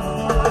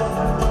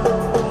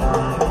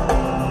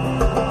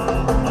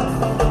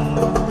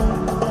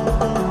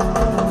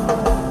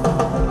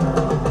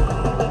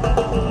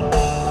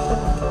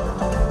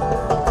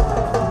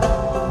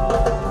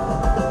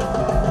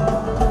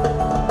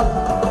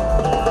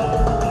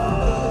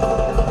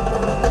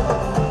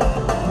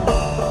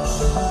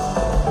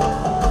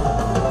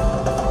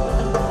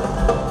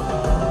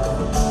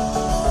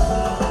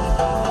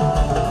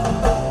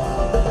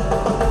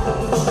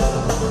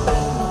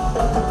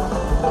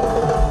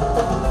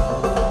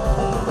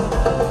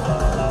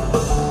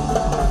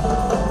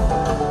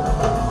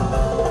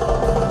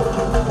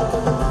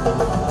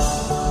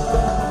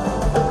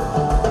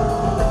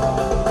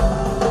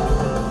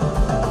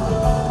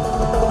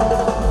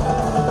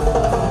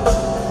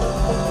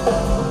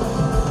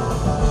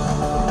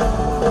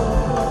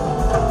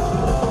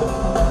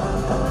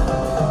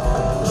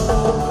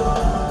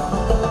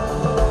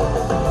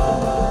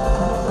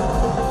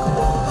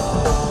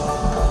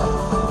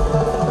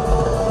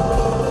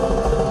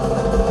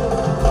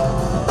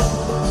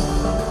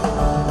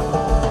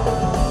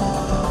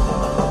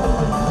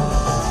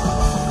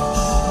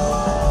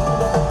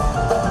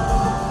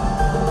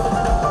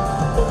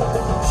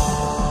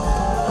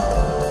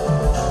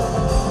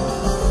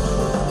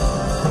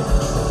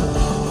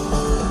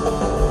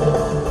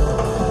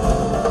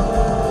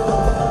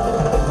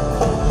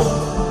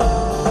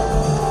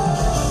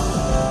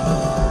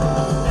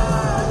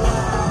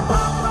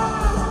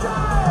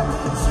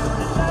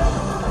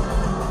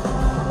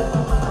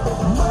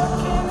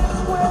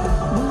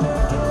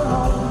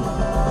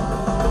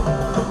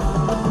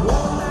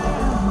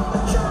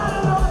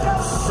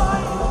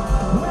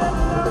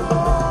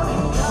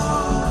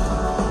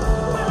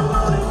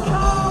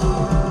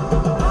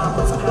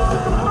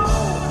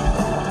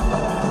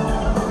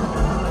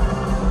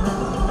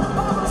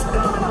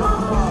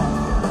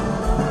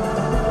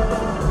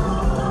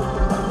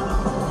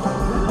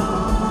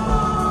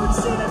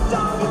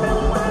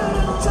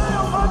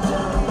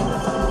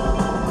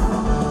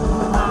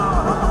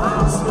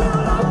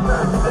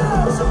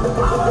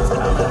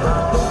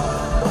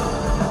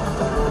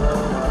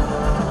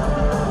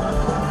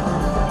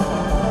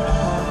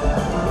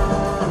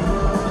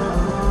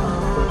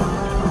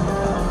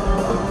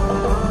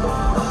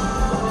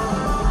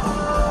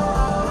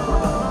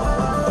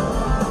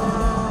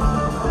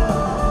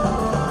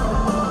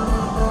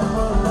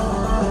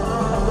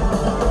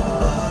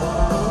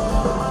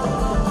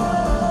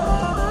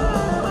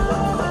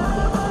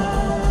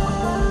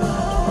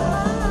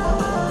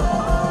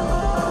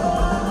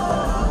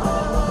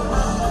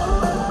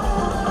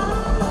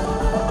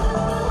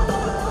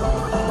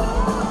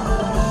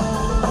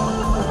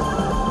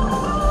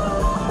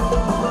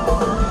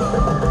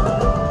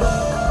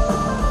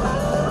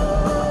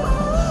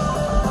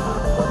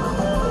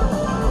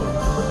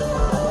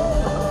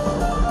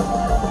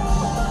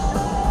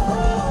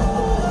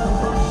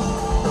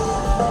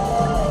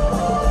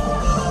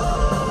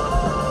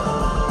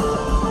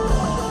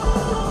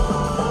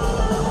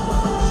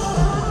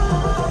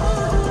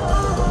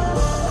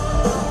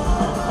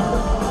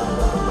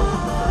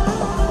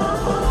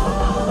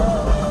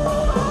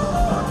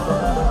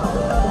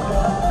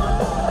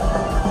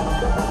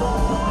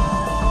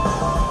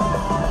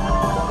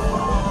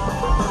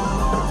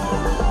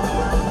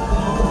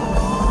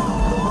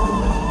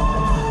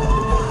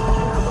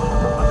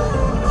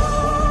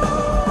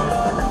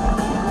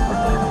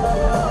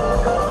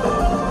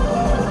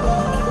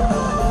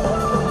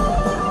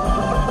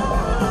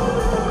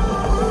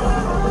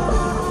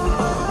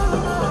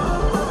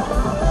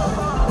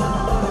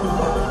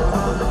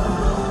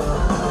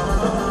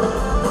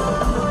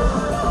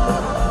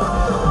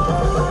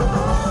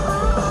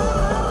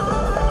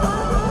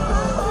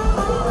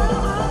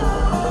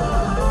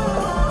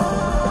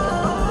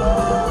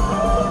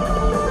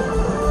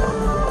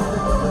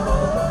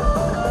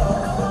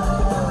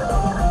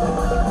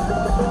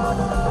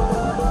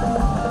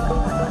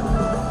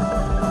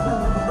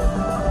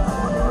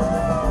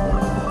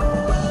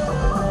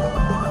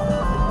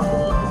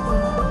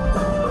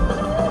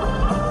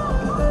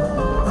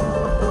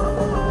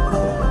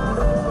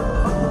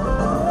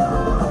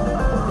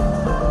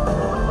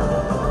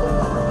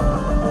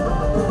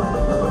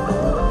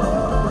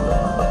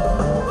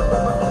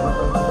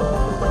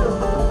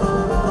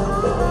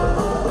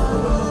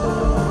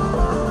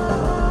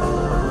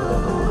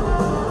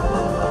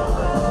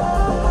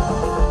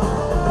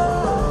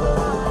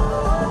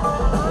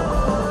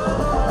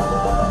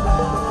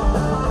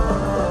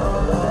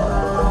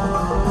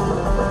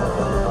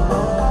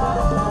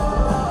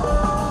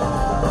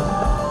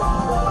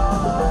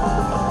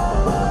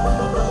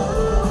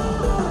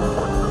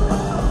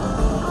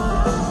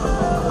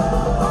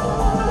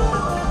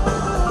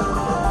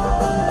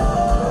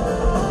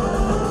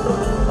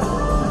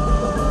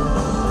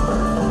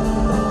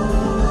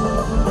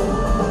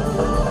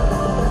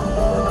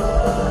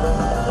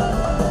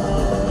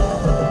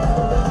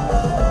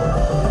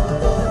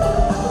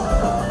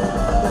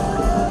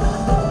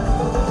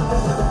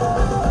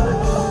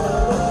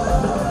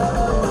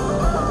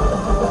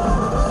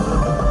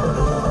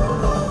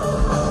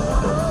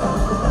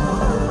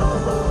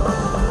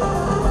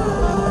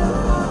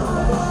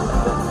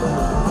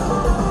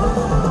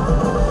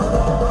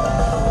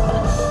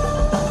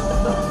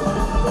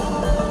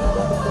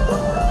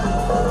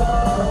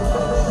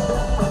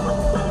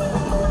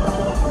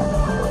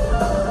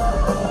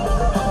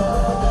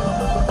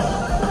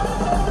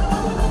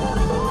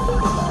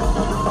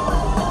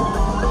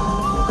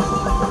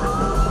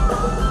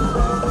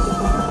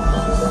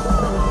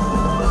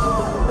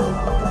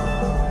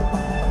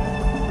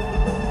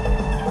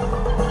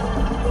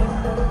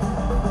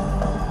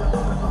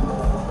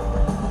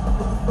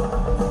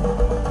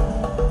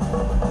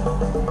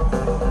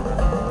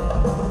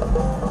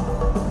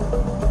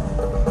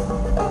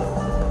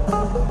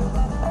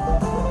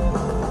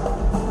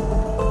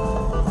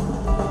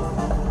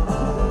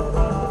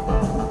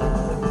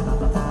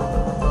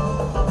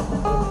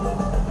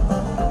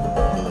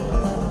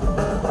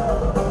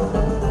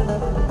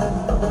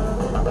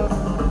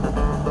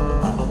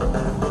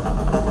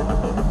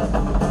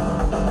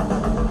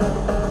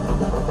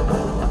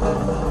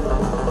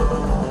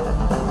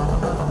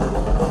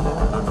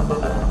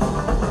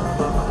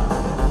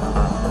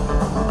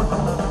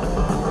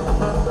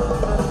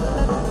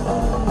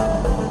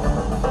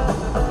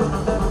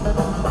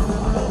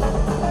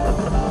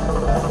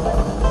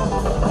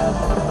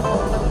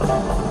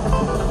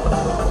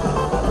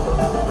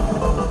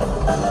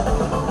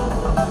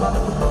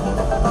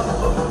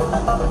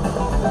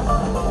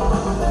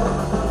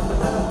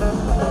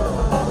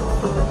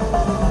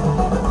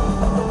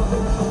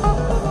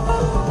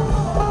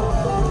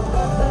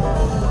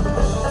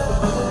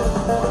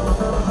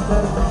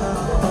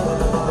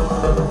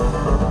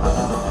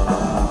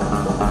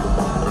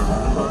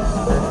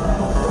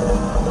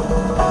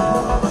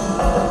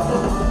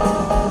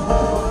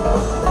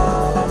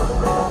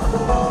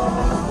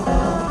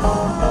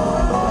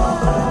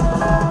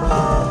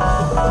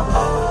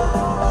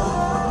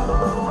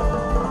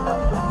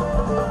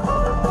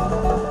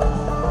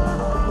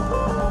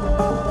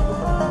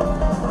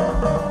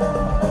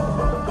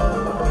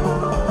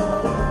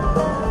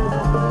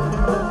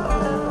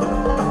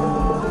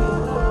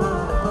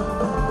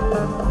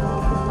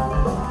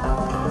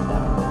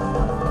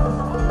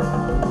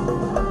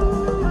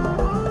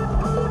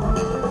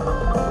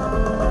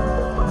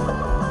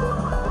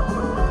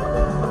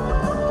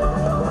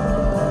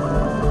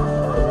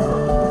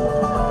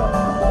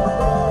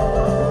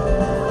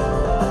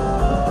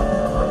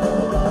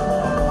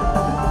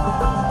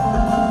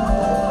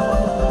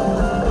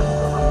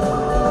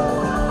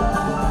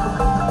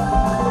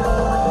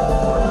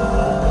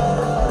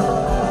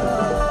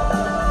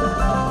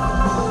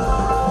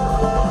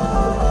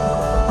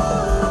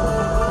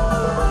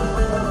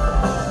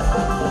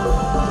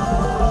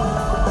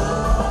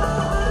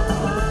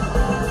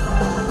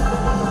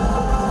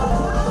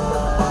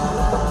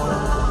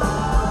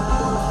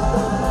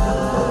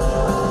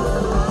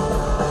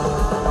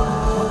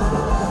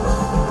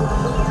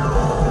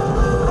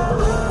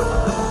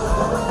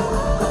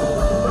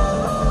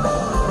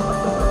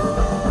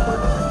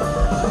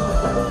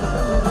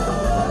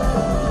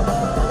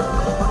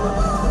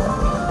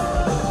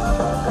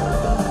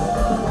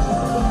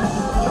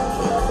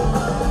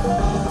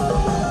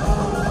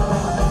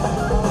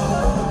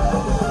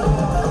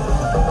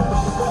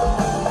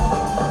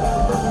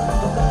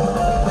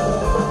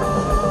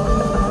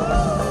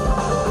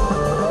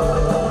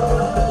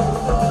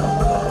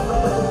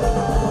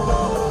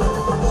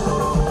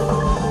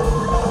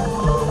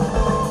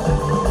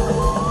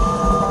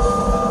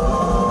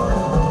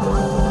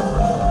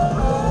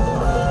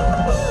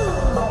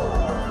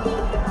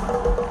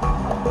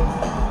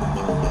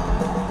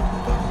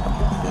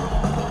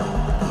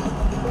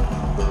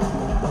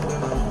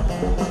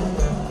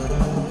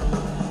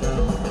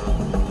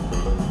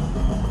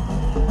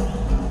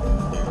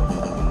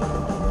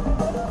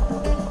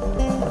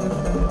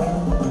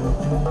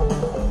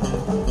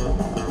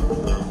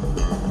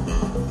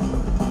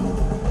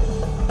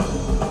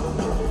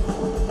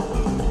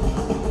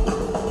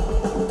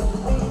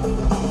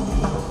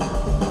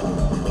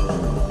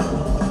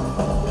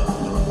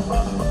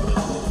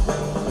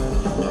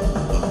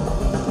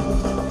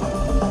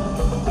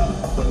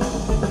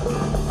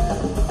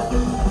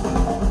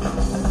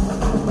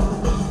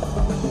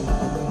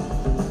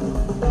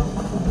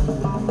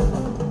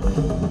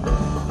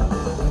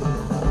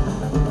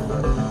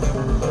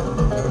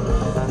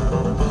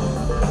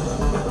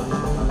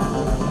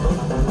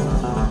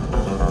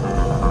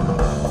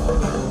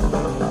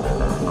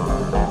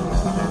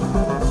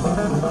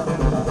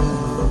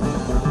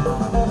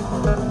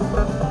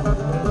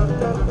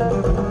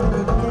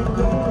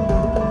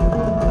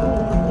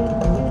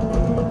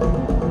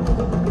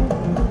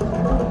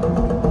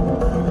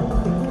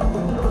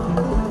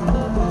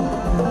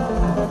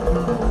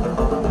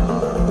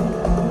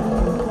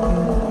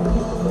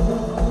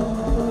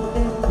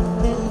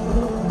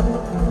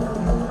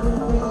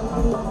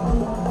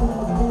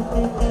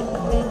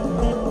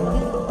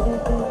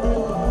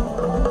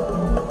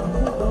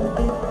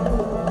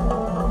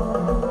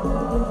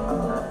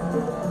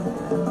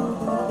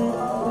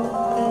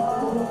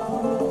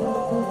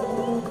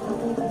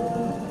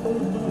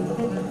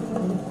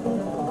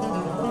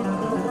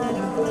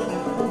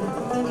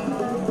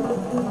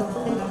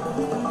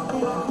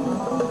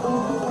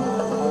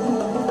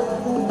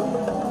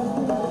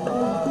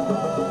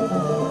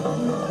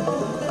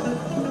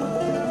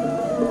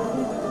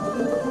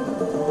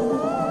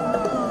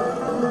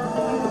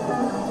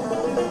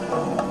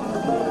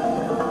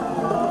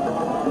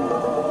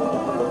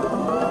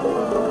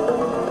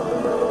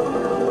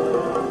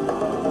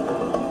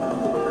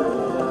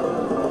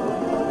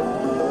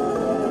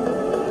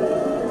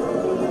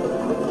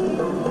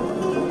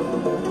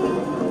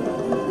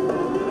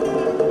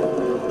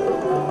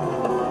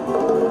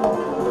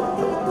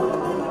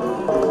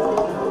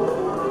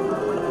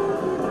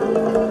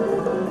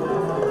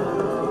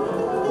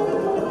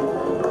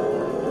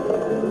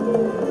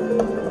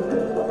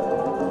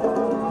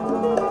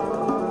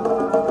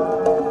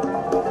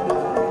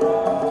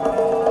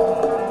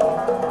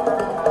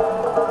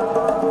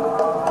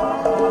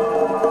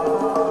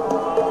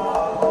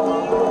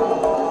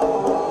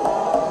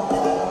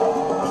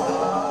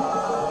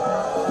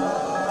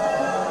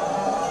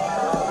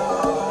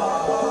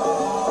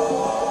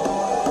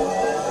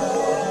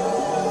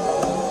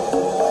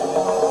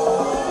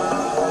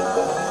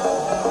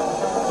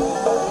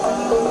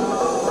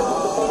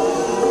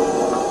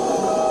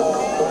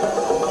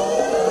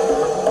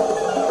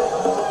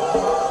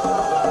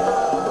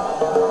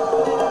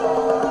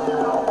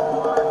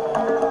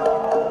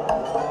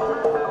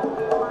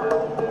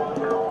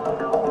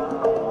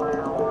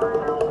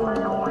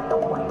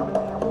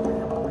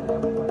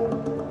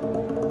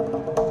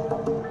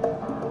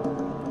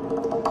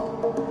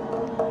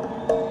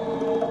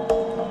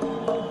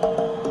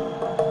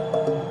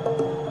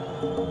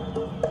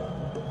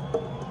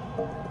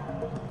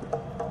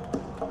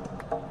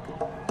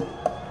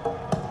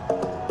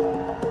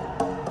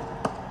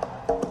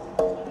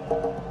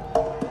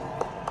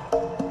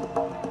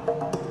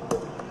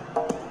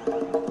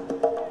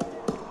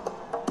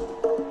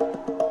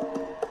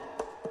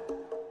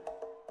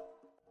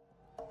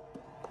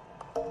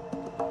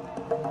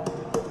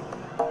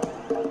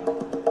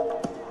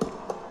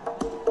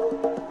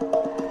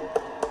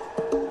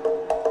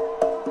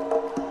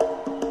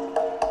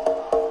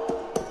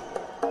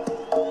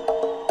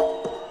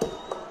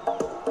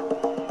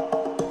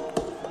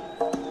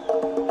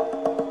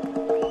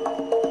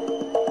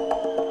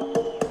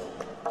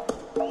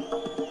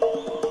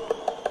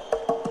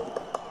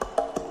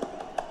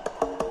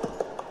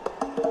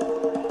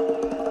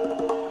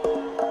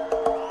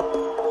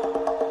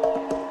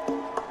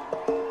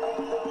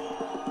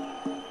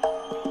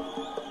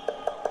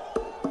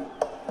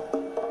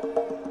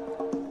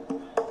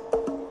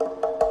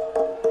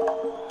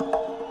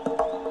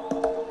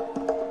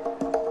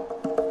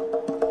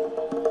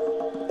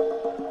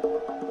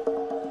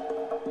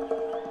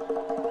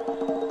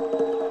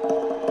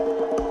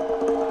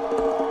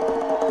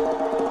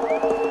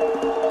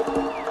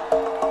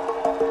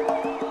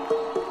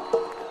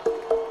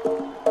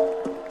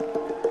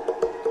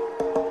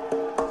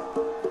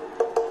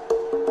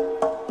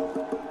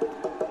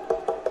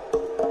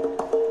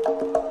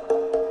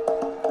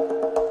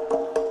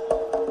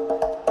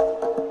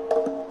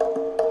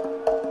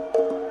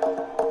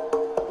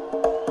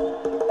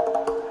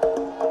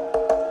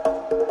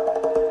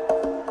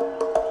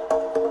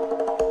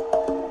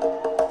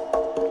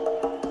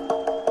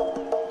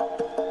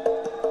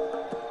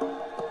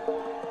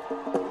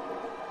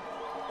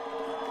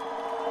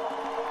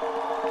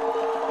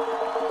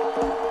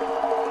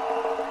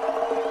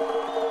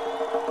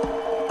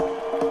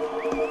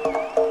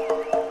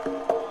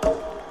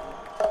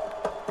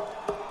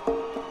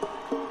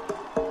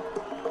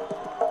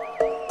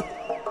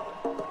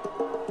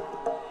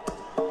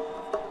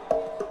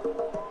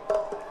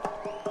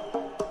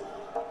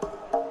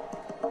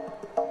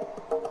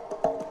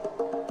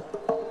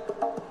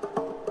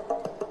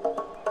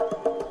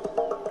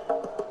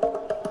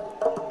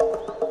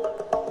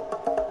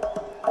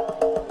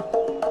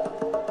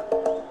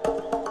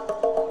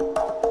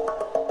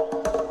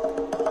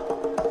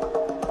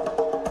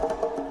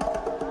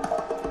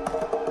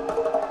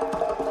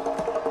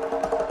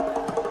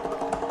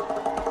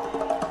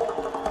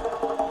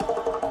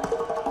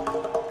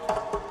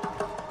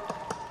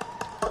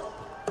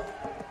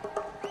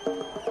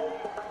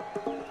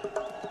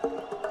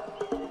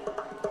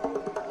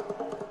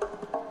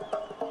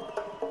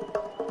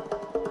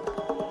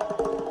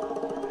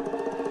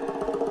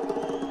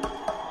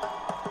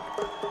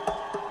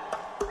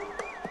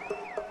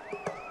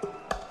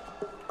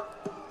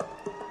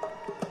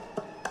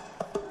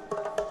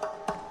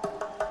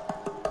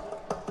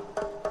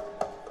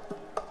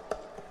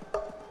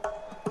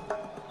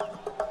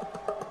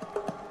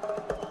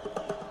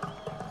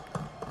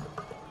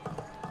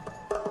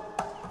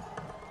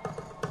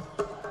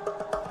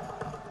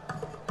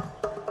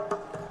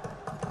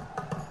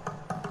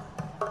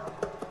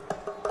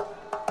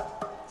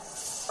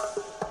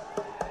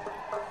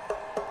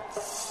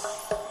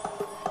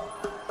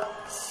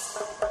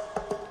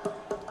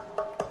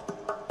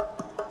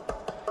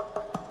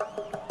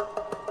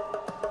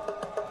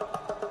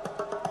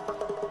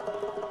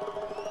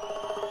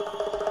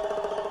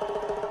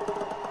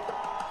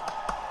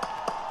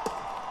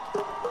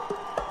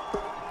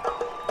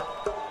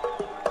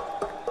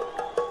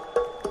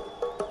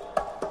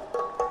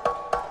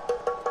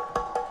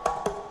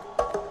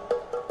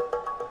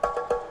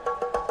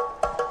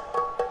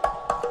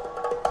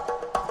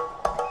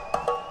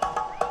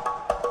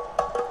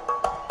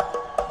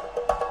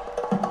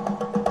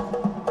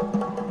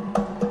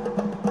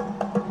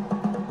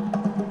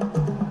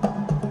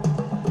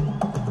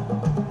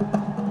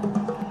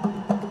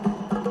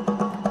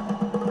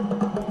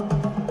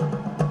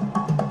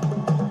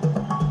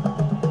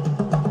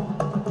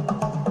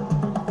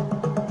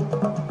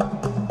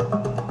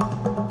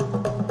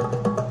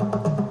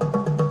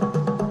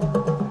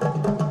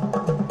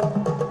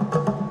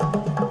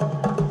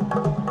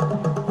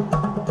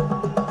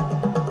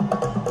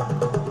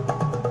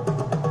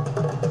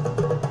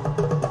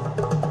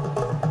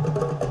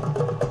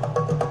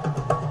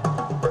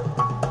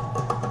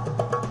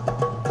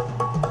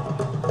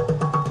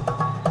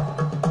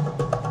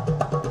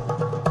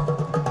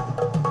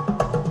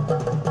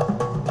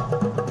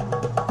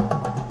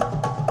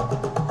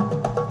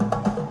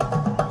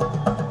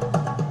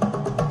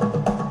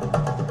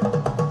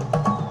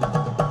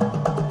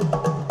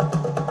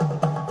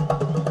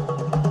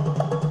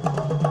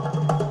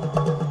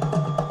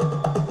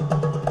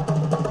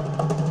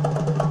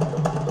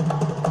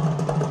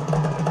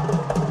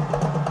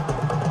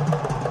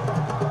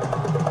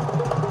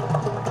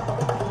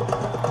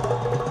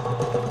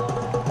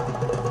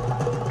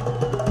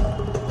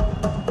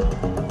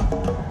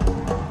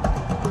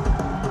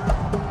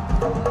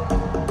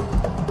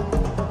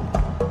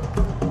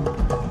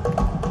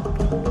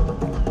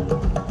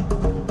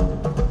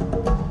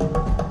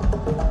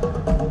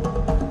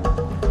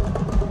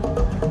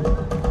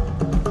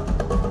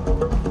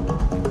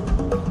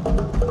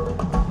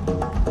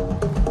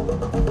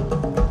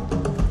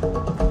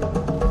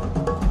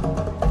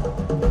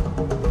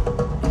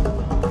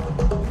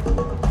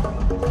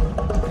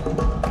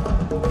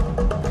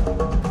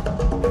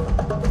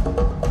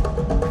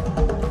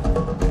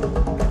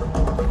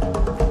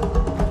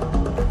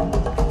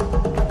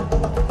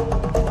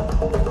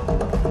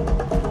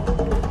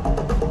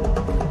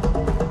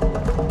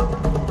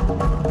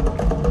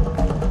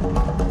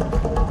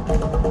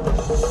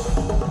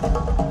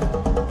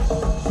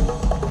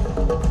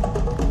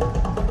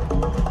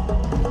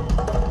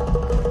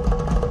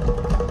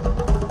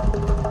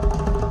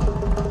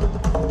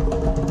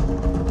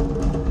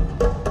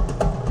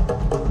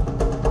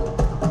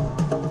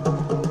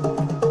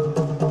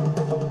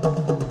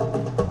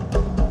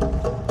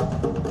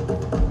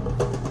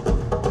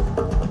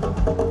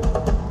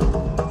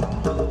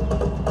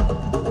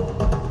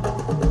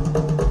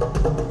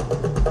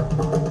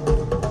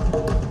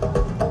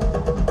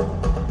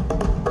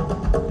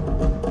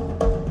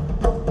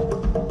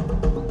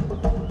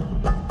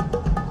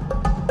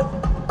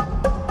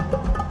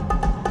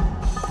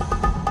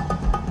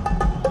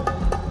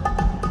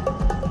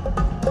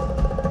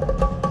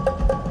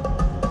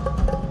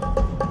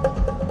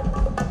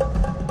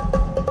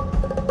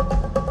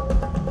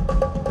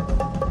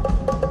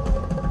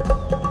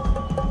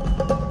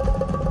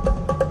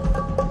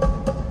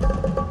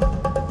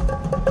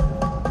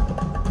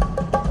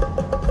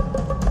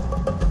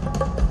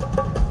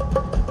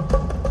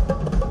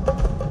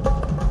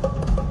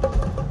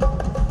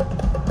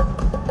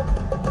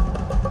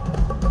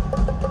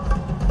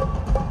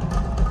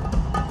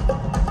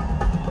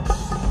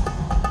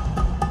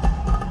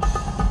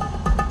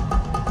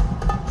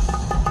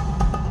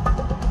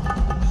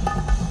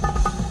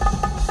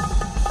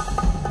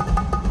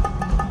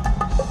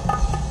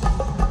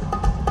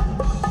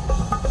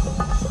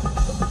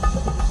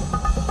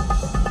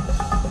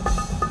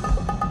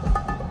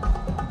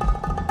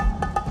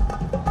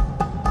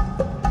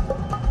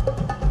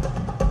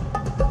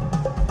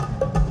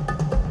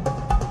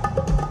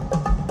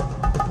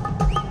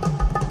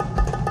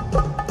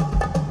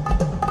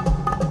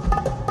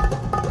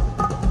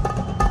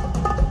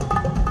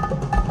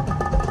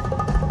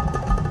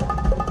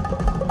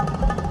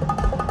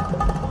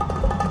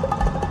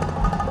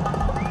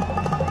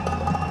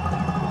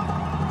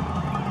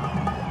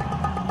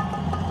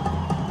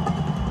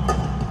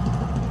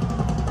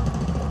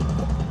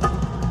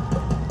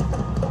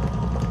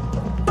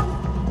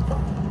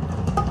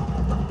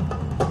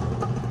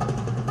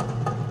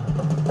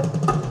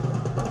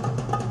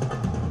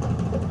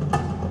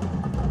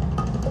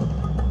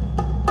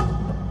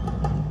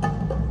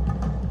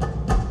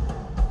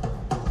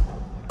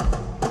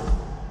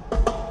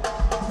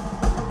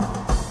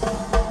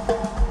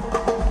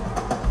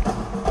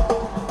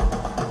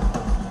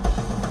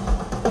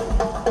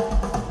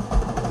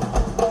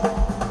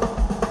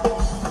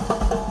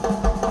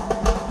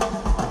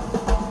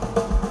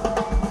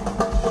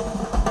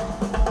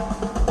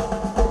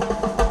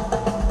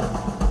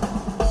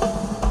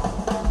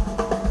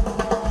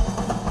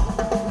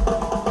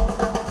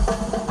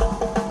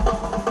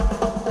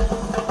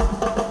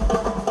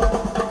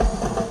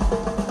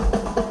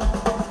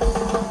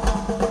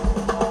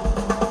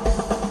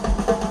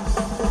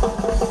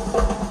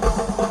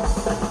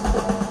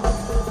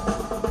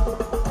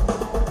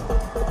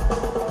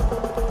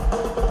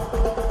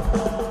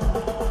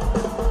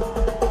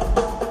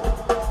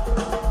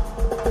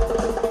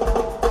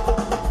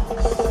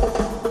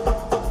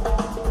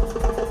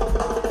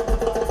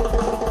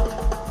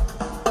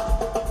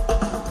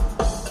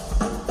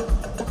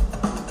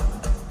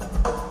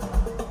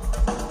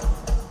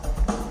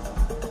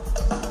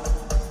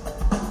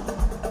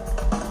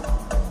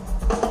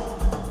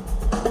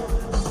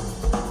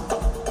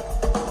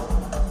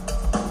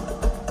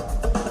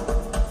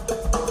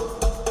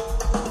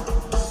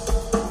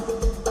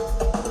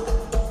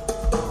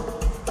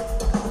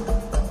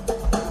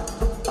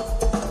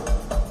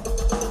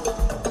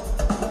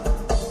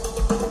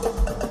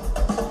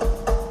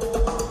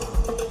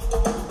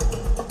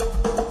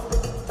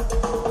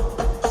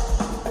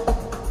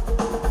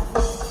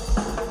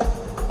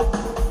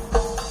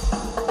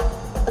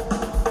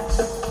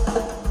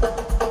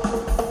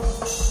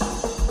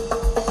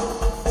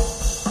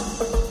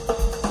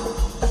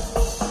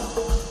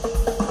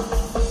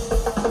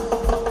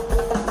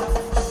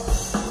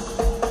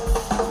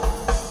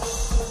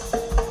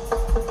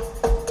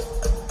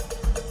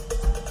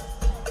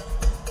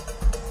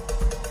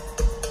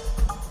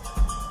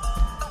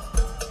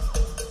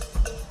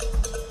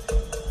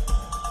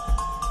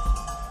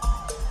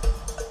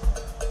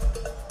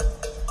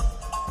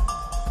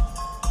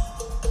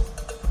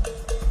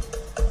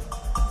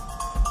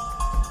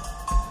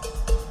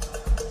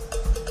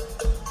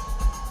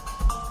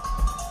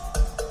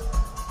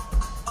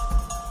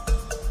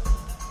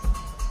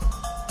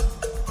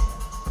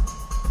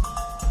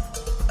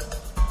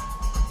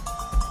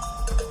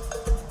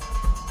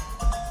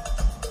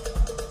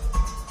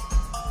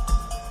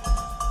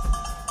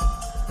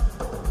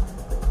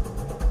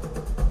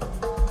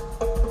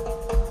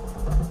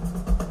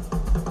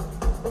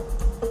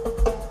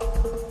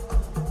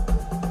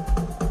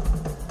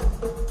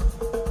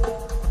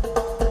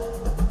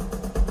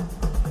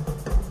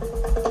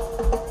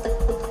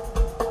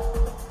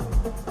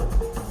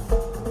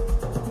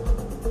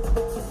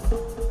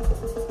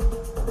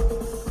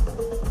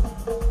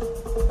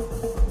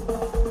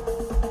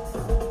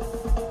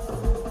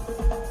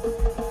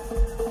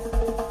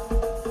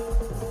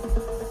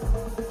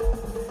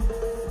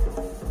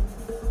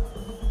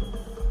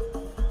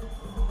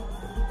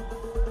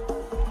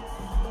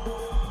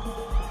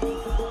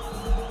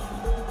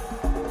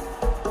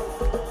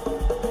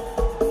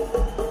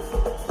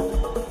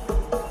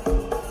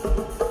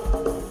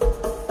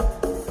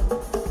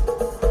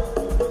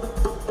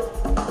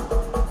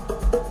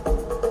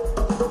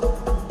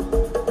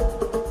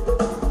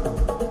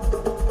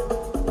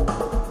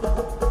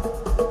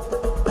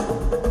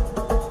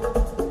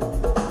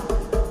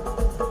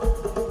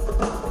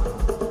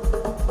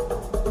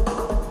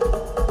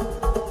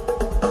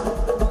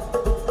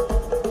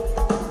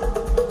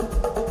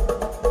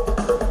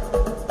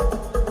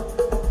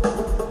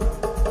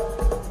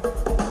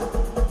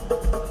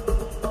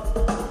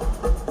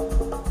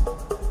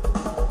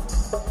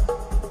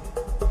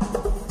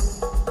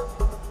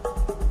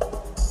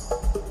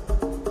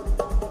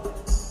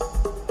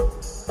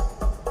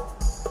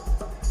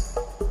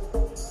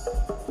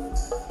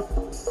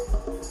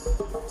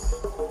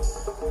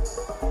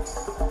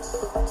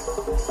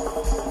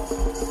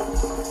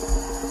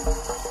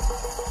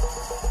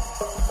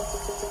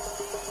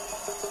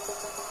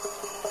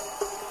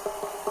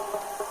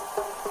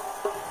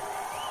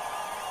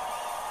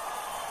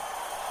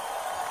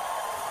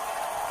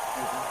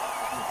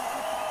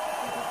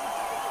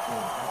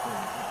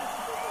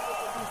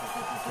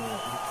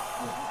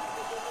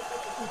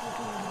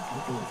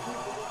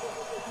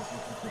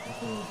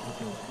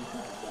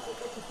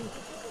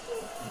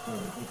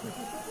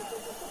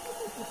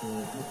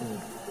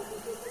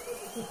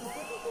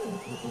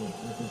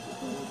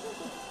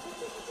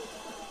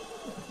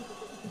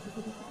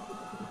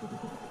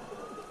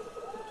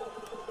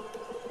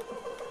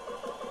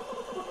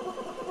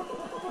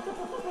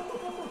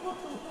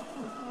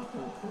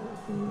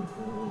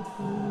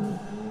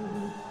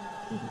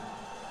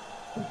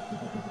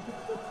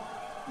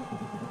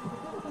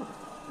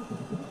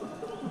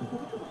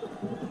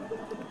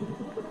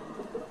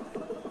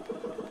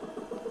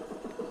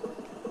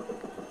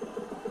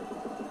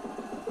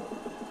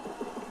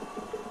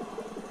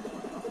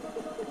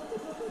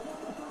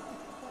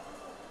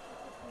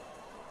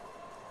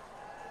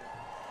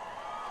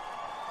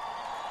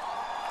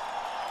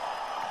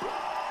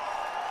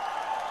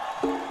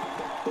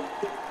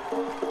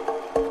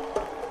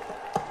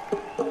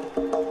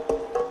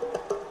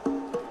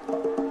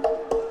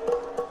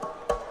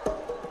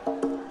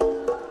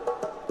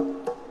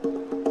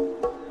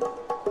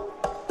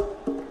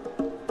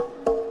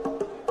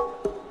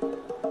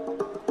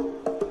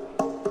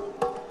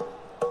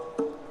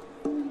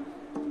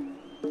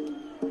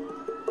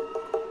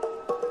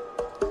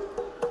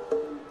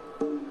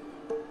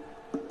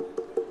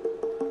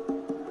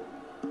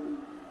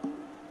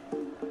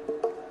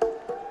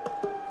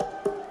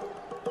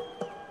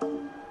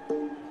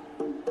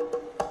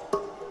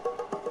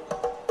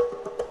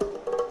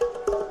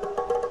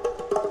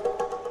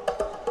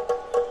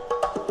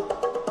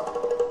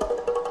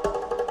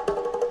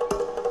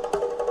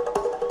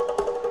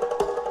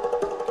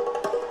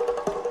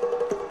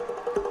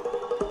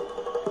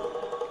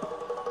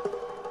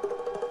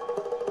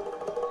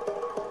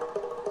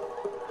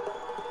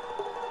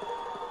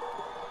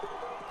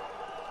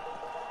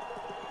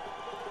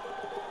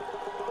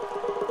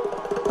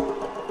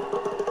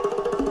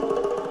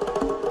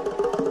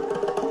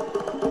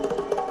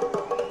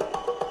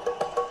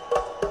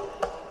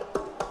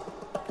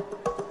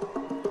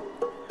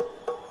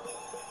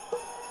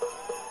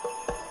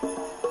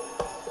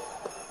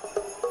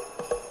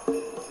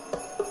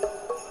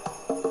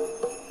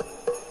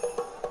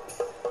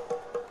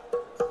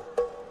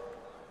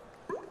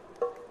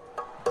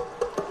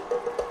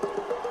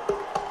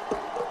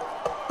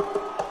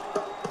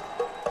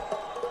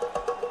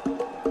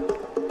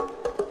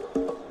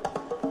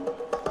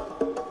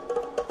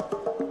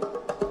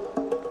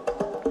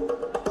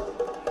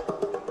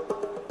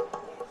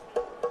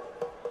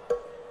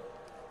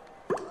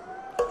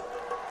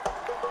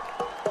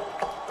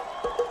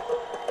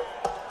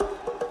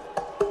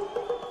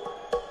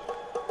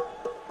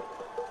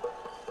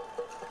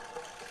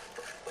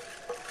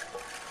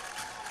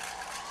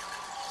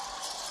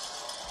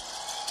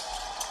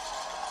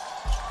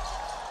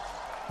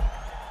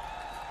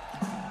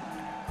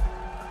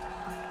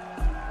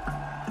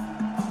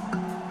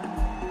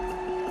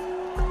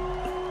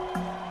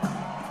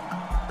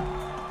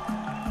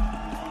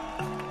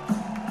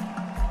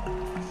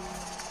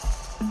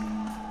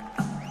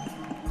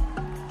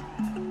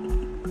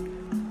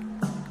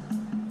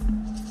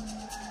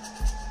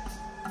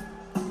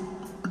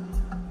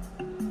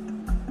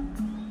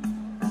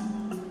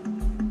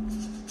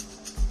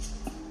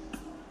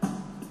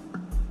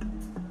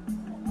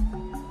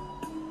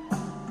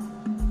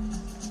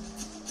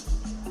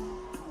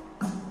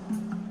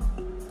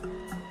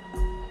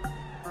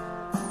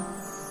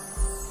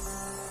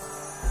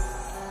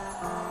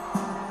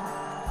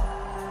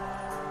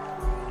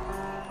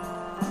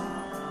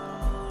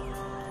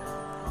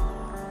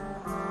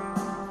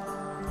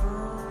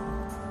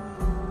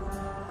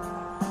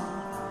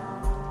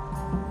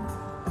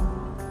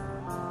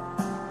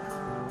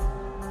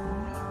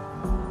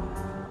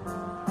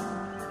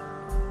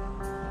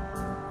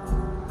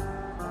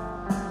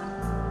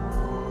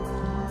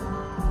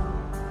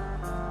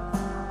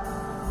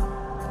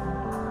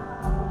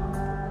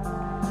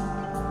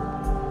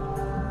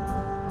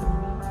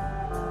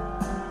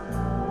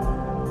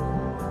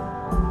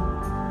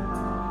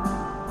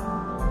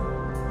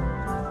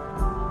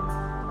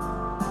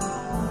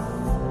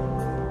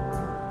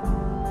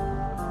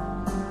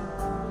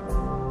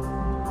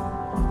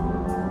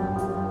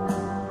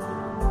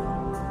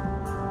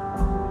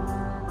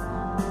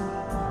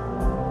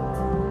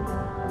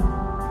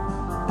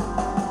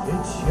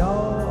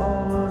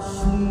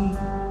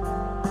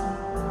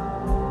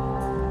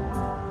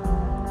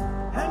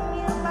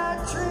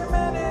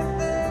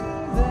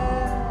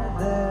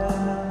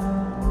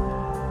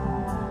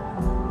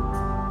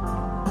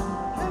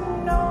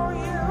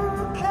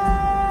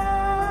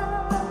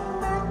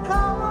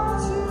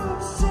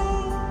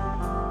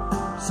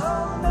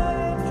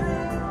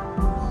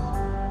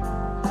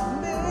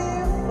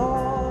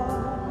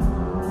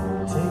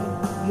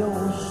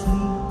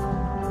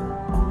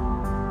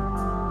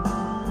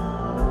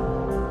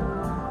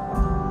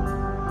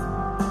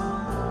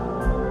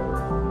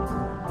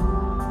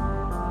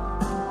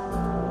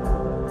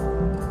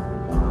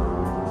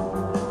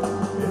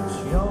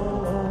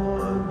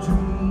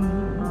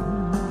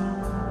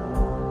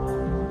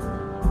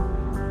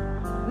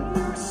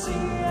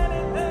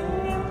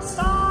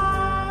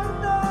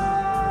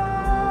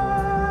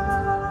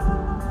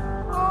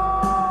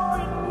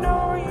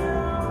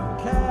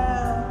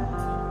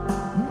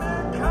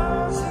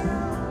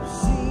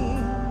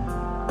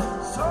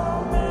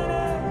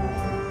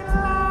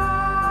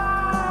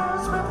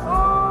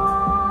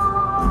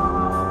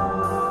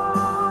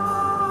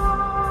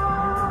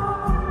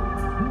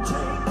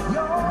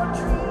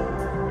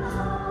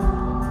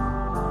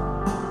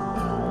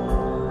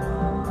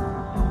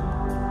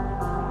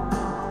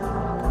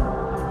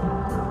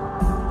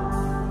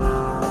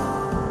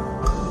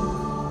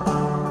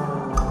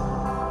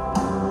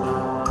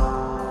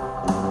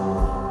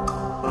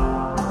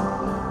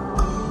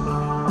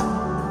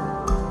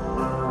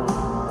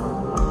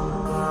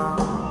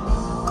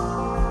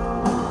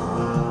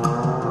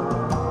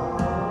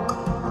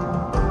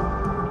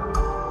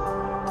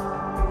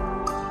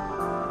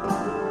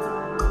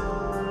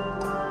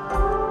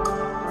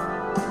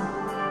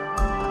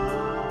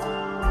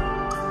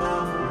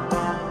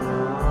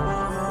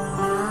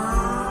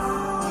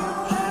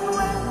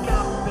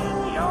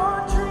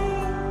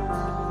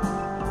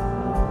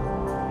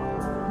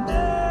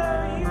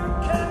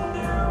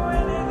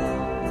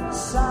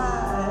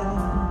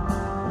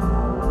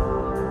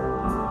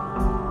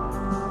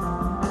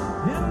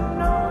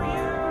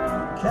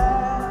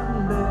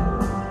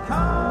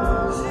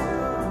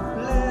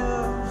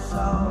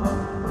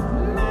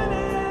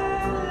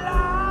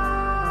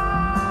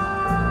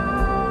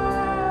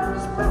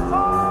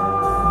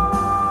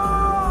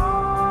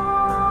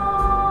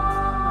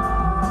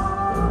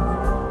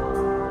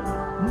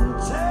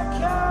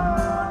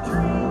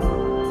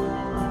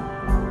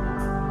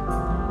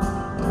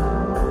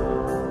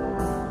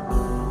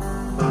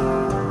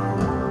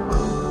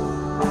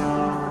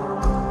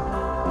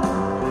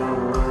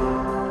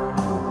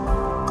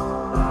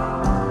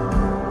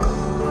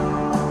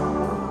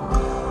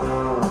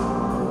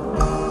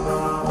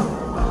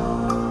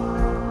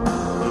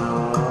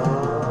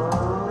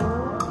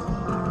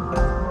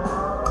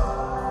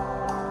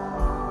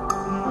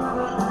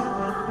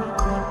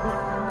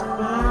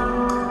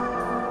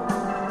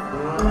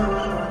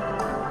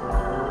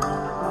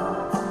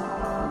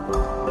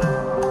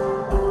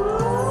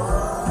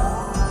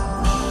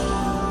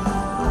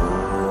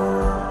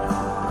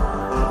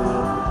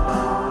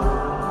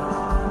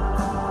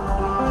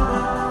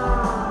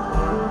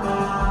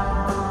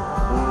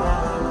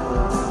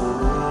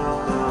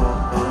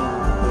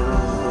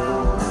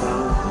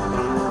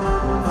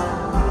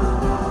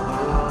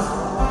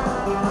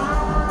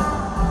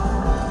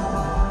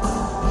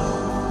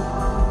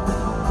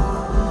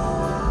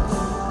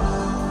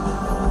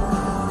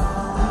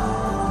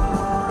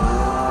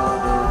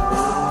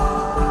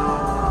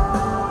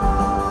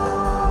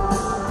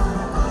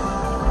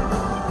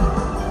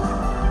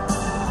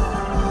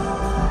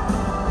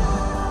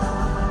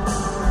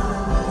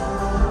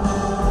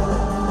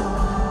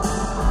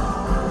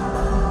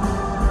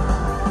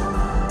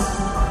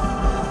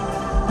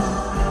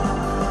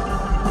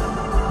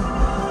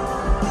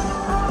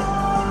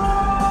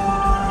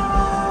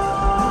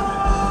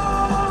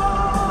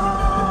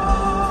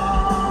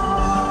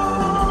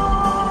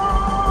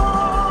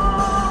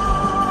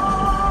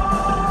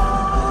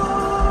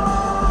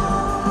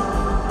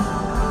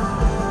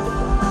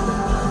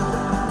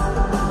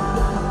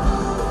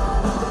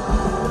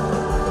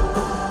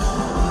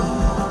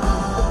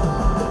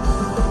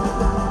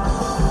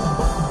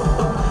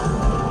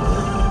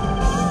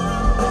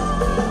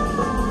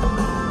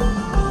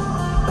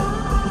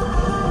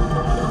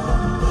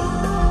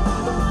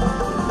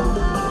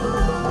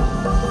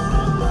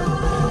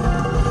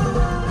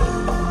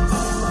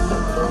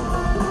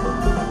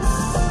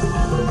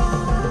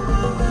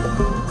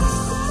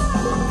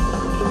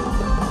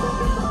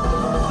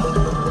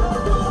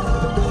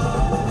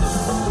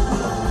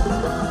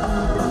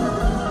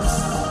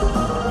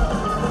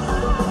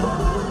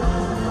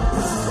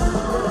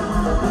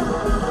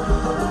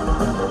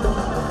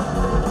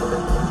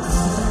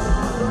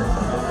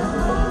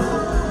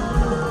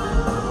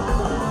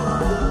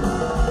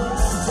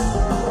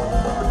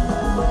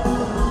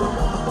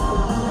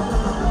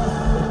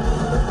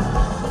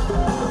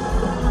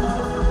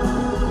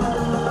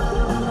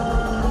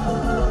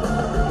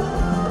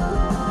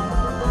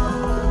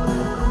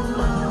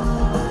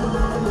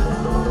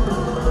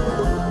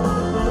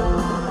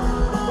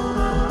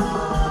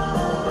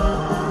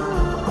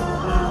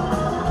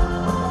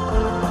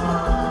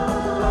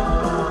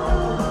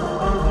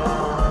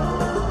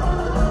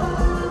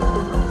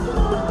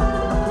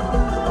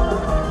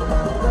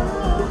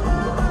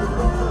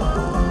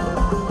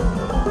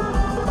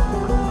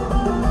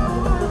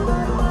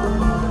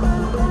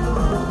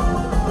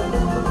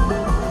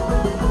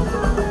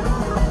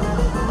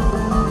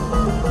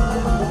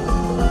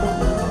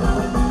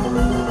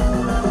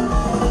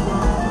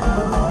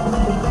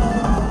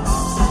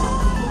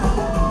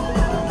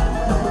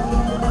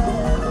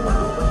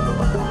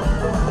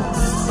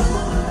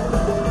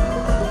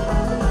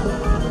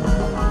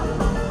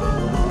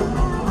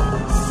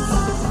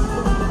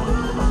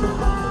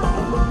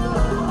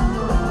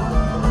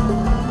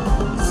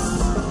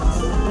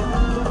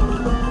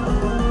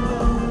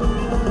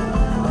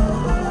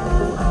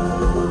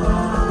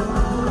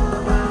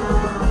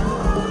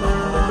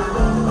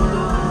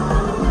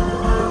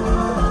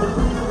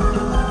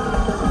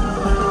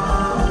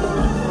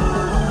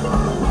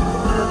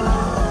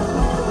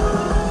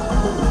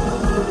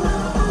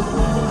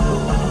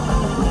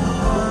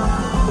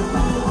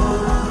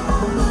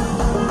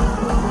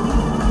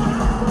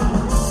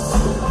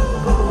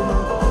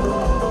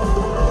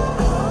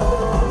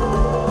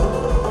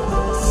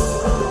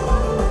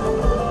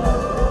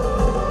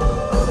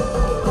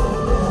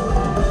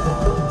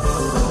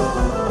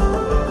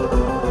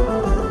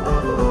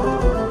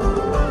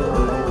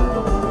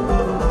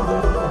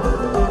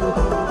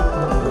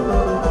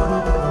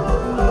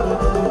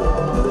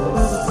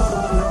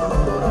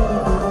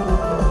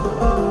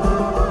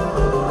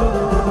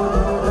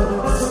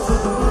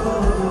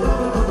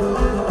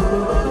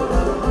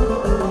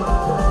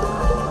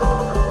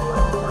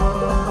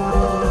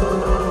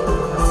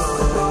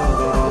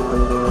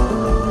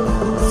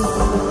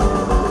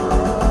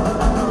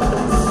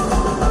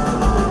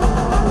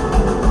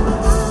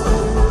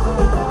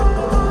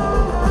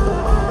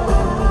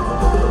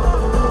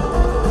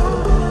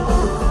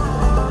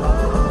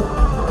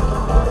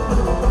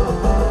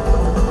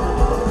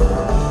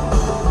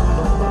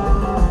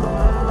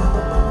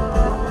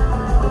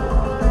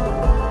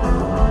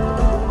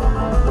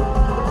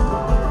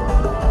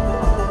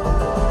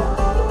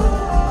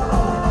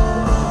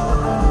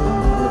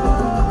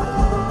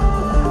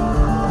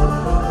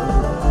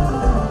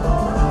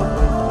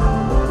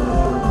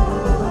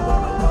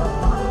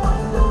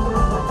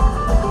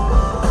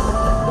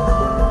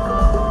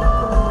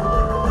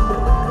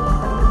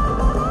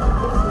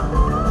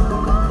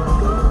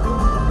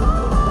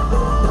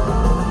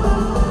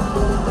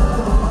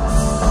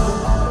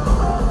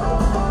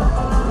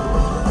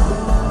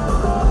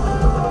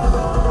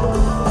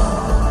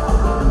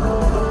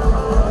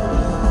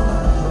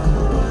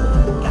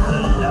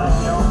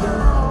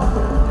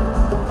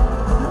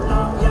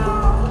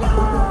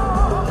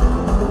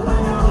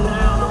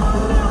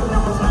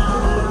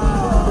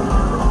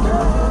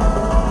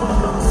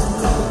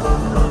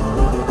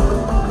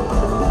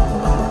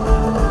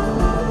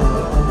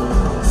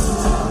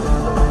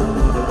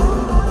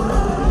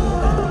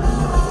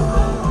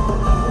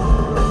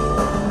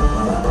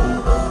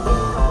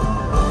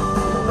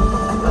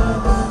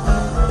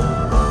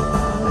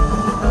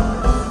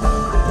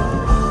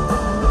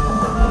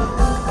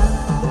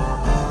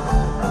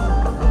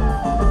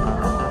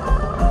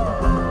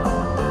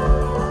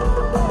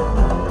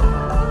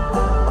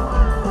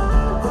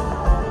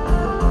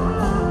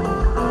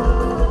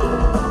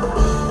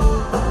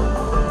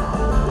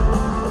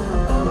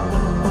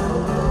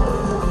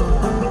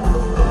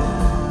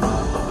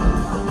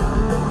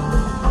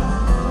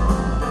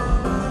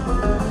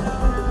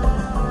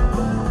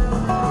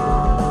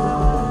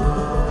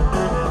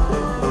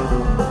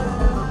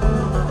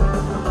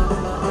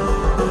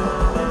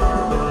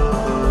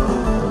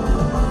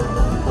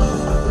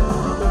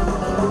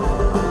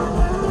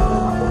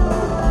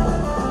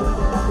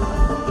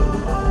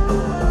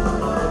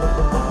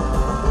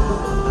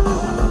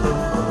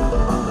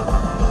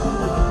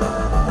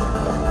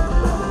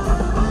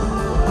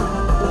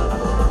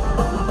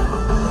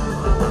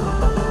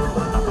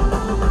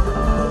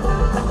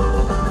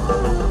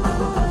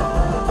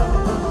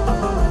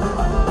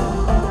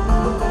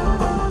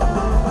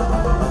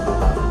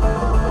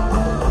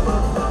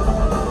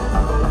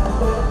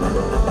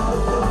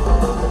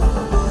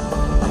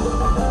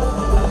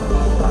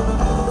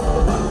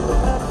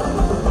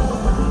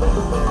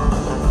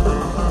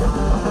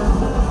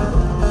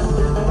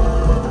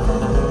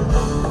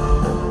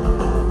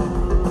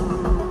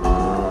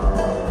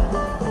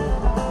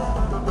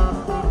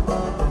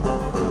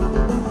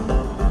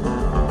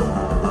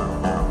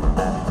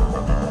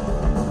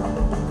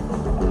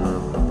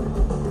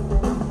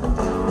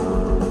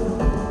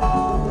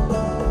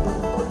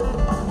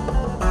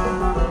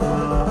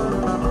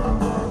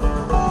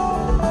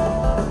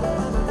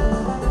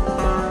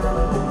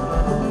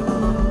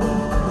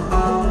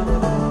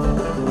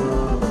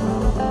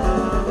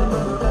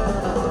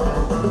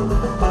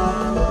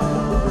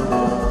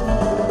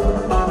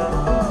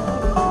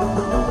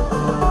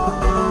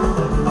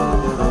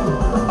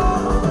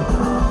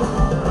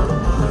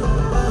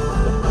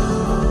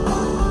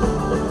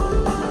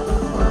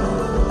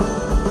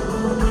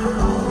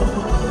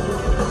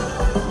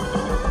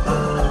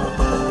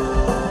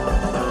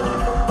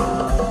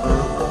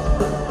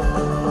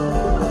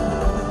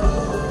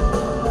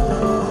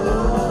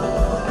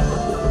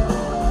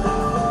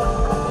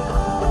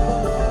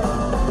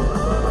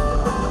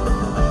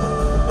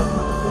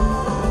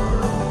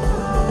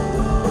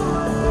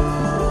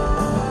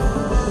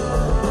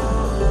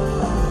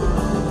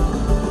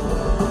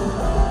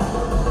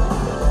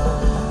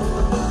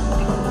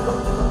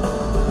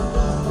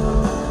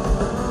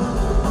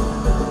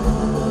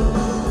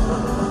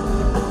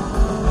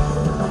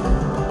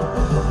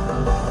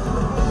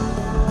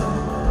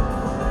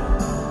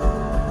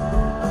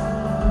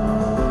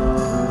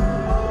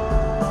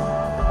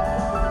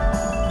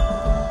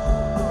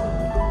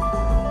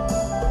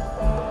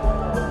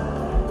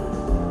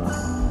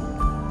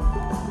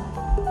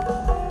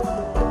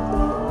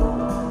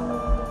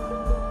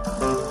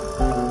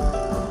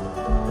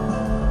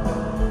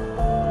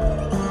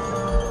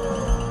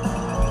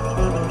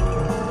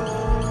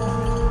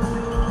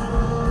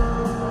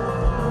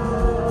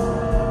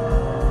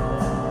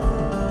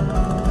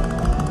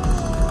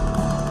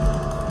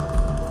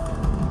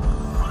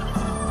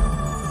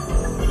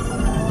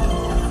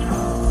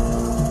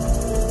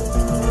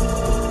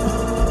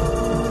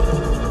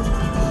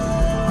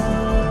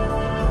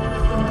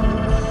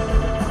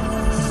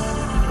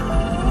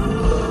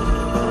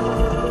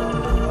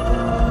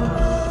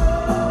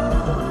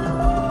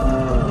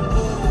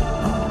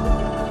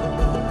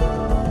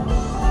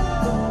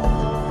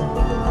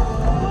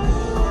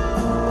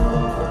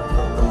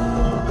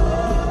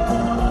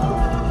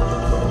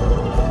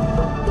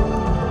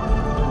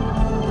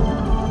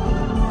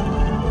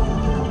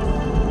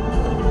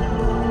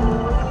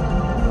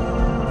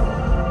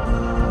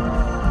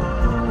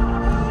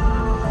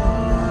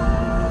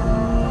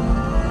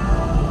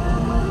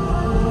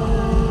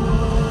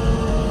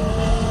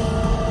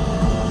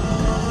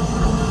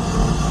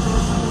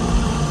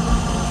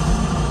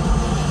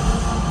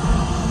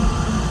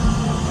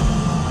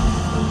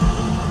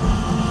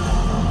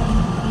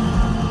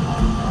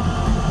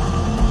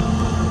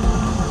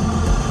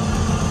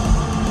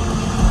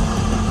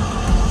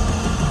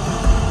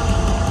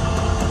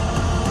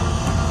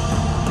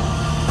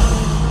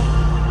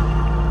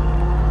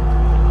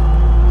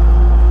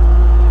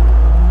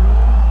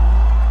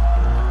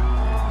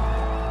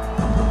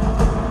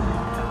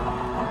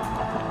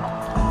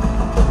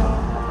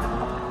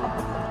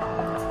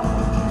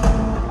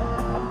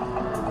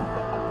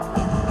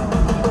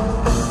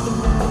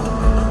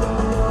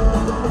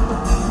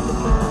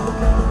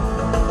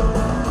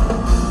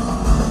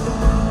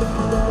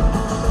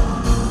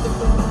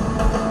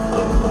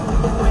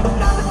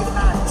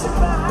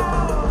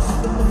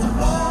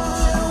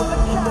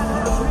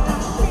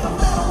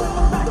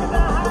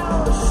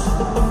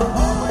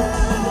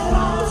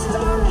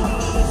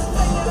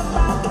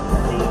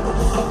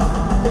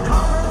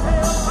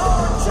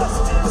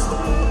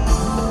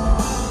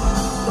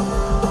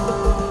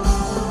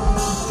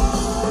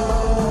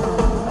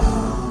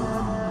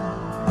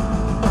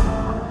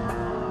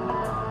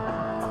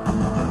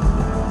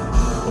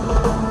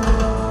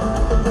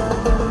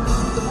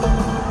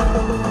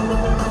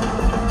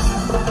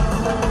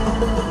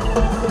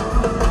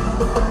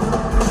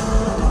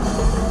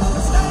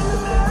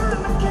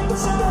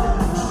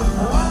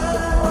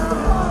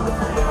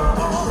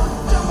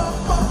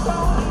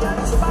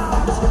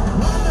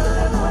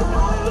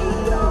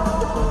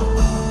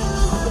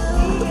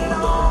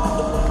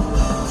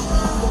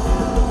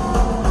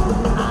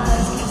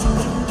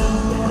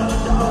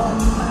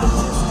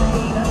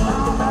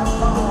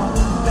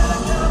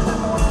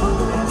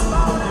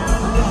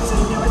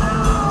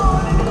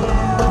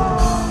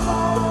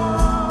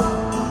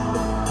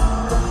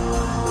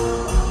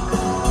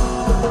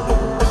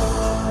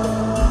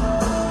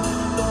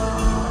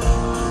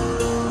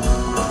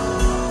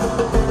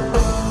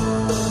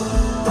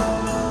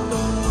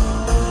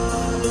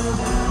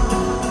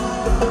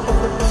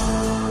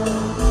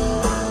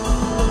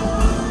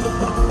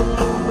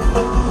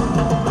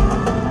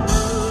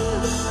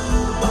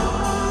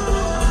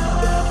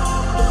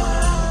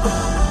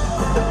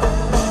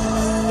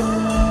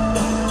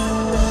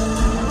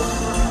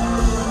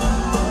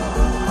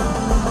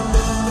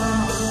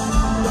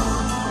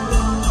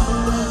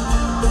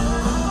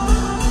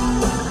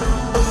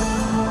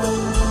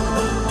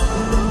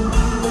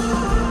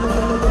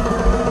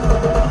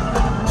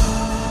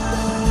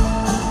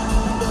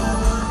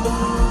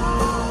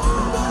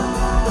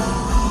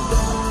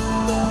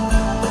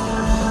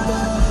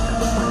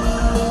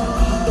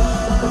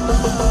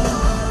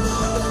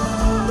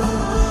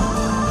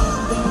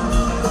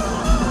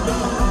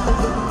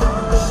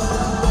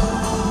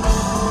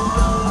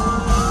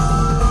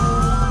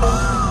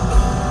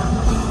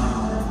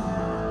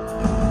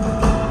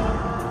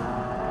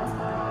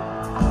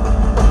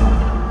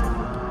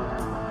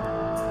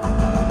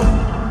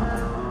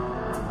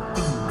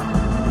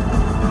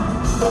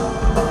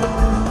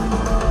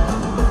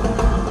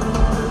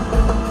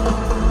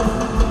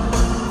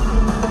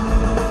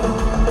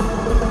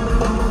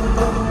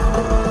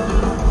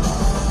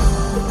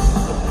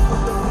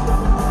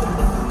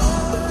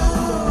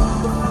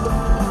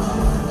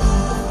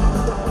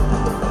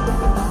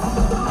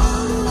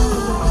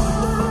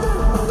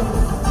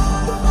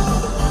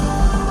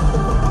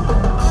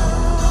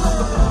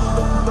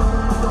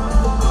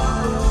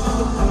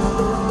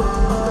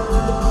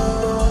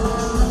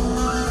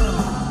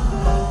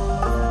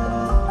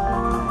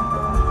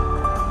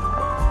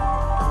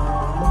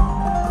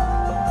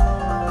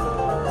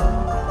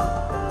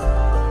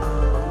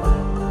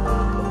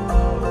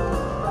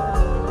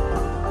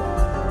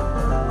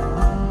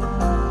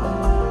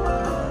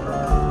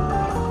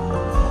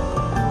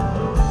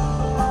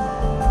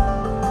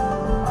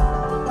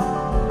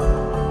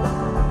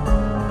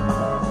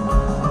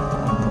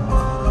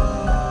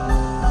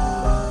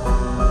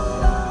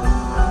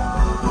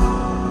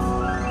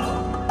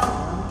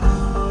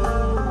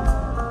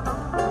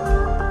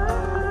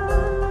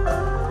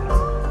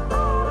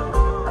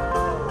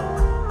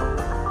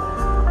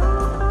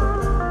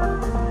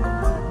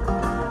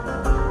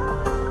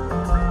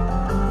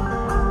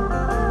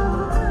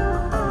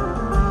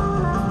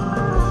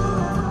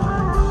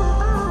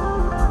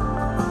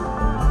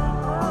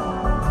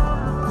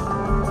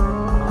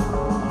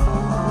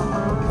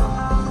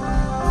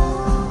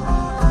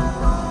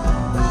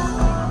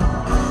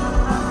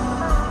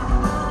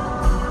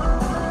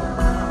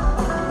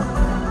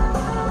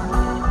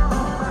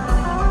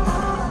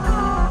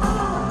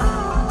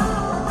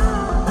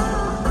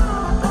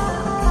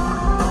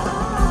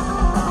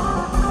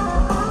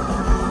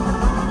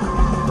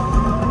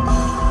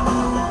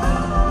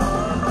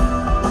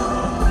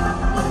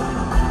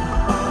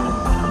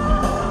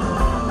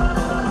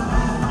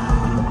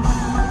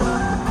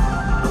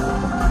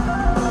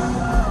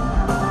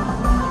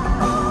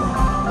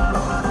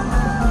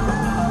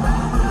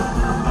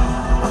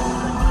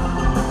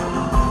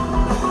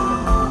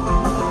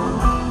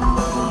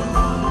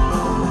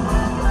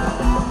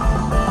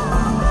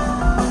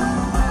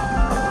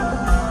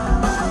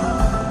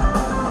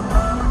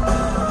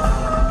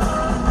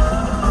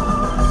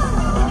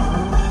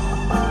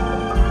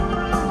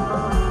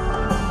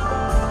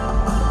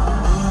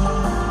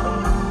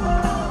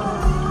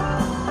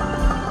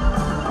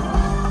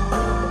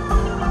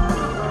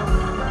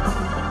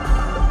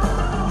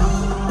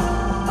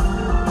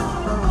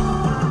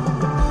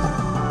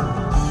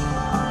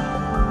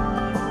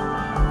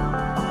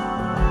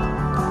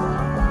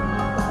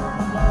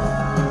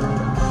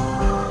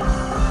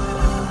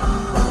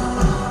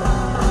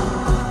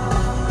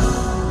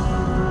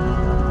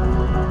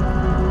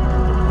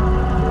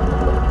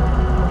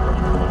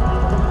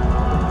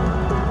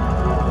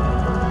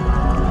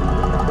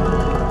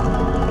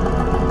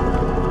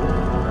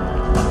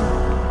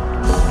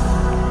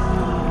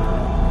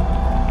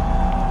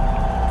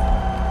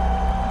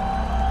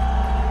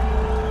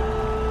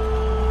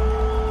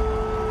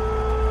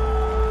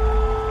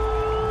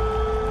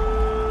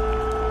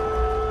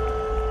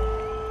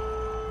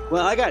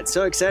 Well, I got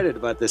so excited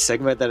about this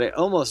segment that I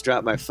almost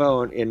dropped my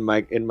phone in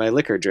my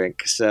liquor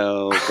drink.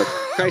 So, but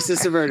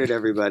crisis averted,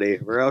 everybody.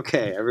 We're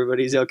okay.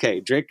 Everybody's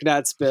okay. Drink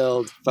not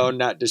spilled, phone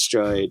not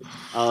destroyed.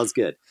 All's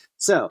good.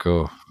 So,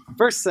 Cool.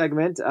 first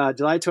segment,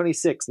 July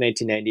 26,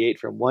 1998,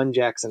 from One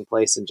Jackson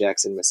Place in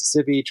Jackson,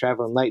 Mississippi,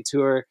 Traveling Light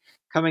Tour,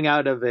 coming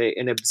out of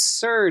an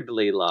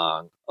absurdly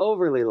long,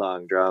 overly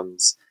long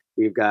drums.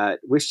 We've got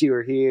Wish You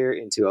Were Here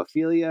into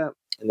Ophelia,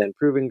 and then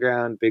Proving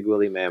Ground, Big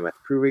Woolly Mammoth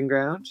Proving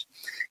Ground.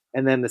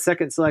 And then the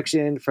second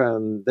selection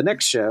from the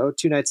next show,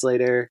 2 nights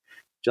later,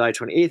 July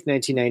 28th,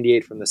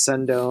 1998, from the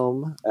Sun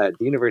Dome at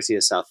the University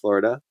of South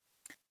Florida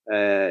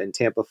in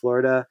Tampa,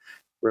 Florida.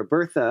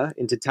 Roberta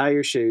into Tie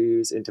Your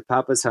Shoes, into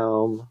Papa's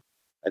Home.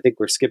 I think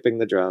we're skipping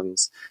the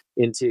drums.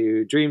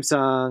 Into Dream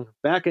Song,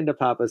 back into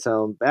Papa's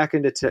Home, back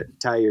into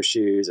Tie Your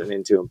Shoes, and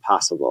into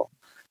Impossible.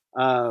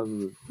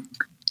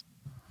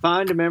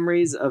 Fond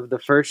memories of the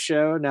first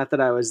show. Not that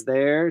I was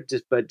there,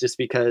 but just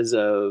because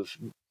of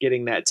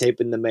getting that tape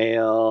in the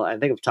mail. I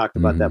think I've talked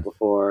about that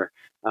before.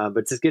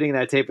 But just getting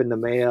that tape in the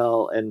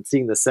mail and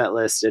seeing the set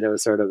list, and it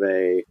was sort of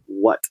a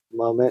what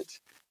moment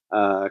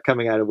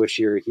coming out of Wish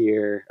You Were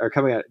Here, or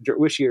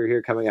Wish You Were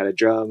Here coming out of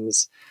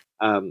drums.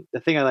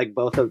 The thing I like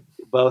about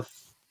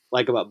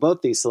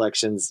both these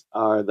selections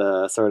are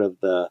the sort of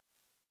the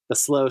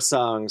slow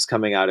songs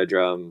coming out of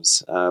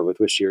drums with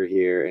Wish You Were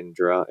Here and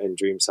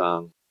Dream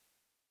Song.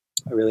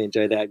 I really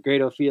enjoyed that.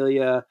 Great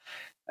Ophelia,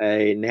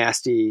 a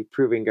nasty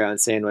Proving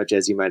Ground sandwich,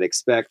 as you might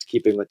expect,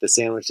 keeping with the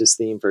sandwiches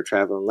theme for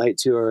Traveling Light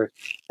Tour.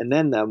 And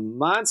then the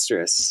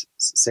monstrous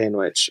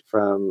sandwich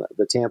from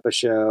the Tampa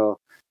show,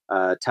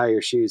 Tie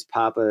Your Shoes,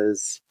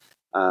 Papa's,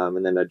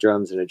 and then a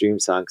drums and a Dream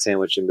Song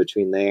sandwich in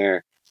between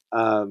there.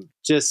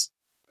 Just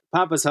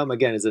Papa's Home,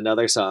 again, is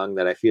another song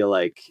that I feel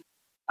like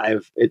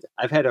I've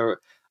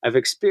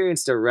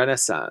experienced a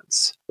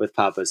renaissance with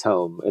Papa's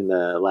Home in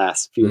the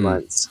last few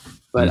months,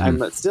 but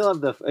I'm still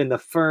in the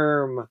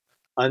firm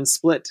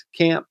unsplit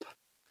camp.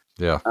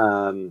 Yeah.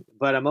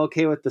 But I'm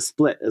okay with the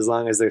split as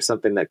long as there's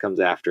something that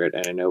comes after it.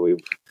 And I know we've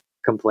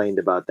complained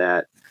about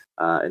that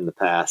in the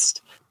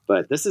past,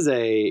 but this is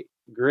a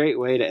great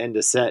way to end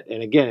a set.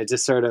 And again, it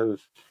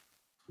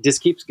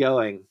just keeps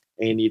going.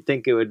 And you'd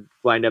think it would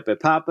wind up at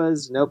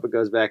Papa's. Nope, it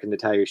goes back into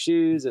Tie Your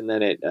Shoes, and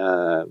then it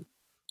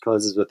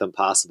closes with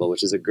Impossible,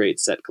 which is a great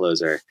set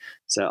closer.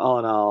 So all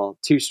in all,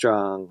 2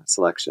 strong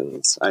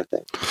selections, I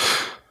think.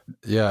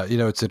 Yeah,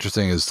 it's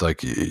interesting is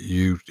like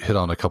you hit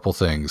on a couple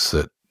things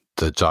that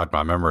jogged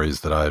my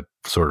memories that I'd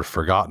sort of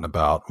forgotten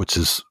about, which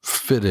is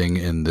fitting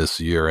in this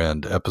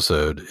year-end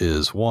episode.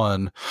 Is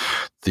one,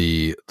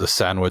 the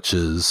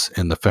sandwiches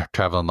in the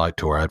Traveling Light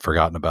Tour. I'd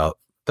forgotten about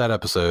that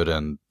episode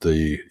and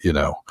the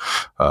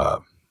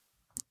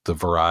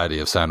variety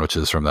of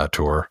sandwiches from that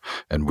tour.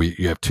 And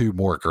you have 2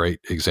 more great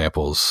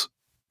examples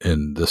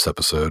in this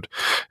episode.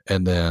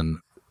 And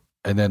then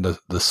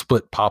the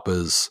split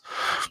Papa's,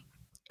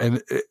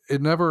 and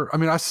it never, I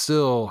mean, I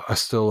still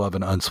love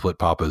an unsplit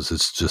Papa's.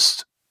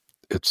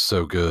 It's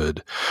so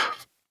good,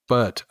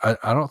 but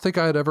I don't think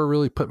I'd ever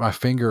really put my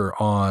finger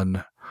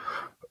on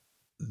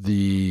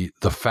the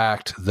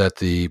fact that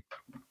the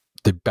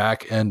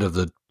back end of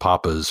the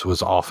Papa's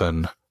was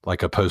often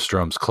like a post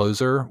drums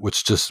closer,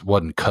 which just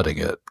wasn't cutting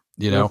it,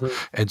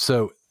 And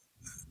so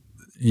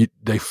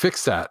they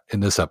fixed that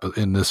in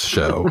this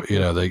show.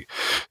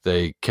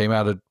 They came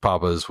out of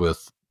Papa's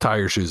with Tie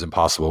Your Shoes,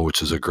 Impossible,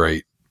 which is a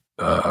great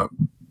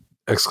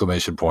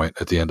exclamation point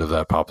at the end of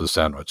that Papa's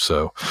sandwich.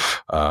 So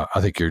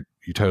I think you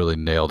totally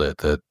nailed it.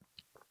 That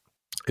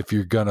if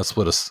you're gonna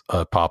split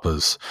a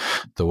Papa's,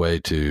 the way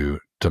to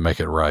make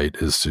it right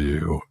is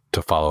to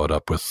follow it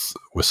up with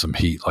some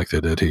heat like they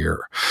did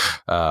here.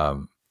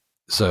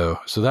 So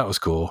that was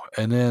cool.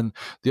 And then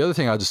the other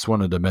thing I just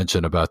wanted to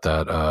mention about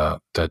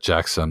that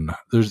Jackson,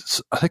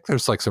 I think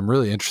there's like some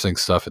really interesting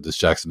stuff at this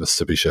Jackson,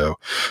 Mississippi show.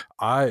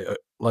 I,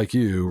 like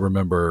you,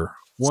 remember,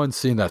 1,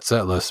 seeing that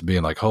set list and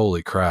being like,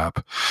 holy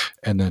crap.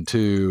 And then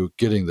 2,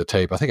 getting the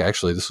tape. I think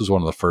actually this was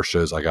one of the first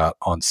shows I got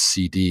on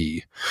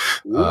CD.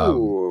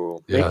 Ooh.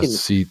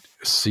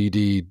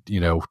 CD,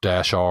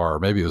 -R,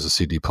 maybe it was a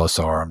CD plus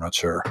R, I'm not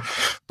sure.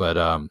 But,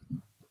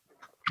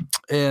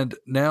 and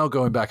now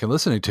going back and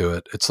listening to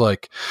it, it's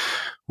like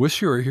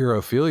Wish You Were Here,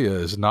 Ophelia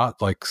is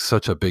not like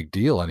such a big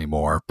deal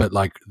anymore. But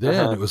like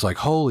then it was like,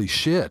 holy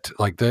shit,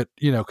 like that,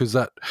 because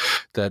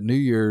that New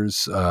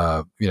Year's,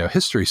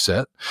 history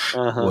set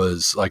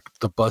was like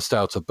the bust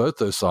outs of both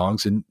those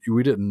songs. And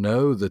we didn't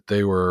know that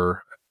they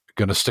were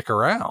going to stick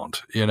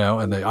around,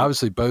 and they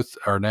obviously both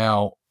are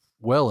now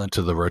well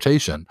into the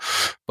rotation.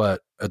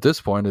 But at this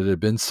point, it had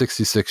been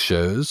 66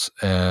 shows,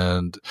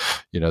 and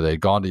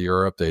they'd gone to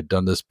Europe, they'd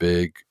done this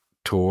big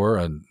tour,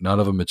 and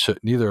neither of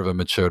them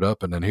had showed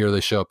up, and then here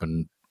they show up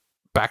in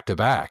back to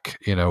back,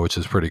 which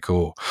is pretty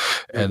cool.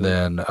 And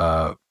then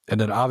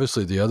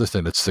obviously the other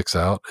thing that sticks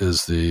out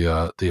is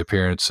the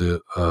appearance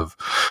of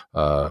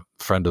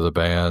friend of the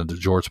band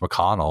George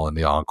McConnell in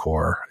the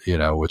encore,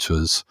 which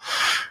was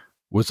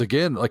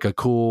again like a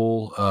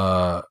cool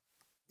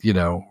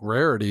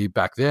rarity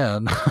back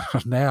then.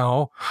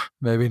 Now,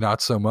 maybe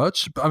not so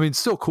much. I mean,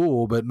 still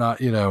cool, but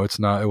not,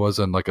 it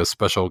wasn't like a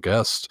special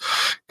guest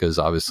because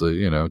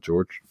obviously,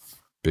 George,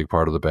 big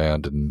part of the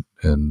band in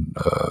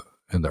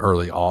the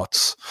early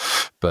aughts.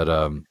 But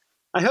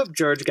I hope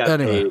George got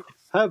anyway. paid.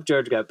 I hope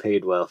George got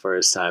paid well for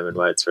his time in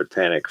Widespread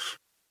Panic.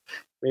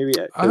 Maybe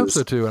I hope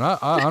so too, and I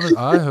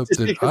hope just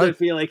that because I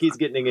feel like he's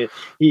getting it.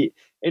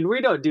 And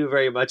we don't do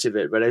very much of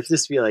it, but I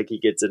just feel like he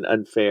gets an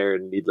unfair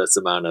and needless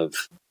amount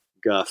of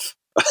guff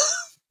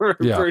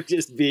for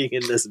just being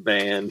in this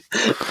band.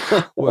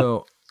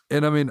 Well,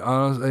 and I mean,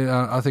 honestly,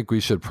 I think we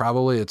should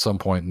probably at some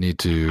point need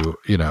to,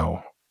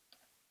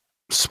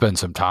 spend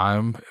some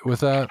time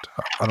with that.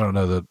 I don't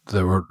know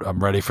that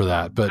I'm ready for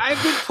that, but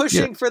I've been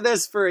pushing for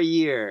this for a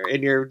year,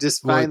 and you're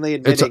just finally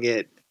admitting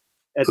it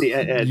at the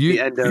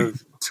end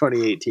of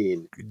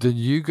 2018. Then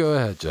you go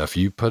ahead, Jeff.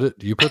 You put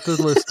the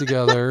list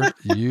together.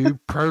 You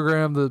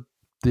program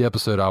the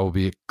episode. I will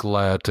be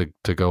glad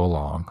to go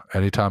along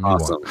anytime you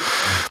want.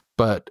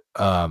 But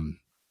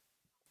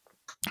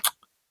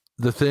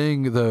the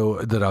thing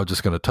though that I'm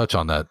just going to touch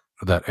on that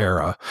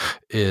era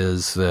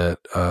is that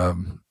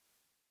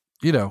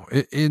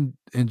in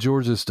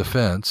George's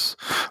defense,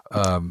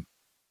 I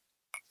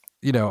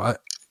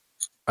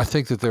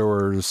think that there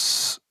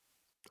was.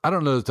 I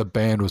don't know that the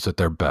band was at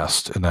their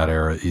best in that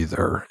era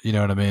either. You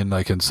know what I mean?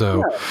 Like, and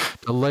so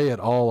to lay it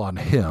all on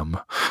him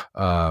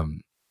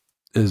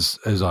is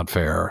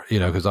unfair,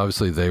 because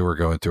obviously they were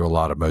going through a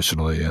lot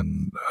emotionally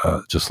and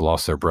just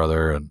lost their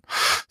brother. And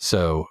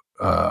so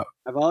I've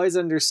always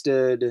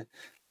understood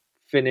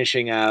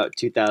finishing out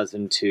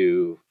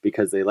 2002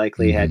 because they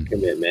likely had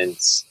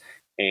commitments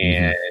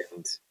and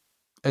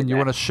you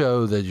want to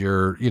show that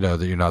you're,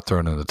 that you're not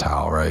throwing in the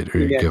towel, right? Or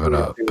you're giving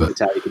up. But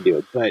you can do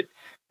it. But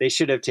they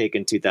should have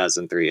taken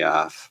 2003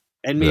 off,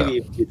 and maybe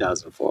even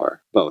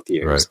 2004, both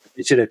years. Right.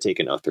 They should have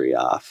taken 03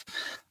 off.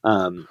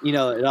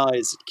 It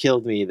always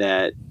killed me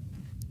that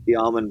the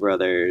Allman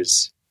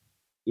Brothers,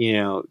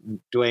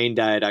 Dwayne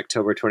died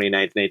October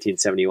 29th,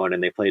 1971,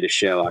 and they played a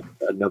show on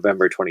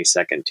November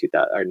 22nd,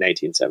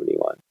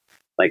 1971,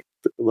 like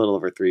a little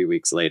over 3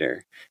 weeks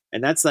later.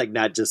 And that's like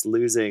not just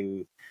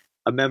losing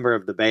a member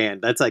of the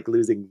band, that's like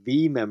losing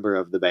the member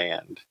of the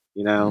band.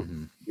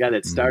 The guy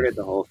that started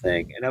the whole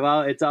thing. And I've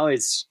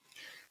always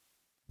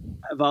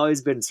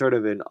been sort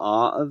of in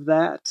awe of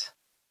that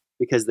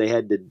because they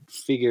had to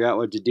figure out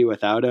what to do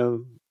without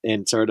him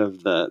and sort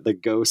of the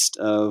ghost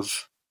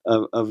of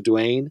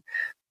Dwayne.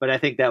 But I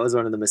think that was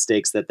one of the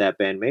mistakes that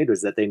band made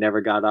was that they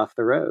never got off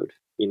the road.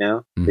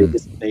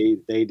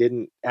 They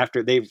didn't,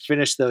 after they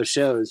finished those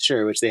shows,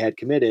 sure, which they had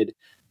committed,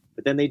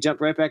 but then they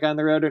jumped right back on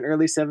the road in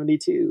early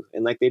 72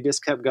 and like they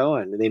just kept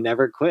going and they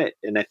never quit.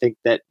 And I think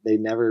that they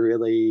never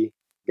really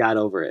got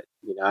over it.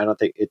 I don't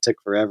think it took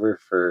forever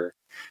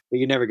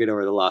you never get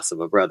over the loss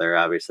of a brother,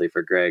 obviously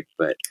for Greg,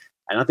 but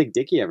I don't think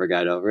Dickie ever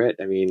got over it.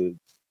 I mean,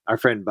 our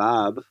friend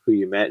Bob, who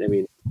you met,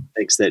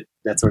 thinks that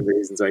that's one of the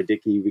reasons why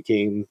Dickie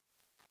became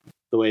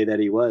the way that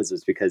he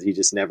was because he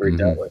just never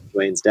dealt with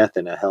Dwayne's death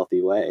in a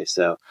healthy way.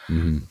 So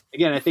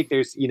again, I think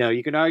there's,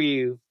 you can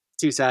argue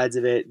two sides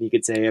of it. You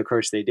could say, of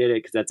course they did it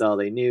because that's all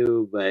they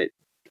knew, but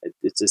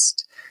it's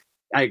just,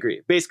 I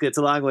agree. Basically, it's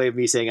a long way of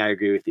me saying I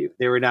agree with you.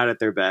 They were not at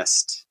their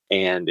best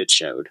and it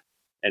showed.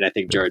 And I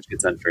think George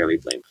gets unfairly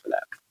blamed for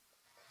that.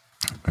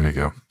 There you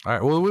go. All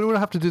right. Well, we don't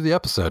have to do the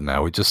episode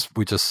now. We just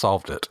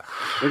solved it.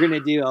 We're going to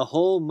do a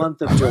whole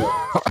month of George.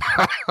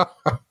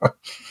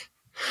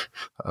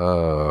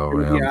 Oh,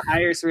 man. It'll be our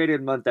highest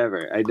rated month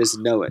ever. I just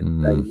know it. I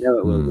know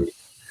it will be.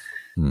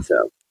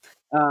 So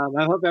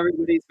I hope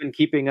everybody's been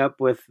keeping up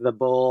with the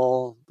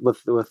bowl,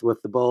 with the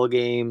bowl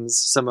games,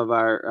 some of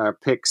our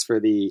picks for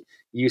the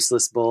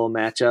useless bowl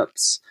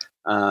matchups.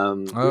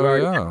 We've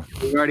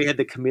already had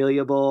the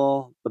Camellia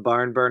Bowl, the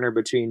barn burner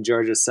between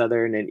Georgia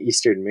Southern and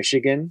Eastern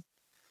Michigan.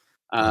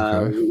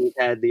 We've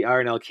had the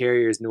R&L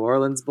Carriers New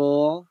Orleans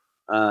Bowl.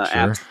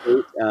 App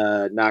State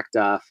knocked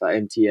off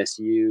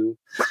MTSU.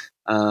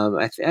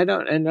 I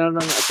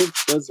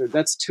think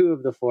that's two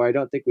of the four. I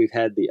don't think we've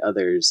had the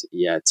others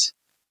yet.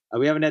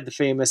 We haven't had the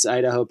famous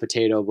Idaho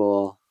Potato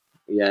Bowl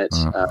yet,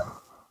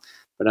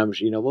 but I'm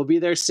we'll be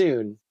there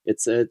soon.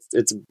 It's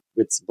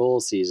bowl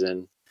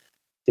season.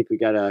 I think we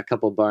got a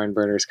couple barn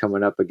burners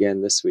coming up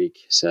again this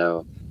week.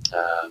 So,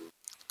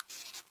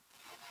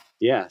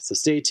 so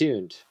stay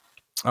tuned.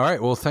 All right.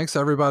 Well, thanks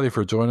everybody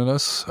for joining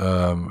us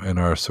in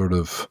our sort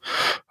of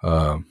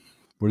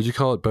what did you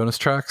call it? Bonus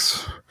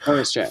tracks.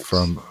 Bonus tracks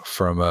from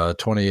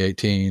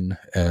 2018,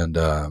 and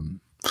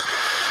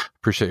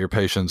appreciate your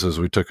patience as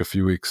we took a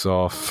few weeks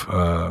off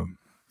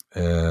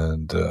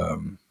and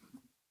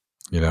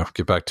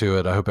get back to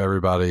it. I hope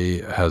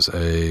everybody has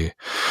a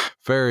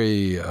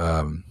very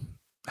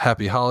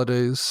happy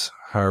holidays,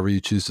 however you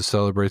choose to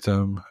celebrate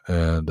them,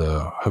 and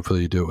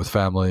hopefully you do it with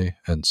family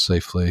and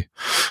safely.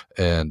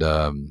 And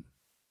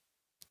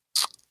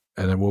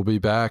then we'll be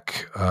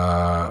back. We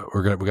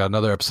got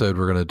another episode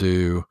we're gonna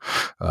do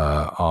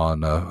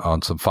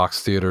on some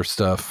Fox Theater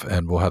stuff,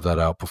 and we'll have that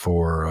out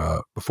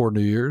before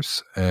New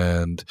Year's.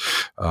 And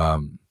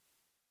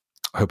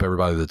I hope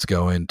everybody that's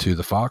going to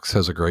the Fox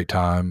has a great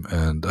time,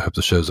 and I hope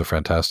the shows are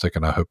fantastic,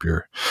 and I hope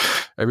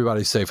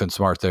everybody's safe and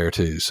smart there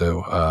too.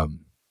 So,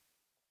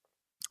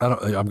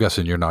 I'm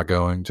guessing you're not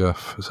going,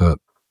 Jeff. Is that?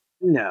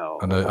 No.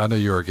 I know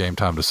you're a game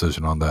time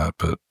decision on that,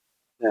 but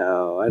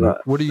No, I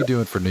don't. what are you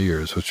doing for New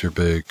Year's? What's your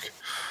big?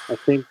 I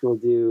think we'll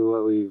do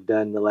what we've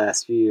done the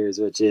last few years,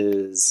 which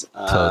is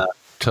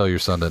Tell your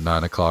son that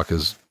 9 o'clock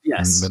is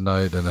yes,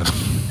 midnight, and then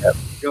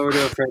go over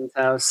to a friend's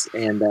house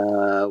and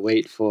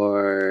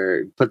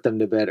put them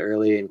to bed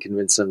early and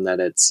convince them that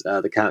it's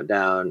the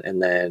countdown,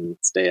 and then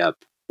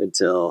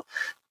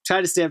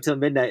try to stay up till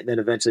midnight, and then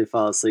eventually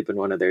fall asleep in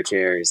one of their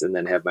chairs, and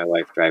then have my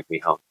wife drive me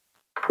home.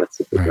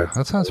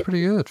 that sounds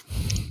pretty good.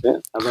 Yeah.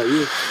 How about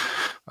you?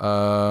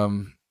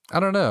 I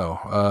don't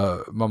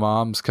know. My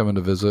mom's coming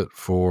to visit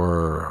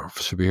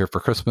she'll be here for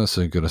Christmas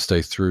and going to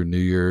stay through New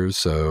Year's.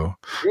 So,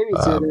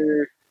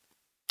 Babysitter.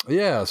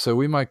 yeah, so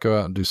we might go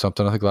out and do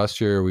something. I think last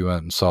year we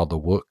went and saw the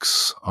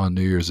Wooks on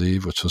New Year's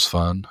Eve, which was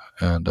fun.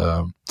 And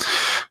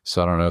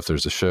so I don't know if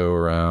there's a show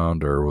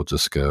around or we'll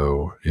just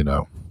go,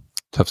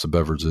 have some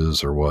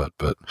beverages or what.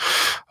 But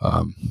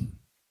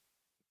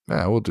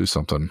yeah, we'll do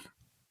something.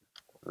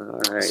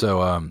 All right. So,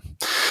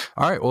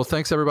 all right. Well,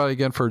 thanks everybody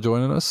again for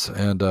joining us,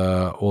 and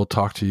we'll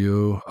talk to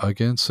you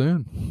again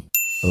soon.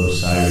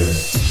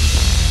 Osiris.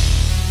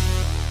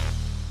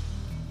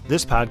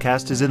 This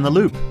podcast is In the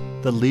Loop,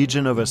 the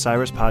Legion of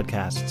Osiris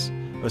podcasts.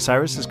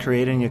 Osiris is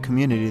creating a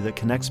community that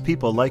connects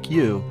people like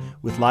you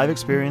with live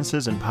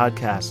experiences and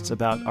podcasts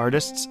about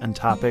artists and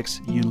topics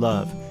you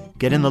love.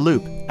 Get in the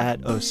loop at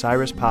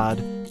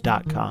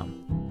osirispod.com.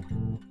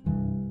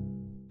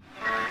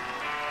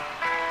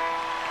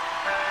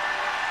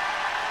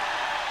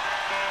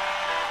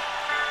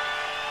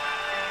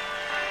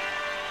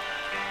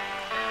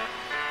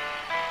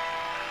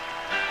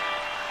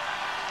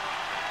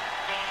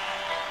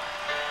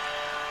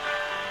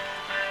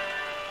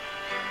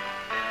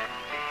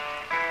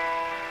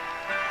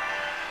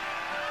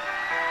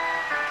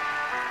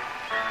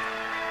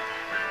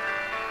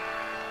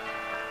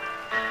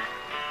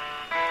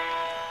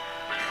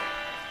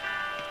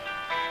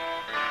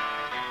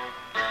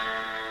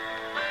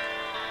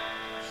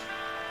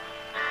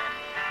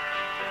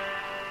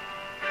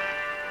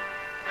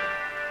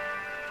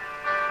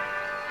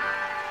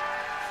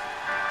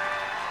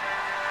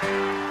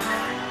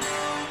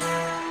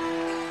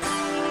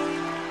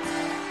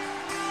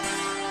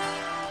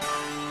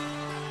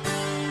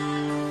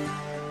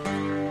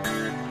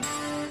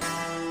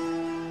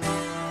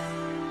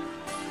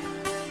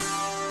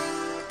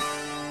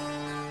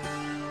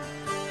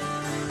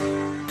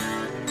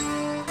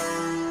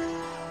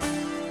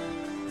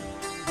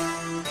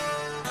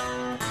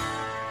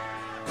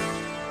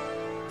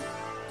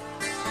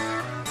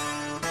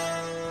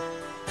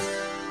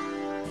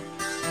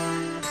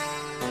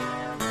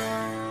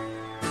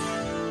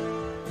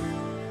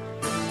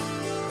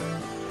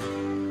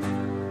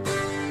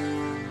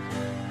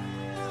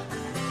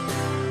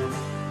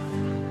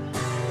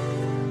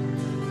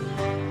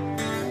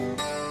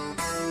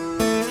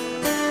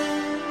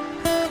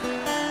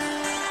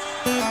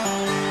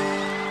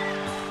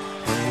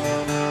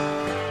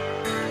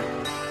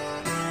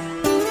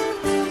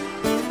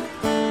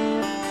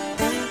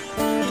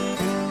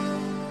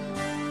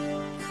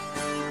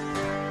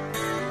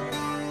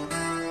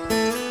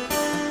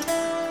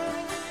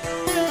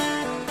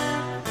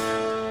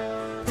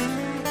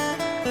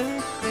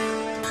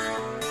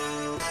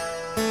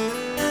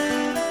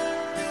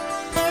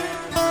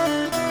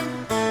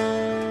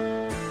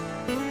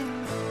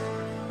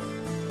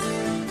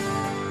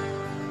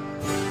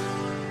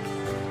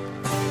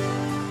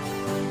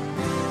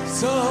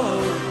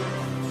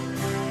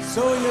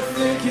 So you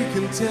think you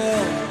can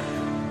tell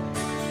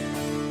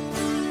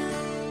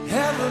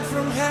heaven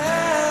from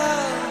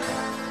hell,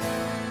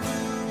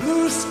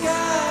 blue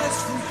skies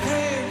from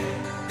pain?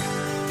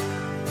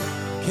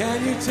 Can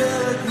you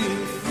tell it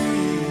being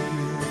free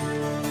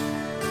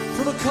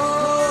from a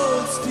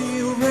cold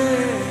steel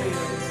rain?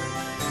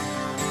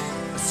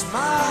 A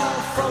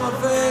smile from a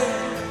veil.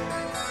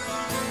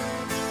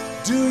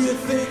 Do you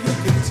think you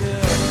can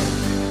tell?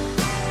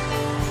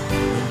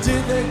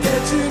 Did they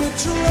get you to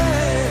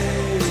trade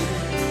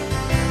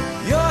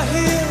your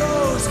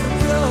heroes for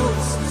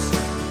ghosts,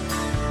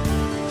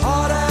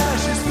 hot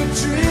ashes for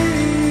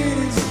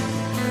trees,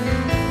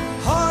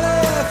 hot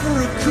air for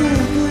a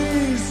cool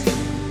breeze,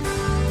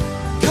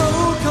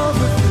 cold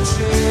comfort for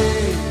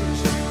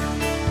change?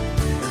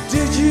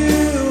 Did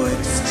you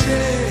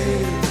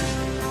exchange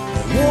a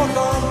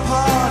walk-on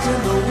part in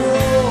the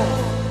war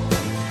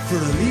for a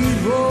lead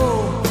role?